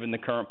least given the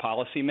current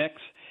policy mix.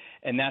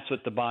 And that's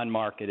what the bond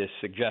market is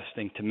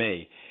suggesting to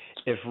me.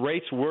 If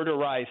rates were to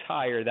rise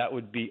higher, that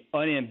would be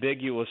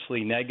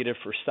unambiguously negative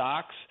for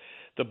stocks,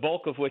 the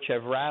bulk of which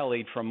have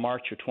rallied from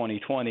March of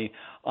 2020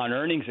 on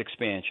earnings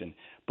expansion.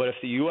 But if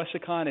the U.S.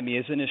 economy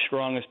isn't as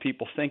strong as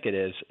people think it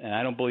is, and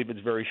I don't believe it's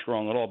very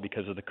strong at all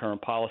because of the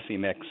current policy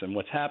mix and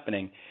what's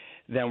happening,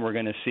 then we're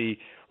going to see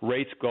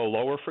rates go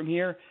lower from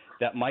here.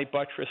 That might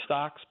buttress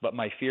stocks, but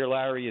my fear,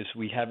 Larry, is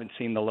we haven't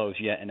seen the lows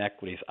yet in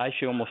equities. I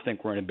should almost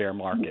think we're in a bear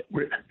market.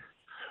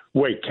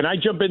 Wait, can I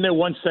jump in there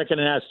 1 second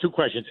and ask 2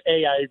 questions?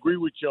 A, I agree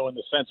with Joe in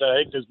the sense that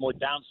I think there's more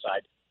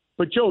downside.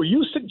 But, Joe, are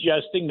you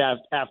suggesting that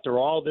after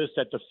all this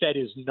that the Fed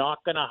is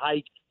not going to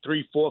hike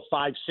 3, 4,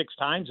 5, 6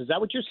 times? Is that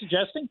what you're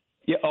suggesting?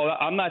 Yeah,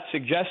 I'm not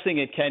suggesting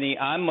it, Kenny.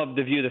 I'm of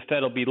the view the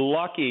Fed will be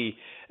lucky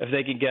if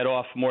they can get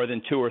off more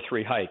than 2 or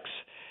 3 hikes.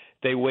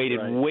 They waited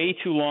way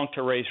too long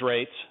to raise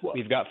rates.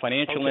 We've got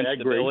financial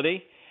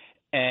instability,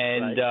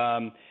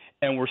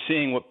 and we're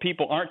seeing what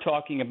people aren't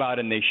talking about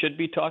and they should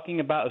be talking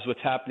about is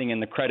what's happening in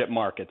the credit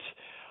markets.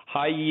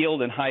 High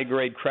yield and high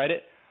grade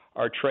credit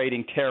are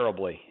trading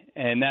terribly,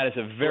 and that is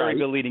a very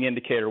good leading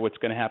indicator of what's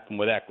going to happen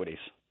with equities.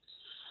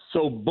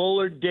 So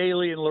Bullard,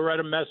 Daly, and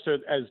Loretta Mester,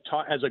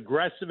 as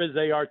aggressive as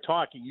they are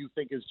talking, you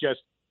think is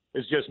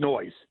just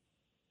noise?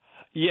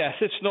 Yes,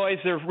 it's noise.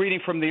 They're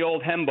reading from the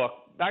old hymn book.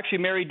 Actually,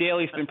 Mary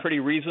Daly's been pretty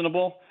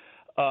reasonable.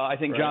 I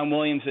think John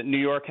Williams at New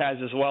York has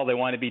as well. They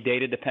want to be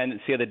data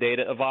dependent, see how the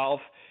data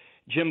evolve.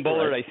 Jim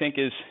Bullard, I think,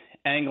 is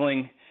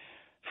angling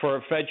for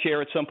a Fed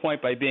chair at some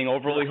point by being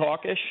overly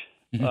hawkish.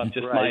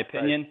 Just my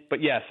opinion.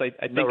 But yes, I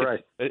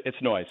think it's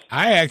noise.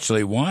 I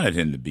actually wanted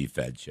him to be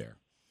Fed chair.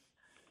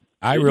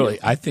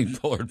 I think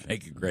Bullard would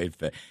make a great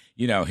Fed.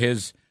 You know,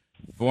 his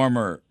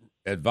former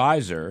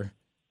advisor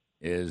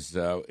is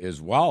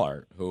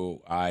Waller,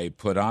 who I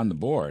put on the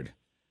board.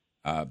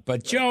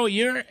 But Joe,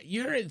 you're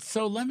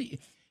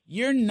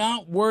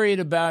not worried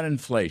about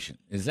inflation.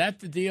 Is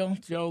that the deal,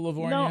 Joe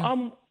Livornia?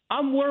 No,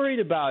 I'm worried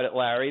about it,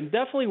 Larry. I'm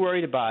definitely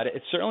worried about it.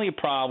 It's certainly a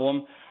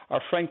problem.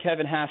 Our friend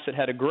Kevin Hassett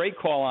had a great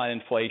call on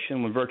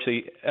inflation when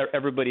virtually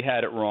everybody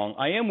had it wrong.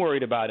 I am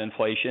worried about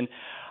inflation.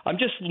 I'm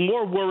just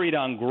more worried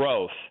on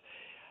growth.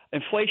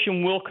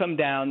 Inflation will come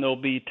down. There'll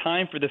be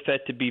time for the Fed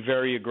to be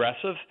very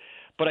aggressive.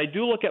 But I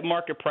do look at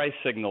market price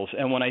signals,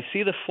 and when I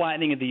see the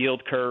flattening of the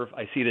yield curve,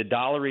 I see the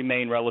dollar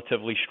remain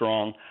relatively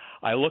strong.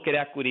 I look at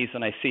equities,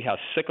 and I see how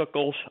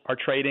cyclicals are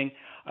trading.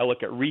 I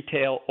look at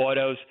retail,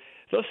 autos.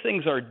 Those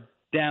things are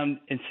down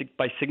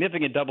by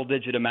significant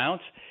double-digit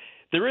amounts.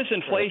 There is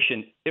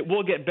inflation. It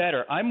will get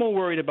better. I'm more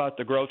worried about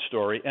the growth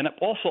story. And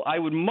also, I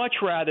would much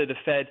rather the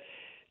Fed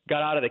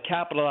got out of the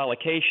capital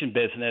allocation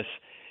business,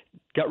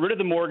 got rid of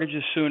the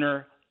mortgages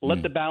sooner,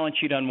 let the balance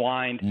sheet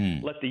unwind,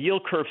 let the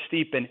yield curve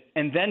steepen,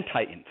 and then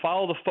tighten.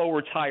 Follow the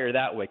forwards higher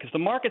that way. Because the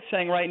market's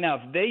saying right now,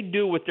 if they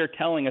do what they're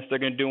telling us they're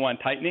going to do on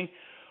tightening,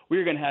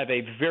 we're going to have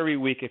a very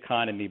weak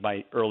economy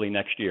by early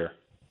next year.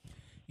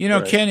 You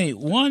know, Kenny,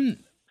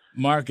 one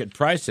market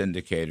price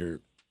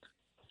indicator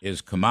is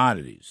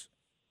commodities,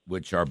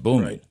 which are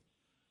booming. Right.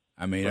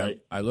 I mean,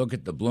 I look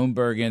at the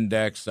Bloomberg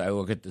index, I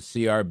look at the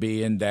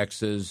CRB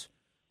indexes.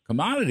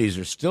 Commodities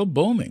are still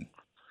booming.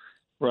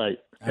 Right.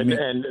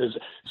 And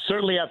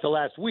certainly after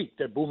last week,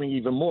 they're booming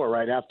even more,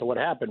 right, after what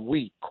happened.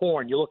 Wheat,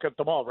 corn, you look at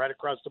them all right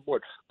across the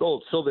board.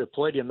 Gold, silver,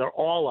 palladium, they're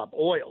all up.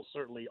 Oil,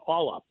 certainly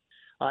all up.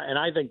 And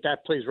I think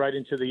that plays right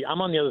into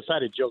I'm on the other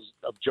side of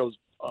Joe's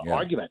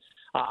argument.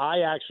 I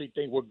actually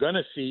think we're going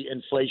to see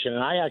inflation,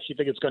 and I actually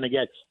think it's going to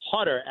get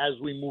hotter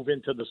as we move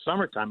into the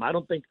summertime. I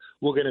don't think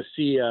we're going to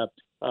see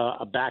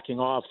a backing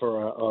off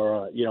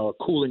or a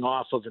cooling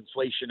off of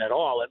inflation at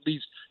all. At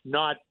least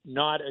not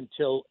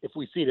until, if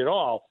we see it at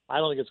all, I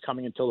don't think it's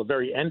coming until the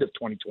very end of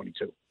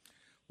 2022.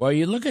 Well,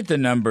 you look at the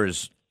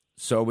numbers.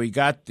 So we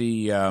got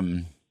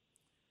the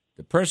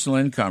personal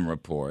income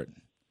report,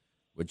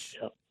 which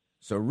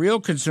so real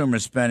consumer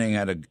spending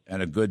had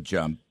a good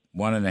jump.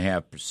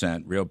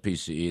 1.5% real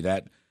PCE.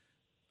 That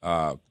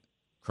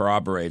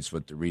corroborates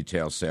with the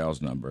retail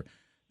sales number.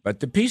 But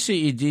the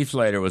PCE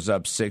deflator was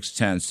up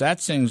 0.6.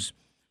 That thing's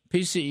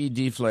PCE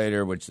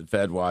deflator, which the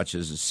Fed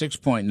watches, is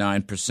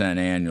 6.9%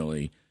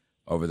 annually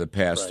over the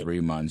past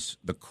 3 months.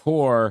 The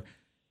core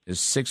is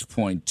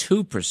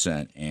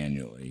 6.2%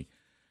 annually.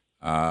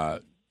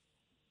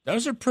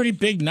 Those are pretty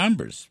big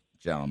numbers,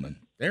 gentlemen.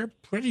 They're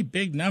pretty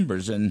big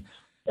numbers. And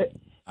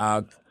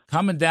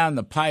coming down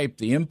the pipe,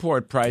 the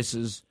import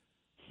prices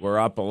were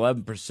up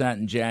 11%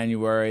 in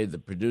January. The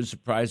producer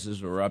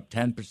prices were up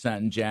 10%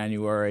 in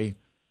January.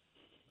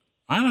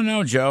 I don't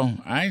know, Joe.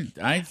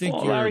 I think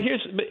Larry,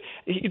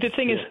 the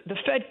thing is, the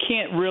Fed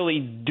can't really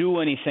do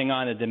anything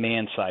on the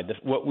demand side.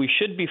 What we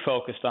should be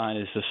focused on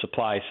is the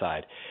supply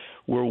side.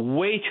 We're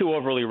way too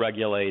overly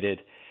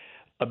regulated.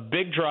 A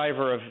big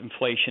driver of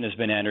inflation has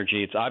been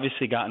energy. It's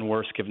obviously gotten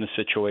worse given the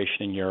situation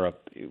in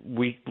Europe.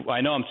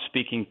 I know I'm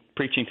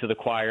preaching to the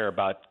choir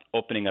about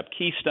opening up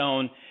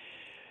Keystone,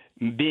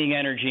 being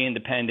energy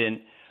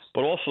independent,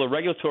 but also the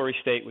regulatory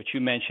state, which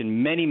you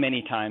mentioned many,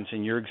 many times,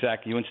 and you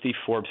and Steve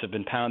Forbes have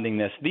been pounding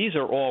this. These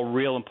are all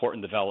real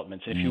important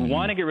developments. If you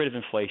want to get rid of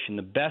inflation,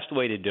 the best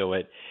way to do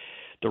it,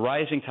 the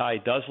rising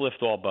tide does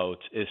lift all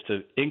boats, is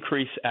to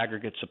increase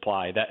aggregate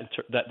supply.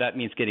 That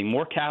means getting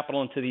more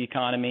capital into the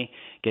economy,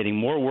 getting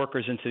more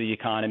workers into the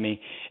economy,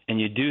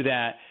 and you do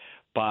that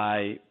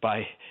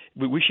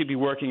we should be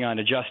working on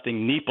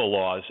adjusting NEPA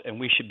laws, and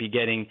we should be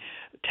getting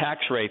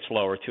tax rates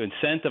lower to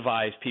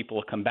incentivize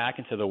people to come back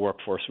into the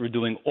workforce. We're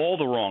doing all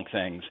the wrong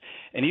things.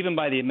 And even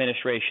by the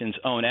administration's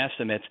own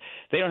estimates,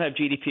 they don't have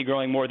GDP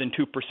growing more than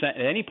 2% at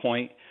any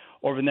point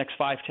over the next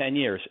 5-10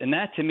 years. And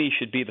that, to me,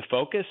 should be the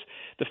focus.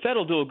 The Fed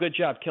will do a good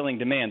job killing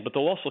demand, but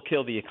they'll also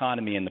kill the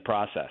economy in the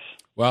process.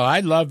 Well,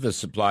 I love the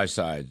supply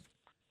side.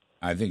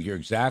 I think you're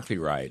exactly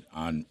right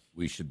on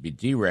we should be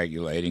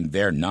deregulating.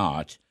 They're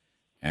not.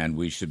 And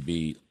we should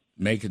be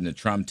making the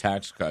Trump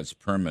tax cuts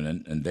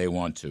permanent, and they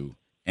want to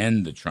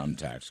end the Trump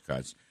tax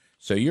cuts.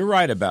 So you're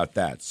right about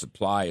that.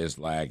 Supply is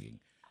lagging.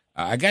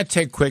 I got to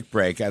take a quick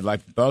break. I'd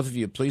like both of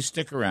you, please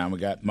stick around. We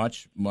got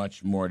much,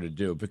 much more to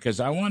do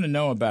because I want to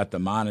know about the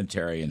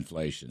monetary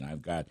inflation.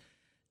 I've got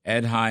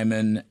Ed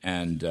Hyman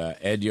and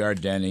Ed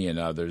Yardeni and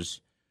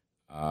others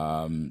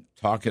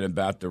talking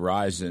about the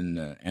rise in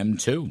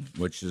M2,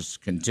 which is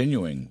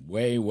continuing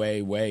way,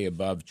 way, way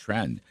above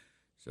trend.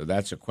 So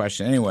that's a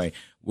question. Anyway,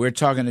 we're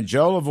talking to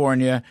Joe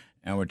Livornia,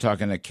 and we're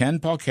talking to Ken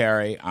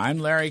Polcari. I'm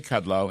Larry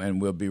Kudlow,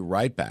 and we'll be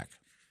right back.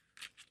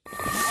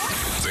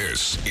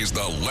 This is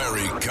the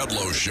Larry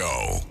Kudlow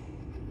Show.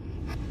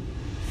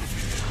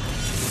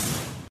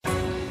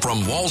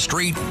 From Wall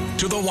Street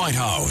to the White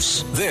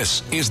House,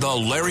 this is the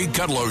Larry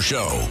Kudlow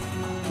Show.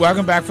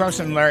 Welcome back, folks.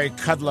 I'm Larry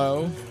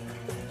Kudlow.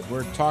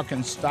 We're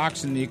talking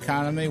stocks in the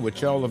economy with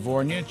Joe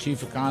Livornia,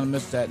 chief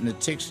economist at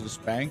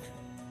Natixis Bank,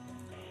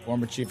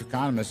 former chief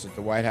economist at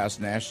the White House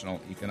National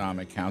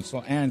Economic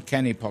Council, and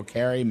Kenny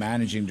Polcari,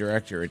 managing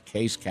director at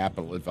Case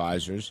Capital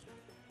Advisors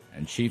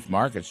and chief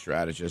market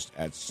strategist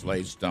at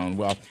Slade Stone.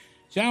 Well,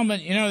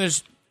 gentlemen,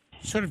 there's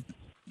sort of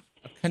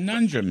a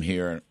conundrum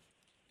here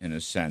in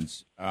a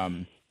sense.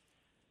 On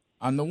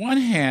the one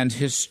hand,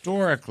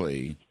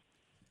 historically,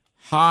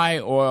 high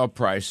oil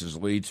prices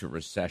lead to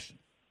recession.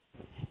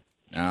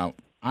 Now,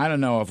 I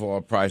don't know if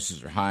oil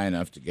prices are high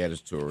enough to get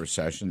us to a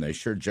recession. They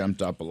sure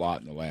jumped up a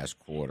lot in the last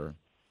quarter,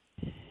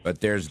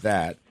 but there's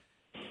that.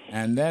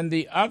 And then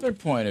the other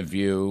point of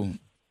view,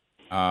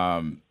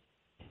 M2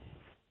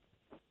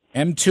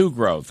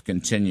 growth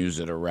continues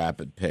at a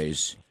rapid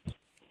pace.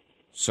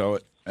 So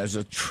as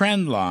a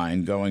trend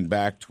line going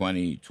back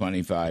 20,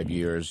 25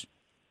 years,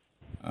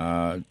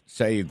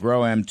 say you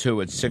grow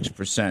M2 at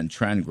 6%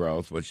 trend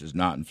growth, which is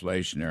not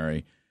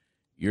inflationary,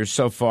 you're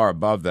so far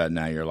above that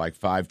now. You're like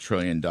 $5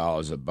 trillion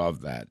above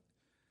that.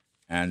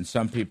 And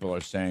some people are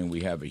saying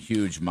we have a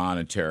huge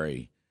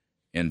monetary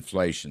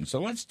inflation.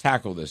 So let's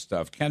tackle this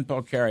stuff. Ken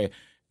Polcari,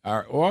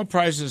 are oil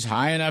prices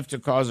high enough to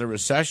cause a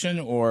recession,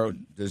 or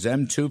does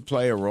M2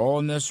 play a role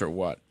in this, or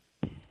what?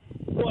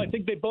 Well, I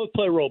think they both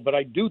play a role, but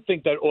I do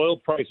think that oil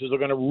prices are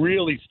going to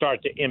really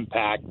start to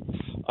impact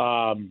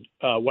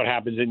what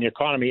happens in the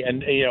economy,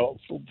 and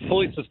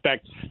fully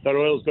suspect that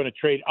oil is going to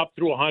trade up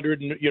through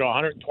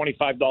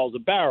 $125 a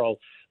barrel,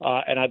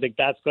 and I think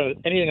that's going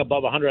to anything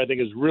above 100. I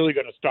think is really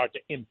going to start to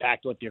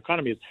impact what the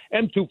economy is.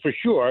 M2 for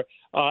sure,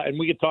 and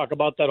we could talk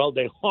about that all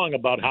day long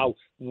about how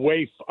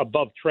way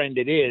above trend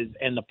it is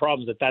and the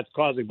problems that that's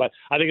causing. But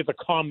I think it's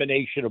a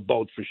combination of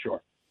both for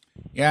sure.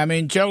 Yeah, I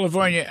mean, Joe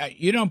Livornia,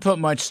 you don't put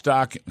much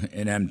stock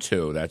in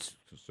M2. That's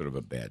sort of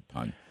a bad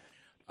pun.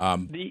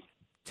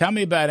 Tell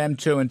me about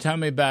M2 and tell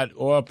me about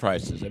oil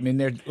prices. I mean,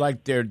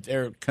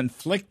 they're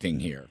conflicting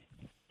here.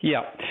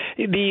 Yeah.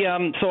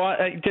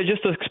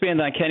 Just to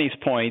expand on Kenny's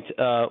point,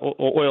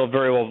 oil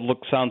very well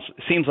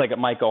seems like it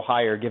might go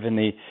higher given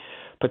the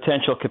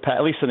potential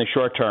at least in the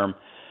short term,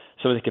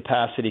 some of the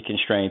capacity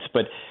constraints.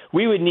 But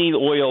we would need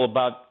oil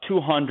about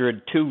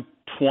 200,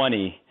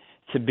 220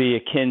 to be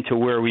akin to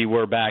where we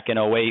were back in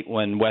 2008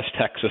 when West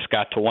Texas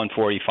got to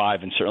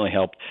 145 and certainly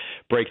helped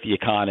break the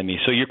economy.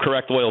 So you're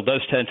correct, oil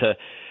does tend to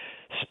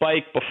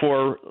spike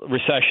before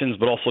recessions,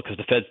 but also because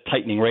the Fed's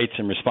tightening rates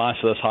in response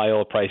to those high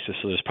oil prices,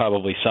 so there's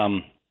probably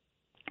some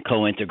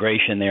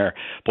co-integration there.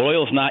 But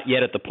oil's not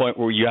yet at the point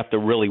where you have to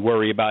really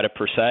worry about it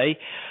per se.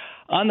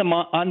 On the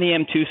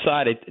M2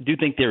 side, I do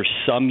think there's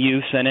some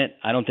use in it.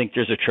 I don't think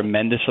there's a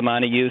tremendous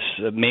amount of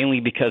use, mainly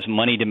because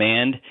money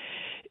demand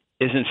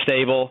isn't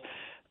stable.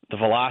 The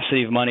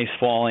velocity of money's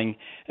falling.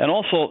 And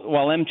also,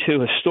 while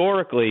M2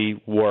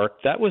 historically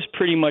worked, that was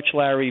pretty much,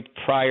 Larry,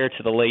 prior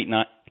to the late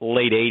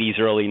 80s,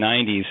 early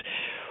 90s.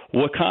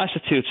 What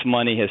constitutes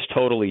money has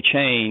totally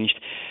changed,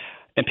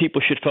 and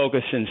people should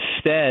focus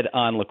instead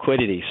on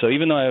liquidity. So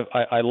even though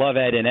I love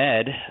Ed and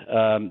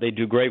Ed, they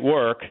do great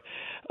work,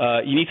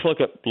 you need to look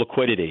at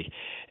liquidity.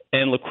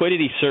 And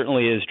liquidity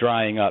certainly is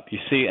drying up. You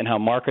see it in how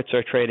markets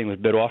are trading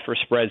with bid-offer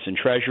spreads in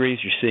treasuries.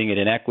 You're seeing it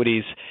in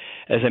equities.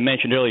 As I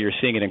mentioned earlier, you're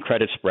seeing it in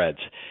credit spreads.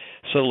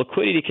 So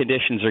liquidity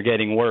conditions are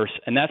getting worse,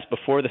 and that's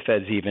before the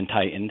Fed's even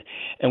tightened.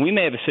 And we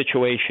may have a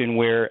situation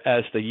where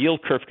as the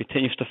yield curve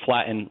continues to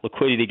flatten,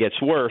 liquidity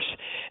gets worse.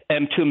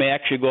 M2 may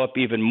actually go up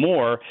even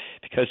more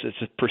because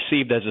it's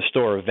perceived as a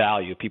store of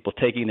value. People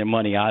taking their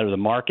money out of the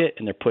market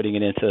and they're putting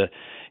it into,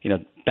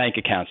 bank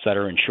accounts that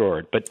are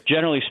insured. But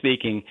generally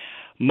speaking,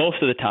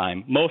 most of the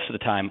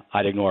time,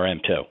 I'd ignore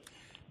M2.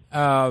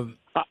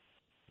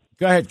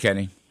 Go ahead,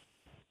 Kenny.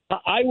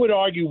 I would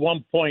argue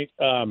one point,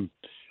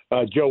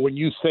 Joe, when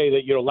you say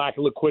that, lack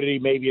of liquidity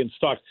maybe in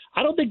stocks.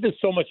 I don't think there's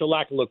so much a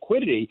lack of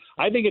liquidity.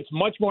 I think it's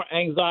much more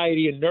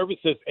anxiety and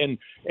nervousness. And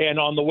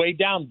on the way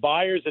down,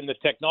 buyers and the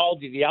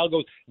technology, the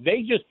algos,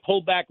 they just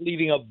pull back,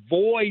 leaving a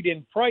void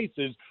in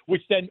prices,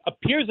 which then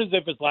appears as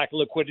if it's lack of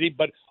liquidity.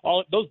 But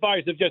those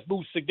buyers have just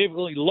moved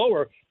significantly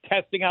lower,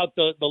 testing out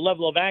the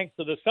level of angst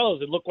of the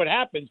sellers. And look what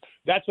happens.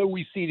 That's where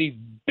we see these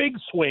big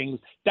swings,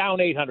 down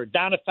 800,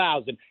 down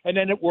 1,000, and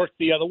then it worked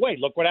the other way.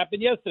 Look what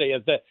happened yesterday.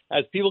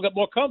 As people got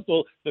more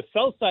comfortable, the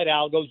sell-side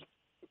algos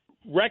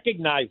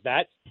recognize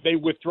that. They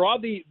withdraw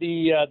the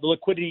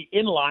liquidity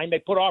in line. They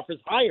put offers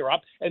higher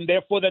up, and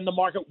therefore then the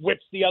market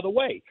whips the other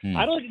way.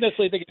 I don't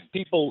necessarily think it's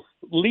people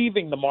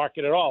leaving the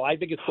market at all. I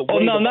think it's the way. Oh,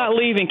 no, not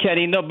leaving,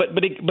 Kenny. No, but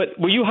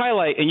what you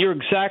highlight, and you're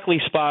exactly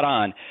spot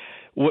on.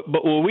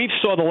 But what we've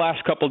saw the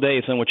last couple of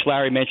days, in which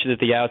Larry mentioned at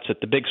the outset,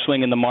 the big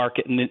swing in the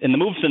market and the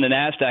moves in the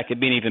NASDAQ have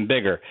been even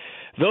bigger.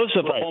 Those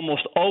have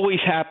almost always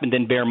happened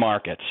in bear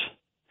markets,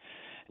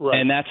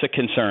 and that's a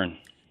concern.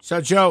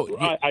 So, Joe,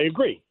 I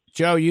agree.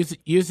 Joe, you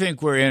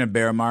think we're in a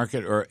bear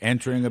market or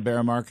entering a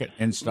bear market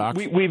in stocks?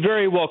 We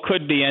very well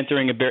could be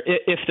entering a bear.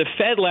 If the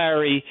Fed,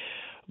 Larry,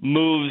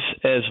 moves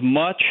as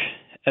much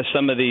as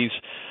some of these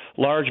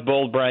large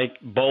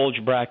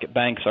bulge bracket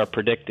banks are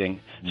predicting,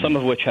 some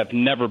of which have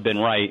never been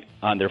right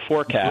on their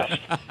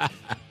forecast,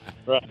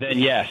 then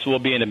yes, we'll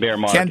be in a bear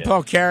market. Ken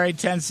Paul Carey,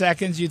 10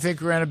 seconds. You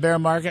think we're in a bear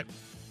market?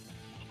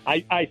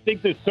 I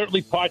think there's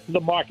certainly parts of the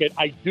market.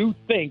 I do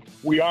think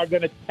we are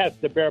going to test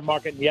the bear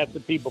market in the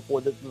S&P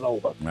before this is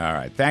over. All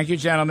right. Thank you,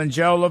 gentlemen.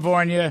 Joe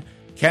Livornia,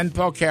 Ken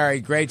Paul Carey,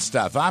 great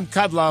stuff. I'm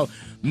Kudlow.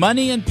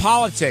 Money and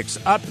Politics,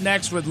 up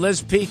next with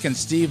Liz Peek and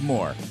Steve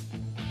Moore.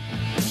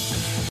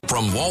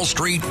 From Wall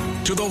Street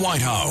to the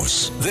White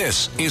House,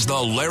 this is the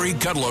Larry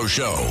Kudlow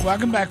Show.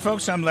 Welcome back,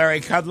 folks. I'm Larry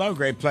Kudlow.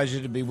 Great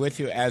pleasure to be with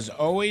you. As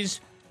always,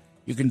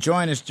 you can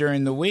join us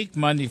during the week,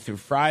 Monday through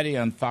Friday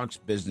on Fox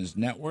Business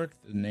Network.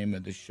 The name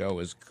of the show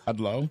is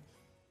Kudlow,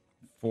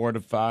 4 to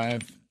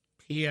 5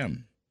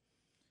 p.m.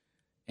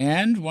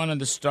 And one of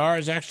the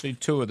stars, actually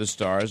two of the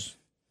stars,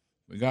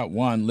 we got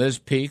one, Liz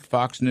Peek,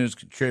 Fox News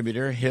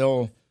contributor,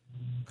 Hill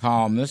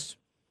columnist,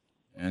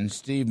 and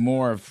Steve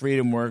Moore of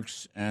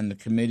FreedomWorks and the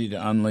Committee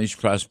to Unleash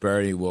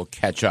Prosperity will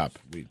catch up.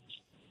 We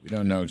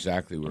don't know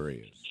exactly where he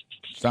is.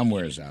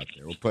 Somewhere's out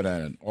there. We'll put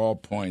out an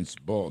all-points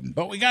bulletin.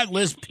 But we got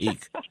Liz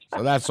Peek,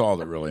 so that's all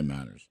that really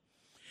matters.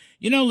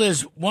 You know,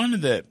 Liz, one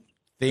of the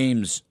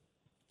themes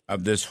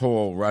of this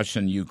whole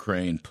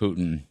Russian-Ukraine,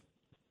 Putin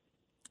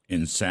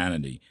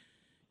insanity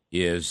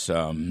is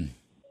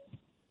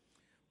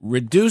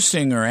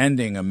reducing or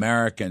ending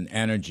American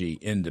energy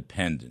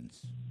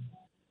independence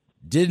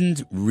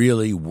didn't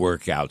really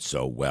work out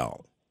so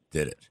well,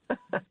 did it?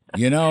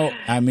 You know,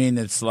 I mean,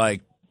 it's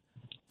like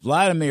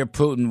Vladimir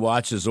Putin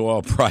watches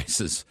oil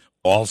prices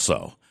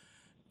also.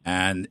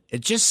 And it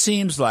just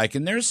seems like,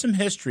 and there's some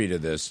history to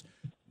this,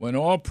 when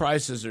oil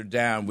prices are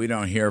down, we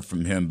don't hear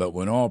from him. But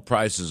when oil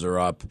prices are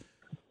up,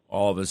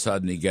 all of a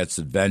sudden he gets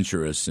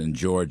adventurous in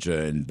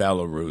Georgia and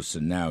Belarus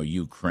and now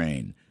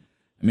Ukraine.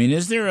 I mean,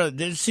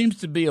 there seems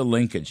to be a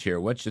linkage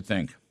here. What you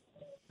think?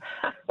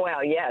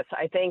 Well, yes,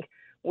 I think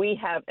we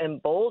have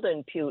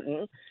emboldened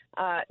Putin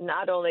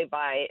not only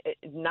by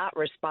not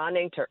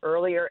responding to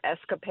earlier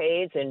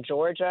escapades in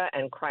Georgia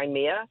and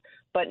Crimea,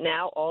 but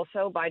now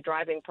also by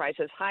driving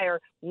prices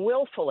higher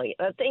willfully.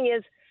 The thing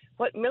is,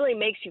 what really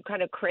makes you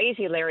kind of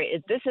crazy, Larry,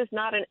 is this is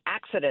not an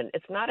accident.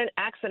 It's not an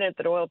accident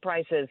that oil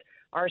prices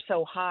are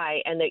so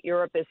high and that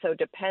Europe is so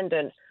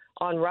dependent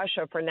on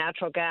Russia for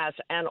natural gas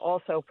and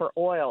also for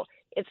oil.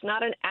 It's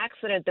not an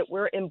accident that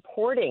we're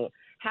importing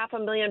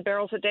 500,000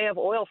 barrels a day of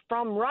oil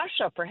from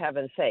Russia, for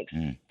heaven's sakes,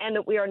 and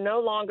that we are no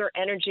longer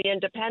energy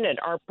independent.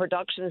 Our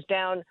production's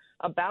down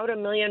about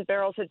 1 million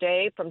barrels a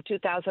day from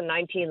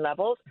 2019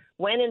 levels,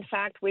 when in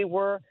fact we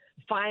were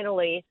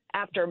finally,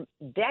 after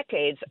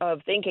decades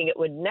of thinking it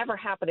would never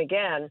happen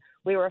again,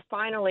 we were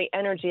finally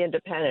energy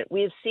independent.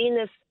 We've seen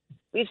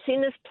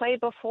this play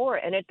before,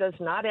 and it does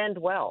not end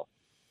well.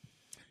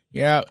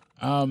 Yeah,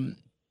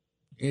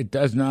 it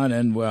does not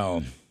end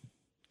well.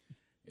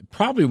 It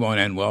probably won't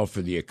end well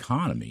for the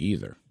economy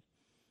either.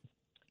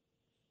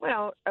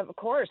 Well, of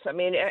course. I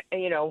mean,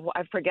 you know,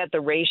 I forget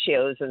the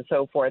ratios and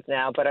so forth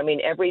now, but I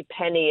mean, every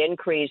penny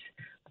increase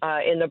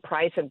in the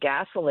price of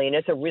gasoline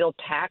is a real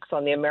tax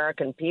on the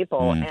American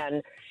people.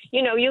 And,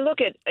 you know, you look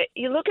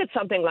at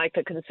something like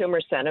the Consumer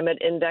Sentiment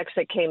Index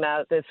that came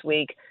out this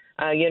week,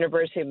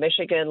 University of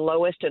Michigan,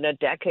 lowest in a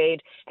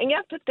decade. And you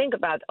have to think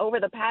about over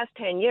the past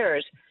 10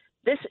 years,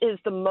 this is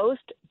the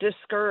most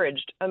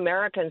discouraged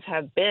Americans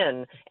have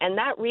been, and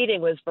that reading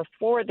was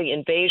before the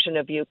invasion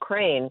of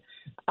Ukraine.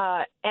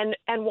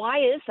 And why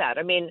is that?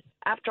 I mean,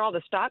 after all,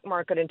 the stock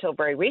market until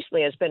very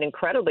recently has been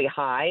incredibly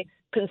high.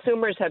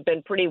 Consumers have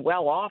been pretty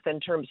well off in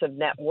terms of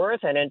net worth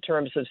and in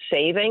terms of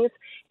savings,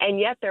 and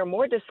yet they're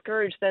more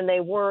discouraged than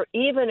they were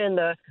even in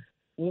the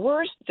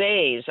worst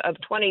days of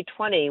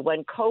 2020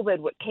 when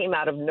COVID came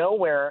out of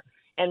nowhere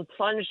and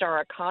plunged our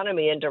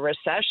economy into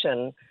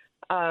recession.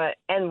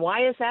 And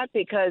why is that?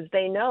 Because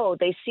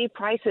they see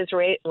prices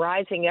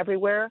rising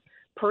everywhere.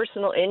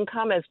 Personal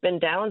income has been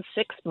down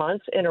 6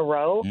 months in a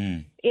row.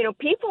 You know,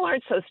 people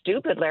aren't so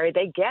stupid, Larry.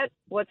 They get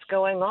what's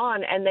going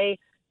on, and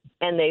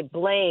they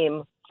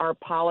blame our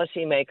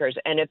policymakers.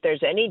 And if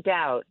there's any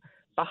doubt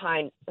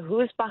behind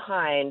who's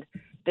behind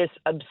this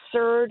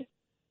absurd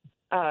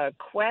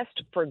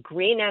quest for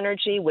green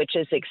energy, which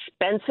is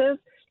expensive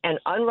and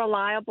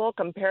unreliable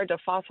compared to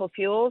fossil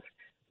fuels,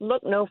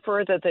 look no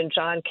further than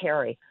John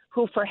Kerry,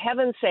 who, for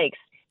heaven's sakes,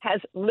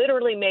 has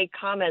literally made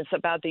comments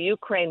about the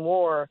Ukraine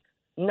war,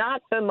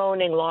 not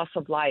bemoaning loss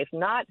of life,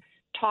 not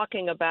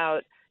talking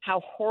about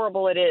how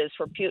horrible it is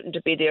for Putin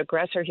to be the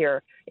aggressor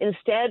here.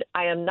 Instead,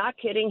 I am not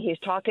kidding, he's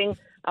talking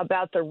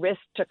about the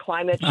risk to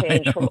climate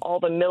change from all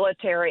the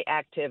military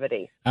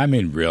activity. I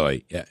mean,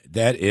 really,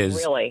 that is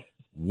really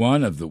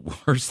one of the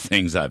worst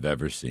things I've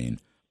ever seen,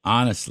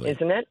 honestly.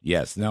 Isn't it?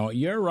 Yes. No,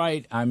 you're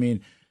right. I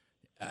mean,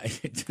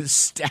 it's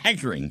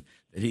staggering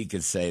that he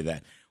could say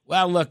that.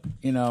 Well, look,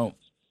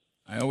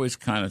 I always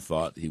kind of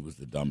thought he was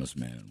the dumbest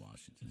man in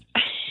Washington.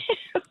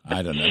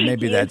 I don't know.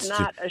 Maybe that's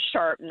not a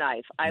sharp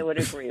knife. I would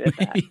agree with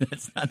that.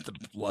 That's not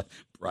the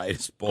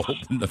brightest bulb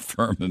in the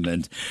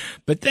firmament.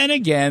 But then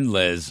again,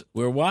 Liz,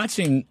 we're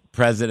watching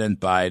President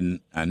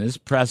Biden on his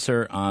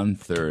presser on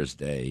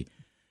Thursday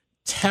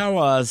tell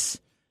us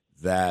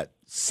that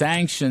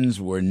sanctions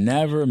were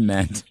never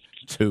meant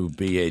to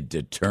be a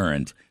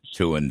deterrent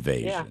to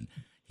invasion.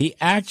 Yeah. He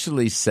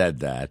actually said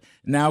that.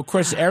 Now, of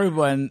course,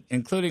 everyone,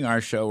 including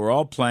our show, we're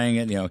all playing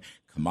it.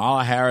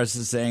 Kamala Harris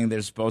is saying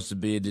there's supposed to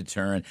be a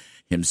deterrent.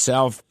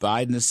 Himself,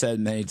 Biden has said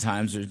many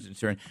times there's a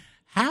deterrent.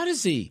 How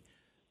does he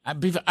 –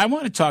 I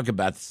want to talk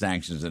about the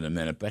sanctions in a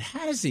minute, but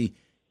how does he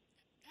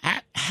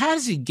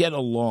get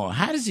along?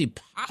 How does he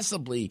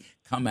possibly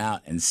come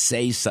out and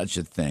say such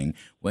a thing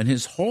when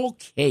his whole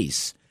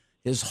case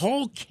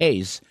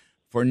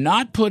for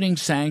not putting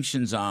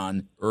sanctions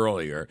on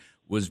earlier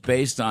was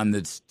based on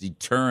this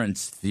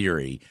deterrence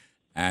theory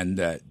and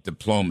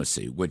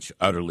diplomacy, which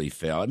utterly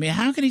failed? I mean,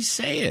 how can he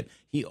say it?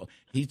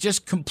 He's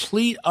just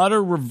complete,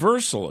 utter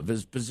reversal of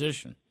his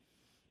position.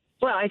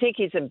 Well, I think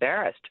he's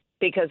embarrassed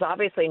because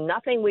obviously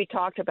nothing we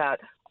talked about,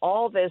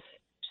 all this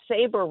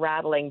saber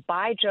rattling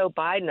by Joe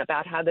Biden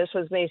about how this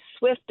was made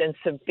swift and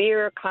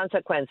severe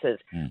consequences.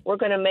 We're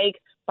going to make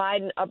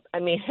Putin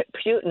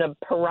a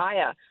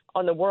pariah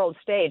on the world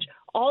stage.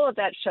 All of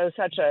that shows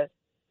such a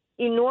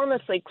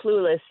enormously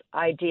clueless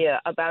idea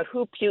about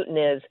who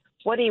Putin is,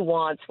 what he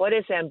wants, what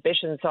his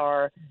ambitions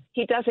are.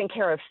 He doesn't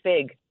care a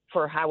fig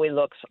for how he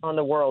looks on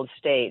the world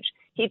stage.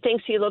 He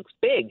thinks he looks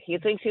big. He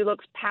thinks he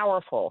looks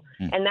powerful.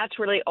 And that's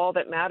really all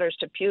that matters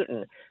to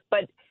Putin.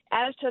 But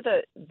as to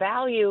the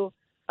value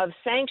of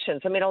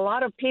sanctions, I mean, a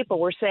lot of people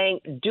were saying,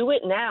 do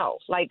it now,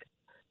 like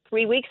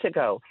 3 weeks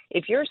ago.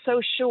 If you're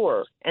so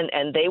sure,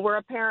 and they were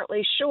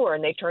apparently sure,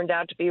 and they turned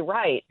out to be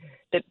right,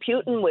 that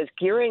Putin was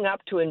gearing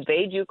up to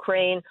invade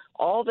Ukraine,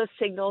 all the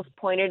signals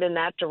pointed in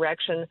that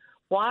direction,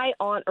 why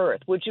on earth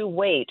would you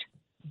wait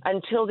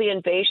until the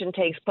invasion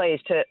takes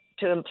place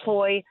to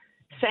employ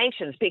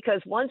sanctions?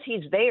 Because once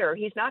he's there,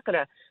 he's not going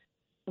to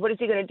 – what is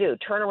he going to do?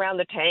 Turn around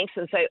the tanks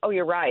and say, oh,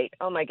 you're right.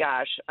 Oh, my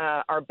gosh,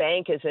 our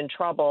bank is in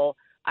trouble.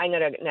 I'm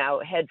going to now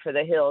head for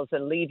the hills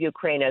and leave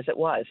Ukraine as it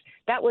was.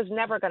 That was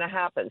never going to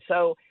happen.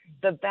 So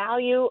the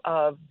value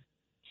of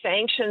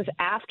sanctions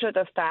after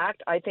the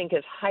fact, I think,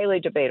 is highly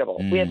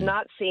debatable. We have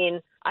not seen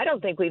 – I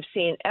don't think we've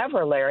seen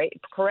ever, Larry,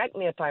 correct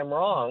me if I'm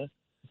wrong.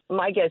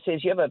 My guess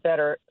is you have a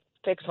better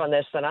fix on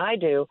this than I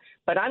do,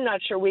 but I'm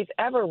not sure we've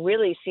ever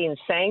really seen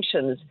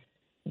sanctions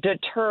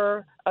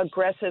deter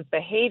aggressive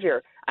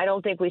behavior. I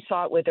don't think we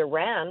saw it with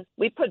Iran.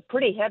 We put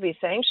pretty heavy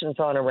sanctions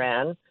on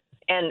Iran,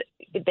 and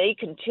they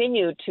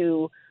continue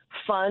to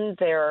fund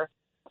their,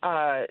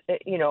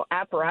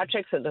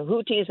 apparatchiks and the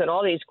Houthis and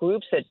all these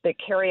groups that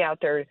carry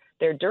out their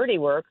dirty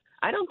work.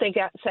 I don't think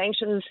that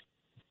sanctions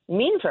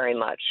mean very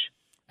much.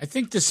 I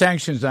think the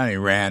sanctions on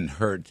Iran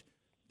hurt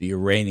the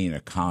Iranian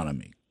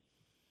economy.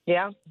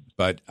 Yeah.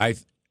 But I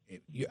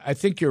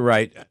think you're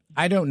right.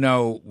 I don't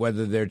know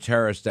whether their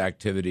terrorist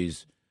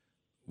activities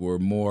were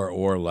more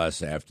or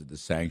less after the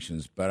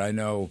sanctions, but I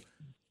know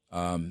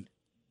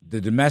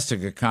the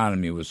domestic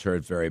economy was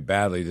hurt very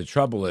badly. The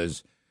trouble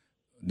is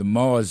the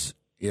Mullahs,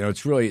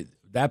 it's really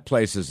 – that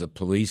place is a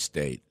police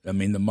state. I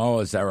mean, the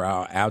Mullahs are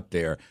out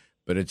there,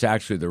 but it's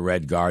actually the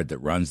Red Guard that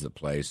runs the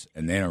place,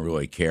 and they don't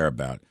really care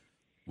about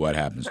what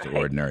happens to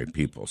ordinary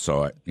people.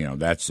 So,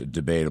 that's a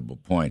debatable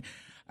point.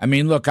 I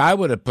mean, look, I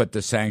would have put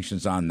the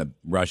sanctions on the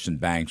Russian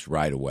banks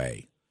right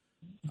away.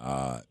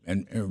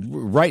 And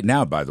right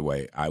now, by the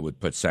way, I would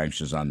put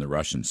sanctions on the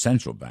Russian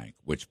central bank,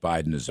 which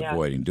Biden is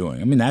avoiding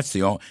doing. I mean, that's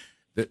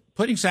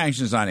putting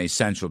sanctions on a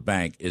central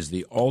bank is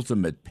the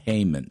ultimate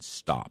payment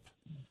stop.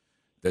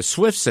 The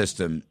SWIFT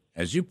system,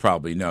 as you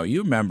probably know,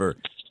 you remember,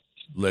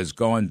 Liz,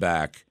 going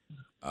back,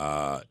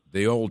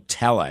 the old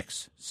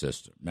telex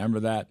system.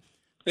 Remember that?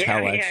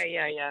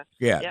 Yeah.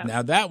 Yeah.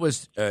 Now, that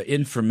was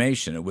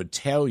information. It would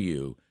tell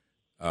you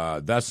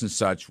thus and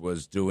such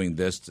was doing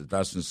this to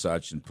thus and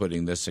such and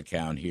putting this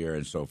account here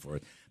and so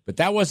forth. But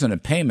that wasn't a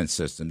payment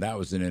system. That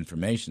was an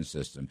information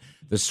system.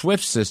 The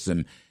SWIFT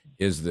system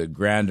is the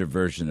grander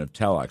version of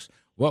telex.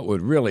 What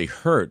would really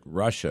hurt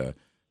Russia,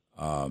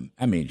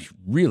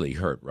 really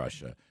hurt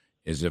Russia,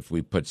 is if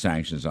we put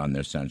sanctions on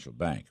their central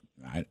bank.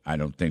 I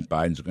don't think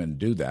Biden's going to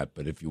do that.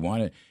 But if you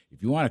want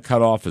to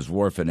cut off his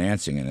war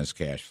financing and his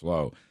cash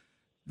flow,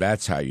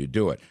 that's how you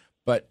do it.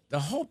 But the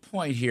whole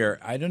point here,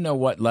 I don't know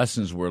what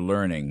lessons we're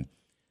learning,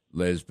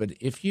 Liz, but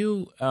if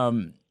you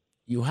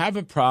have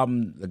a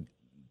problem,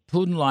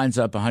 Putin lines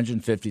up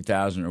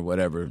 150,000 or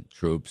whatever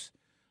troops,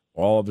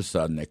 all of a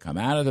sudden they come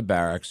out of the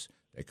barracks,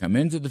 they come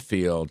into the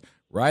field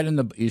right in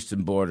the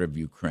eastern border of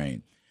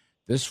Ukraine.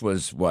 This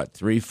was,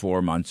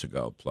 3-4 months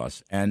ago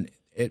plus, and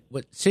it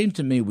would seem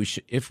to me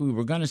if we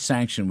were going to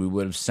sanction, we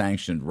would have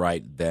sanctioned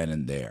right then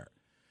and there.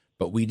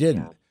 But we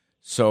didn't.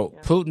 So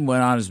Putin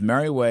went on his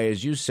merry way.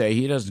 As you say,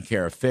 he doesn't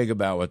care a fig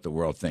about what the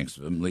world thinks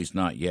of him, at least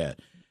not yet.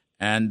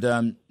 And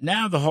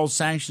now the whole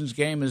sanctions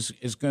game is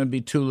going to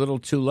be too little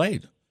too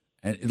late.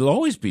 And it'll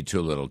always be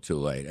too little too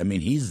late. I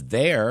mean, he's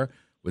there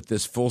with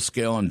this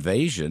full-scale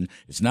invasion.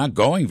 It's not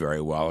going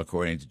very well,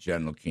 according to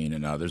General Keane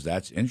and others.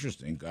 That's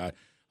interesting. God,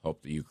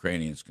 hope the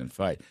Ukrainians can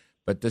fight.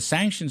 But the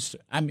sanctions,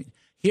 I mean,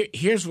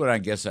 here's what I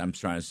guess I'm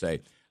trying to say.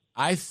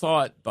 I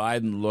thought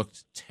Biden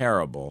looked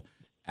terrible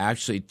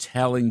actually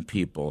telling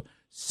people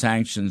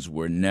sanctions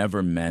were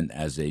never meant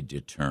as a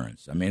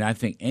deterrence. I mean, I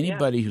think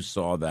anybody who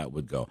saw that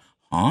would go,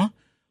 huh?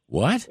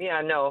 What?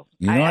 Yeah, no.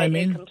 You know what I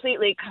mean?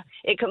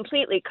 It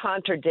completely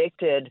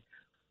contradicted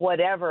what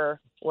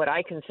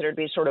I consider to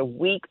be sort of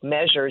weak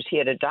measures he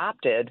had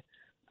adopted,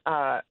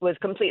 was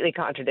completely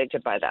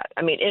contradicted by that.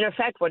 I mean, in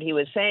effect, what he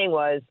was saying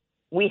was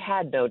we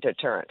had no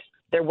deterrent.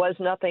 There was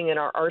nothing in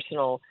our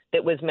arsenal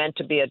that was meant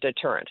to be a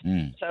deterrent.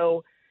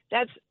 So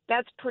that's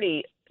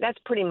pretty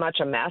much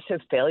a massive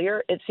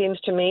failure, it seems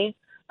to me.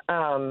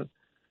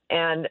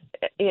 And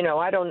you know,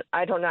 I don't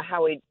know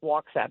how he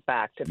walks that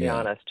back, to be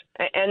honest.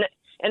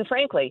 And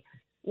frankly,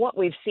 what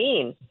we've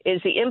seen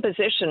is the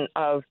imposition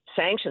of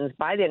sanctions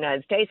by the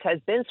United States has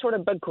been sort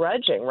of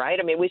begrudging, right?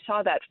 I mean, we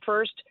saw that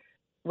first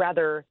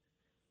rather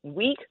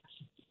weak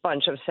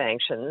bunch of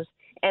sanctions,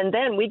 and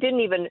then we didn't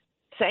even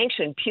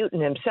sanction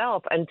Putin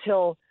himself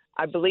until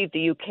I believe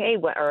the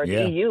UK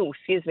the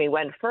EU,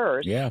 went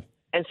first. Yeah.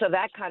 And so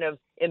that kind of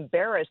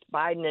embarrassed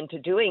Biden into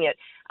doing it.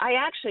 I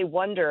actually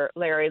wonder,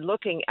 Larry,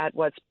 looking at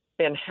what's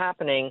been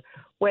happening,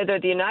 whether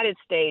the United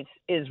States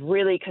is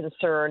really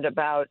concerned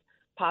about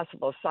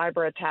possible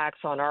cyber attacks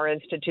on our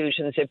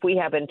institutions, if we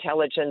have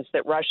intelligence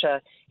that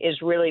Russia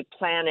is really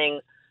planning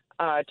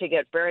to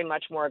get very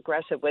much more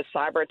aggressive with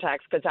cyber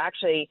attacks, because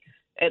actually,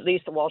 at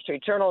least the Wall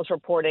Street Journal is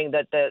reporting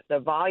that the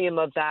volume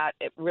of that,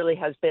 it really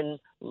has been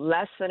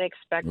less than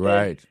expected.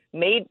 Right.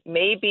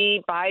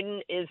 Maybe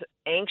Biden is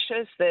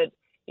anxious that,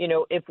 you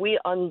know, if we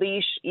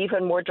unleash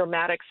even more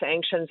dramatic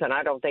sanctions, and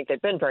I don't think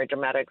they've been very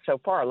dramatic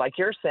so far, like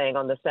you're saying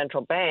on the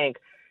central bank,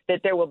 that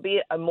there will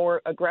be a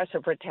more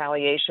aggressive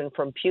retaliation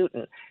from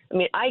Putin. I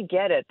mean, I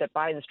get it that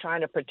Biden's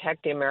trying to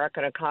protect the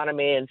American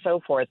economy and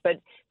so forth,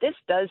 but this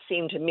does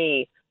seem to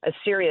me a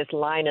serious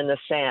line in the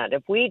sand.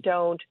 If we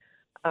don't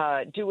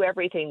do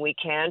everything we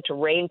can to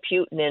rein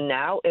Putin in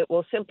now, it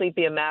will simply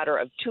be a matter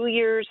of 2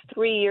 years,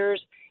 3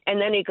 years, and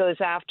then he goes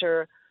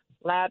after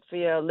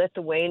Latvia,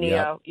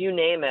 Lithuania, you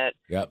name it,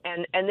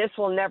 and this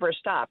will never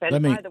stop.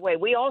 And by the way,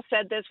 we all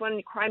said this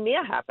when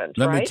Crimea happened,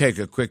 Let me take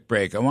a quick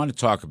break. I want to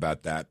talk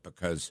about that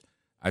because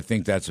I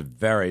think that's a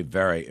very,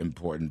 very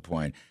important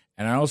point.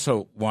 And I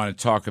also want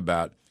to talk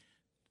about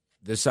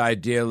this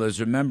idea, Liz.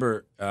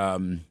 Remember,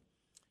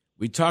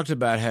 we talked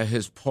about how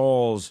his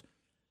polls,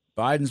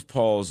 Biden's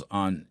polls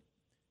on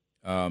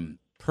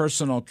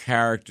personal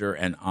character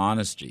and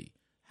honesty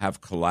have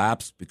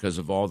collapsed because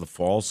of all the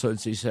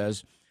falsehoods, he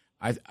says.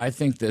 I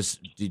think this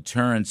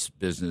deterrence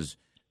business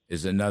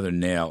is another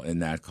nail in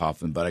that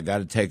coffin, but I got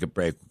to take a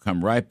break. We'll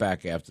come right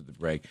back after the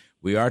break.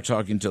 We are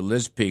talking to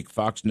Liz Peek,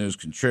 Fox News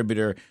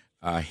contributor,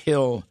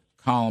 Hill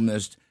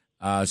columnist.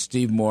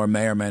 Steve Moore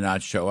may or may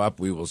not show up.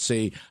 We will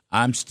see.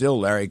 I'm still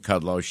Larry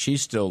Kudlow.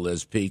 She's still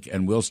Liz Peek,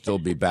 and we'll still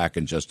be back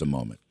in just a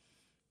moment.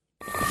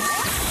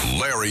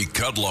 Larry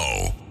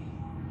Kudlow.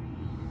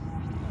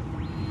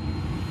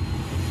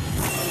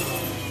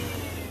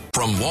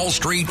 From Wall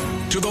Street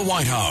to the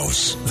White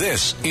House,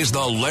 this is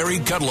the Larry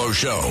Kudlow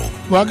Show.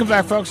 Welcome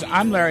back, folks.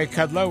 I'm Larry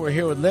Kudlow. We're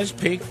here with Liz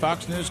Peek,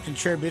 Fox News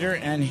contributor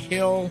and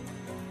Hill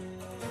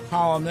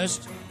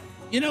columnist.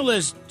 You know,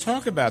 Liz,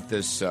 talk about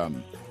this.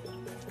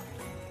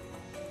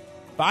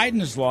 Biden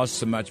has lost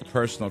so much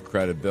personal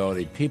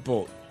credibility.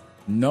 People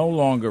no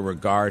longer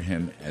regard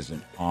him as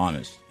an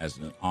honest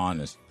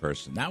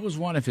person. That was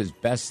one of his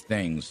best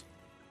things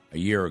a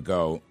year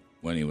ago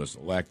when he was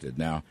elected.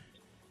 Now,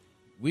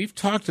 we've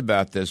talked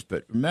about this,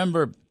 but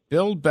remember,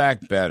 Build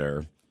Back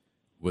Better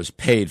was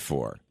paid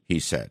for, he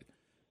said.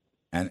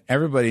 And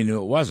everybody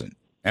knew it wasn't.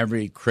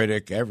 Every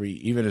critic,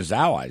 even his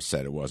allies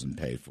said it wasn't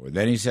paid for.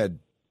 Then he said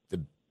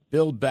the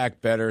Build Back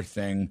Better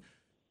thing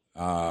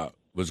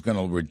was going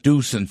to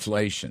reduce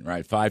inflation,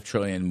 right? $5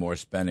 trillion more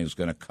spending was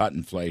going to cut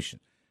inflation.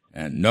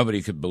 And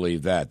nobody could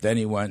believe that. Then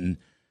he went and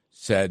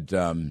said,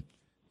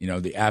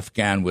 the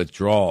Afghan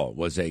withdrawal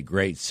was a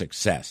great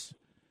success,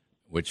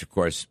 which, of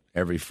course,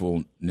 every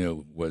fool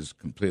knew was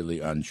completely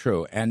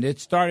untrue. And it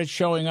started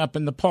showing up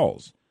in the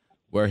polls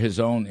where his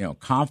own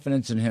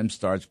confidence in him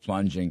starts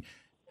plunging,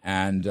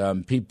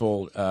 and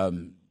people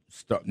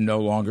no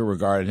longer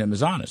regarded him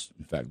as honest.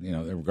 In fact, they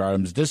regard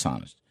him as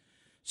dishonest.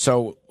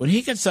 So when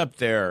he gets up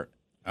there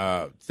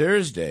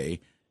Thursday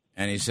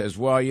and he says,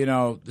 well,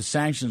 the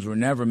sanctions were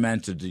never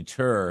meant to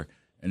deter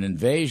an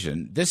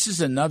invasion, this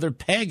is another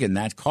peg in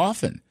that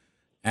coffin.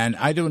 And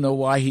I don't know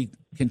why he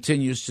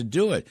continues to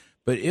do it.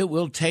 But it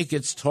will take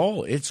its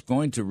toll. It's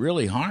going to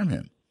really harm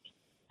him.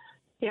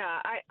 Yeah,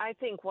 I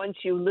think once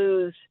you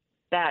lose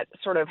that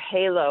sort of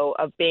halo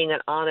of being an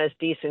honest,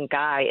 decent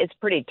guy, it's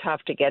pretty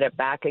tough to get it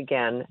back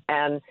again.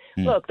 And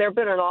look, there have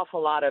been an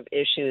awful lot of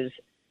issues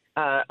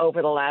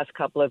over the last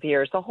couple of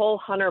years. The whole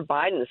Hunter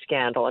Biden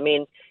scandal. I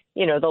mean,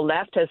 you know, the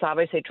left has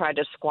obviously tried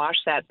to squash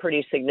that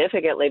pretty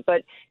significantly,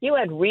 but you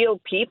had real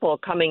people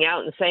coming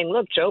out and saying,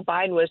 look, Joe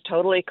Biden was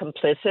totally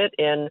complicit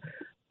in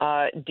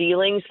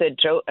dealings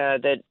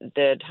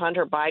that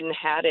Hunter Biden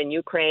had in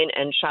Ukraine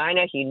and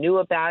China. He knew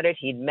about it.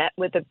 He'd met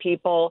with the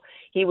people.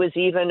 He was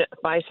even,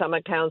 by some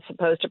accounts,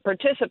 supposed to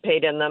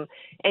participate in them.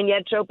 And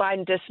yet Joe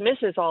Biden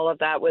dismisses all of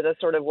that with a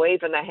sort of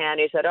wave in the hand.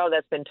 He said, oh,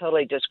 that's been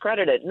totally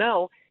discredited.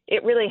 No,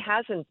 it really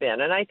hasn't been.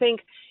 And I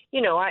think,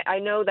 you know, I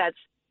know that's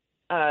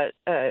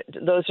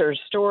those are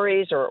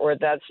stories or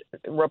that's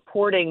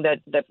reporting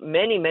that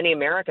many, many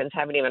Americans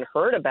haven't even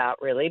heard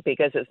about, really,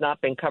 because it's not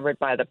been covered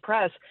by the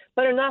press.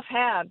 But enough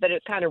have that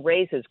it kind of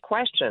raises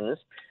questions.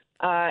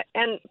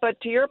 But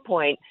to your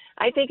point,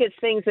 I think it's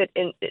things that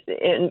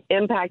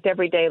impact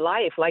everyday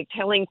life, like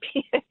telling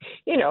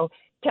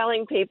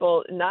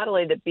people not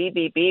only that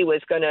BBB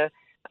was going to,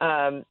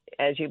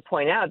 as you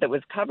point out, that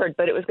was covered,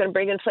 but it was going to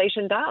bring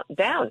inflation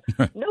down.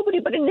 Nobody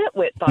but a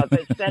nitwit thought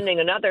that spending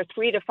another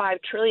 $3 to $5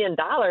 trillion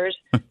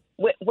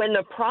when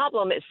the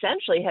problem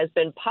essentially has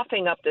been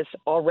puffing up this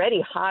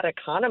already hot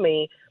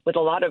economy with a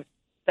lot of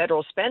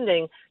federal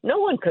spending. No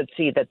one could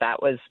see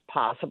that was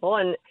possible.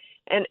 And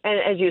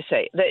as you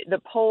say,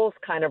 the polls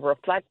kind of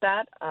reflect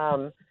that.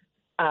 And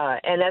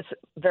that's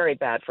very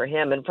bad for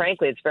him. And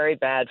frankly, it's very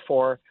bad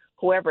for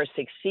whoever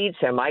succeeds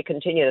him. I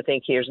continue to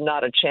think there's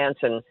not a chance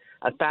in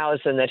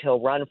 1,000 that he'll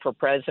run for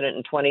president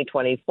in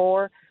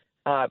 2024.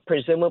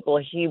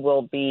 Presumably, he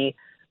will be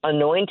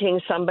anointing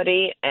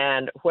somebody,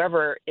 and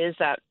whoever is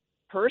that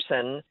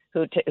person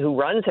who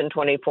runs in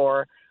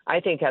 24, I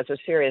think has a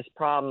serious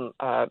problem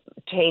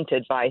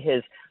tainted by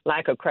his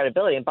lack of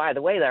credibility. And by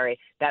the way, Larry,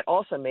 that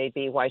also may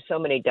be why so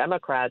many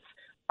Democrats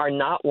are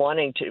not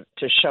wanting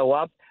to show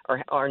up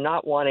or are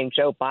not wanting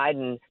Joe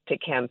Biden to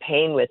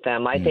campaign with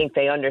them. I think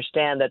they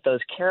understand that those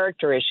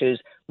character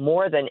issues,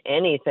 more than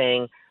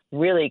anything,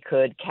 really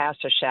could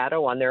cast a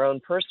shadow on their own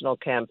personal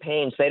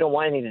campaigns. They don't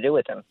want anything to do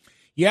with them.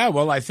 Yeah,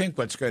 well, I think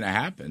what's going to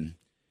happen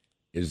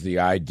is the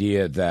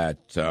idea that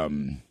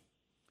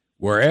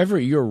wherever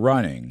you're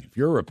running, if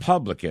you're a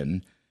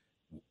Republican,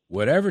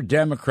 whatever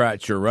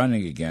Democrat you're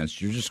running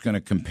against, you're just going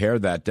to compare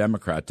that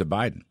Democrat to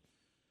Biden.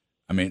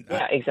 I mean,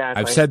 yeah,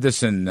 exactly. I've said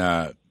this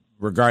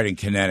regarding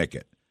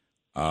Connecticut.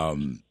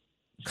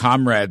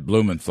 Comrade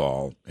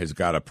Blumenthal has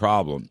got a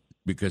problem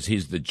because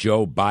he's the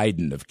Joe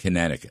Biden of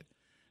Connecticut.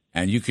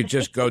 And you could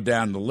just go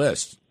down the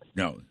list.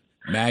 You know,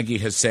 Maggie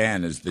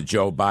Hassan is the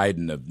Joe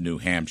Biden of New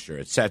Hampshire,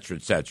 et cetera,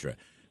 et cetera.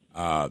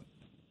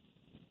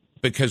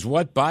 Because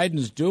what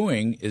Biden's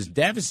doing is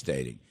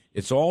devastating.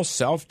 It's all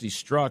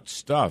self-destruct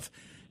stuff.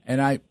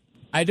 And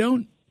I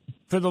don't,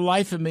 for the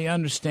life of me,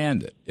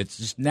 understand it. It's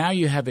just now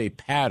you have a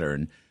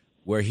pattern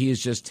where he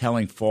is just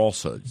telling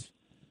falsehoods,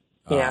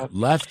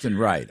 left and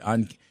right,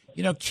 on,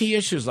 you know, key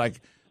issues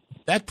like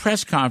that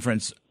press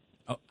conference.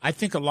 I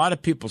think a lot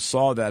of people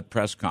saw that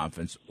press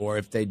conference, or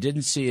if they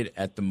didn't see it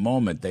at the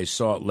moment, they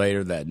saw it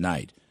later that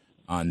night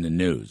on the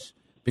news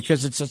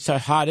because it's a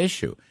hot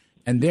issue.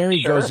 And there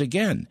he goes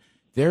again.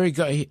 There he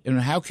goes.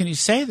 How can he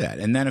say that?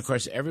 And then, of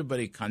course,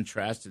 everybody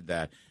contrasted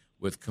that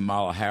with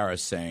Kamala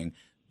Harris saying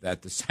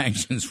that the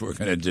sanctions were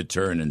going to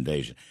deter an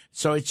invasion.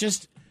 So it's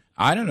just,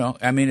 I don't know.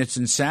 I mean, it's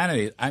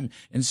insanity. I'm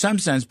in some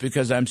sense,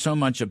 because I'm so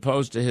much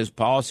opposed to his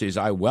policies,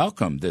 I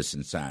welcome this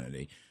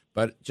insanity.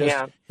 But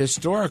just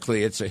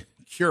historically, it's a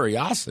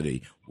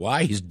curiosity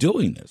why he's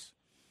doing this.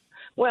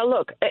 Well,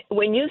 look,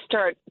 when you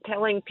start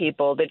telling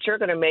people that you're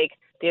going to make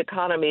the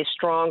economy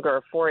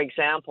stronger, for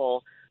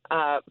example,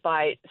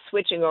 by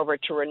switching over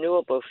to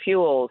renewable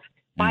fuels,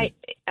 by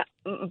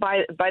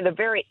the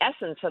very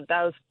essence of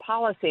those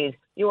policies,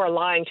 you are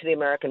lying to the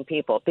American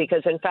people,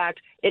 because, in fact,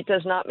 it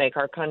does not make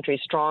our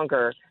country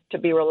stronger to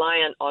be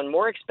reliant on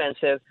more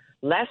expensive,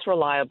 less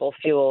reliable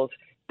fuels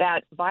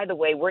that, by the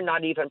way, we're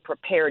not even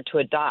prepared to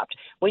adopt.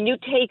 When you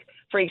take,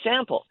 for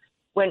example,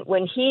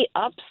 when he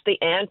ups the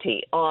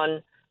ante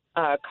on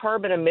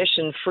carbon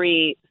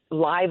emission-free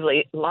lives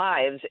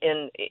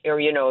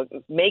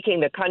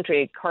making the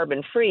country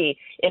carbon-free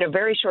in a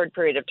very short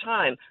period of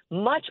time,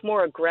 much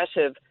more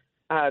aggressive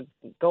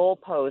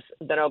goalposts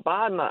than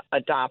Obama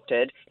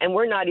adopted, and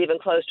we're not even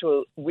close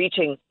to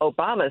reaching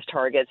Obama's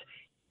targets,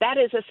 that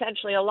is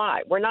essentially a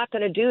lie. We're not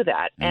going to do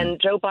that.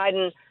 And Joe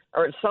Biden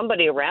or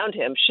somebody around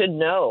him should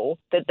know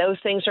that those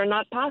things are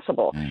not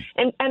possible.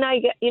 And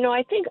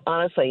I think,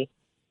 honestly,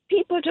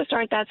 people just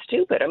aren't that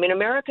stupid. I mean,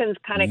 Americans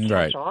kind of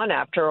catch on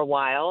after a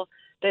while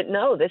that,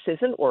 no, this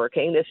isn't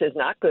working. This is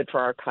not good for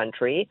our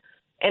country.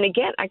 And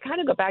again, I kind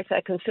of go back to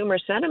that consumer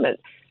sentiment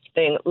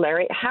thing,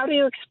 Larry. How do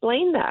you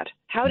explain that?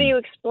 How do you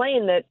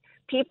explain that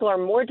people are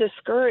more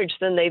discouraged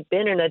than they've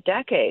been in a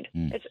decade?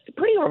 It's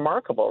pretty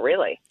remarkable,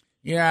 really.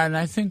 Yeah, and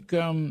I think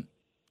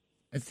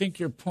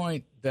your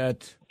point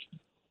that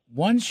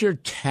once you're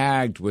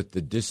tagged with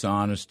the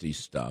dishonesty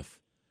stuff,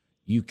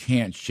 you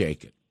can't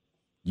shake it.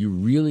 You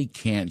really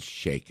can't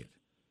shake it.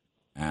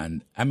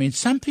 And, I mean,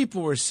 some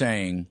people were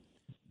saying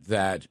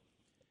that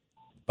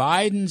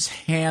Biden's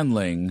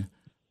handling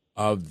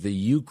of the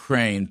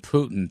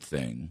Ukraine-Putin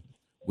thing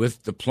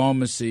with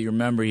diplomacy,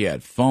 remember he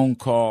had phone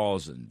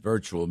calls and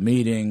virtual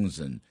meetings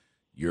and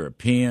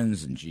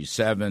Europeans and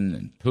G7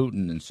 and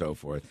Putin and so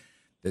forth,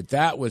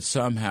 that would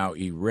somehow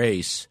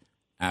erase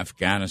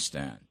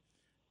Afghanistan.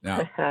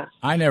 Now,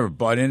 I never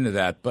bought into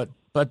that, but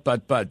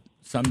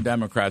some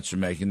Democrats are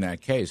making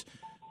that case.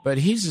 But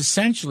he's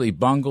essentially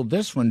bungled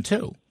this one,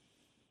 too.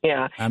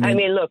 Yeah. I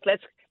mean, look,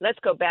 let's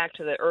go back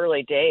to the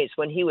early days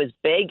when he was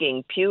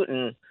begging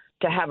Putin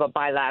to have a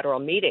bilateral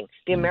meeting.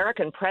 The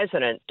American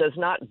president does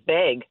not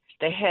beg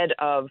the head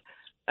of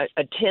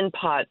a tin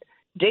pot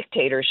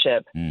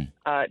dictatorship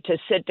to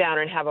sit down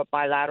and have a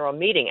bilateral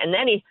meeting. And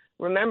then he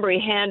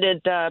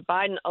handed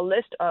Biden a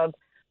list of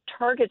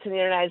targets in the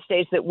United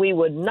States that we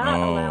would not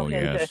allow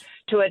him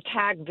to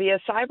attack via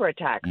cyber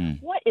attack.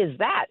 What is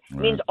that? Right.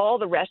 It means all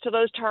the rest of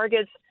those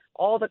targets,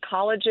 all the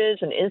colleges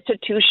and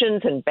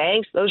institutions and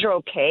banks, those are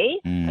okay?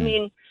 I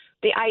mean,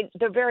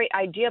 the very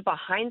idea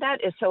behind that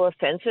is so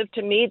offensive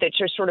to me, that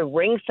you're sort of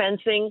ring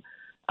fencing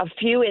a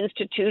few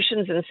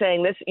institutions and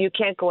saying this, you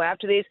can't go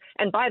after these.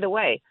 And by the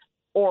way,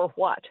 or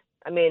what?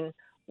 I mean,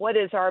 what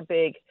is our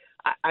big?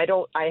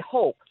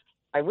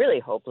 I really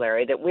hope,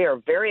 Larry, that we are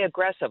very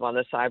aggressive on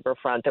the cyber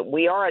front, that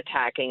we are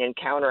attacking and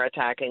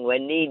counterattacking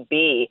when need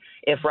be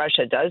if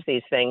Russia does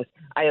these things.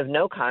 I have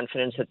no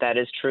confidence that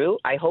is true.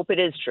 I hope it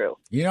is true.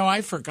 You know,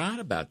 I forgot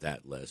about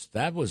that list.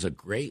 That was a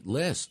great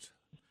list.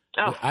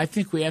 Oh. I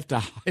think we have to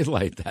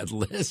highlight that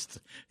list.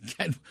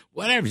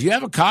 Whatever. Do you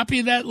have a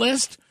copy of that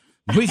list?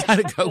 We got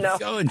to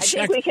go and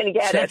check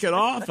it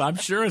off. I'm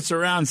sure it's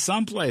around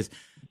someplace.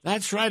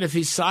 That's right. If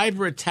he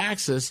cyber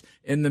attacks us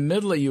in the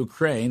middle of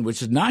Ukraine,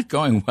 which is not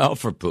going well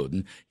for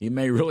Putin, he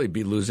may really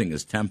be losing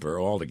his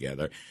temper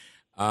altogether.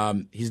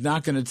 He's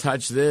not going to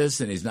touch this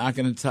and he's not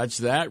going to touch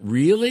that.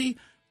 Really?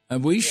 Are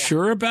we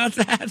sure about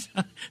that?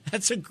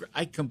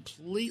 I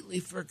completely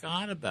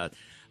forgot about it.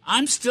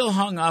 I'm still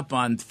hung up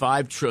on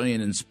 $5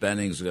 trillion in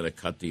spending is going to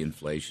cut the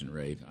inflation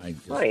rate. I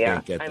just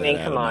can't get that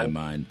out of my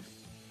mind.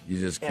 You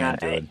just can't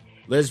do it.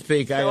 Liz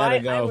Peek, I got to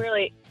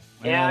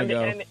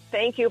go.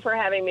 Thank you for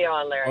having me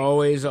on, Larry.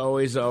 Always,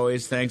 always,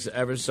 always. Thanks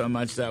ever so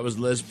much. That was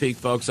Liz Peek,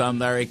 folks. I'm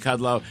Larry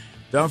Kudlow.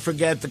 Don't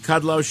forget the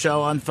Kudlow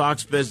Show on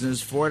Fox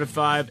Business, 4 to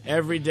 5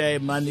 every day,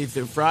 Monday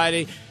through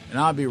Friday. And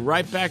I'll be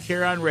right back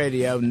here on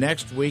radio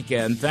next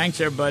weekend. Thanks,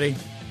 everybody.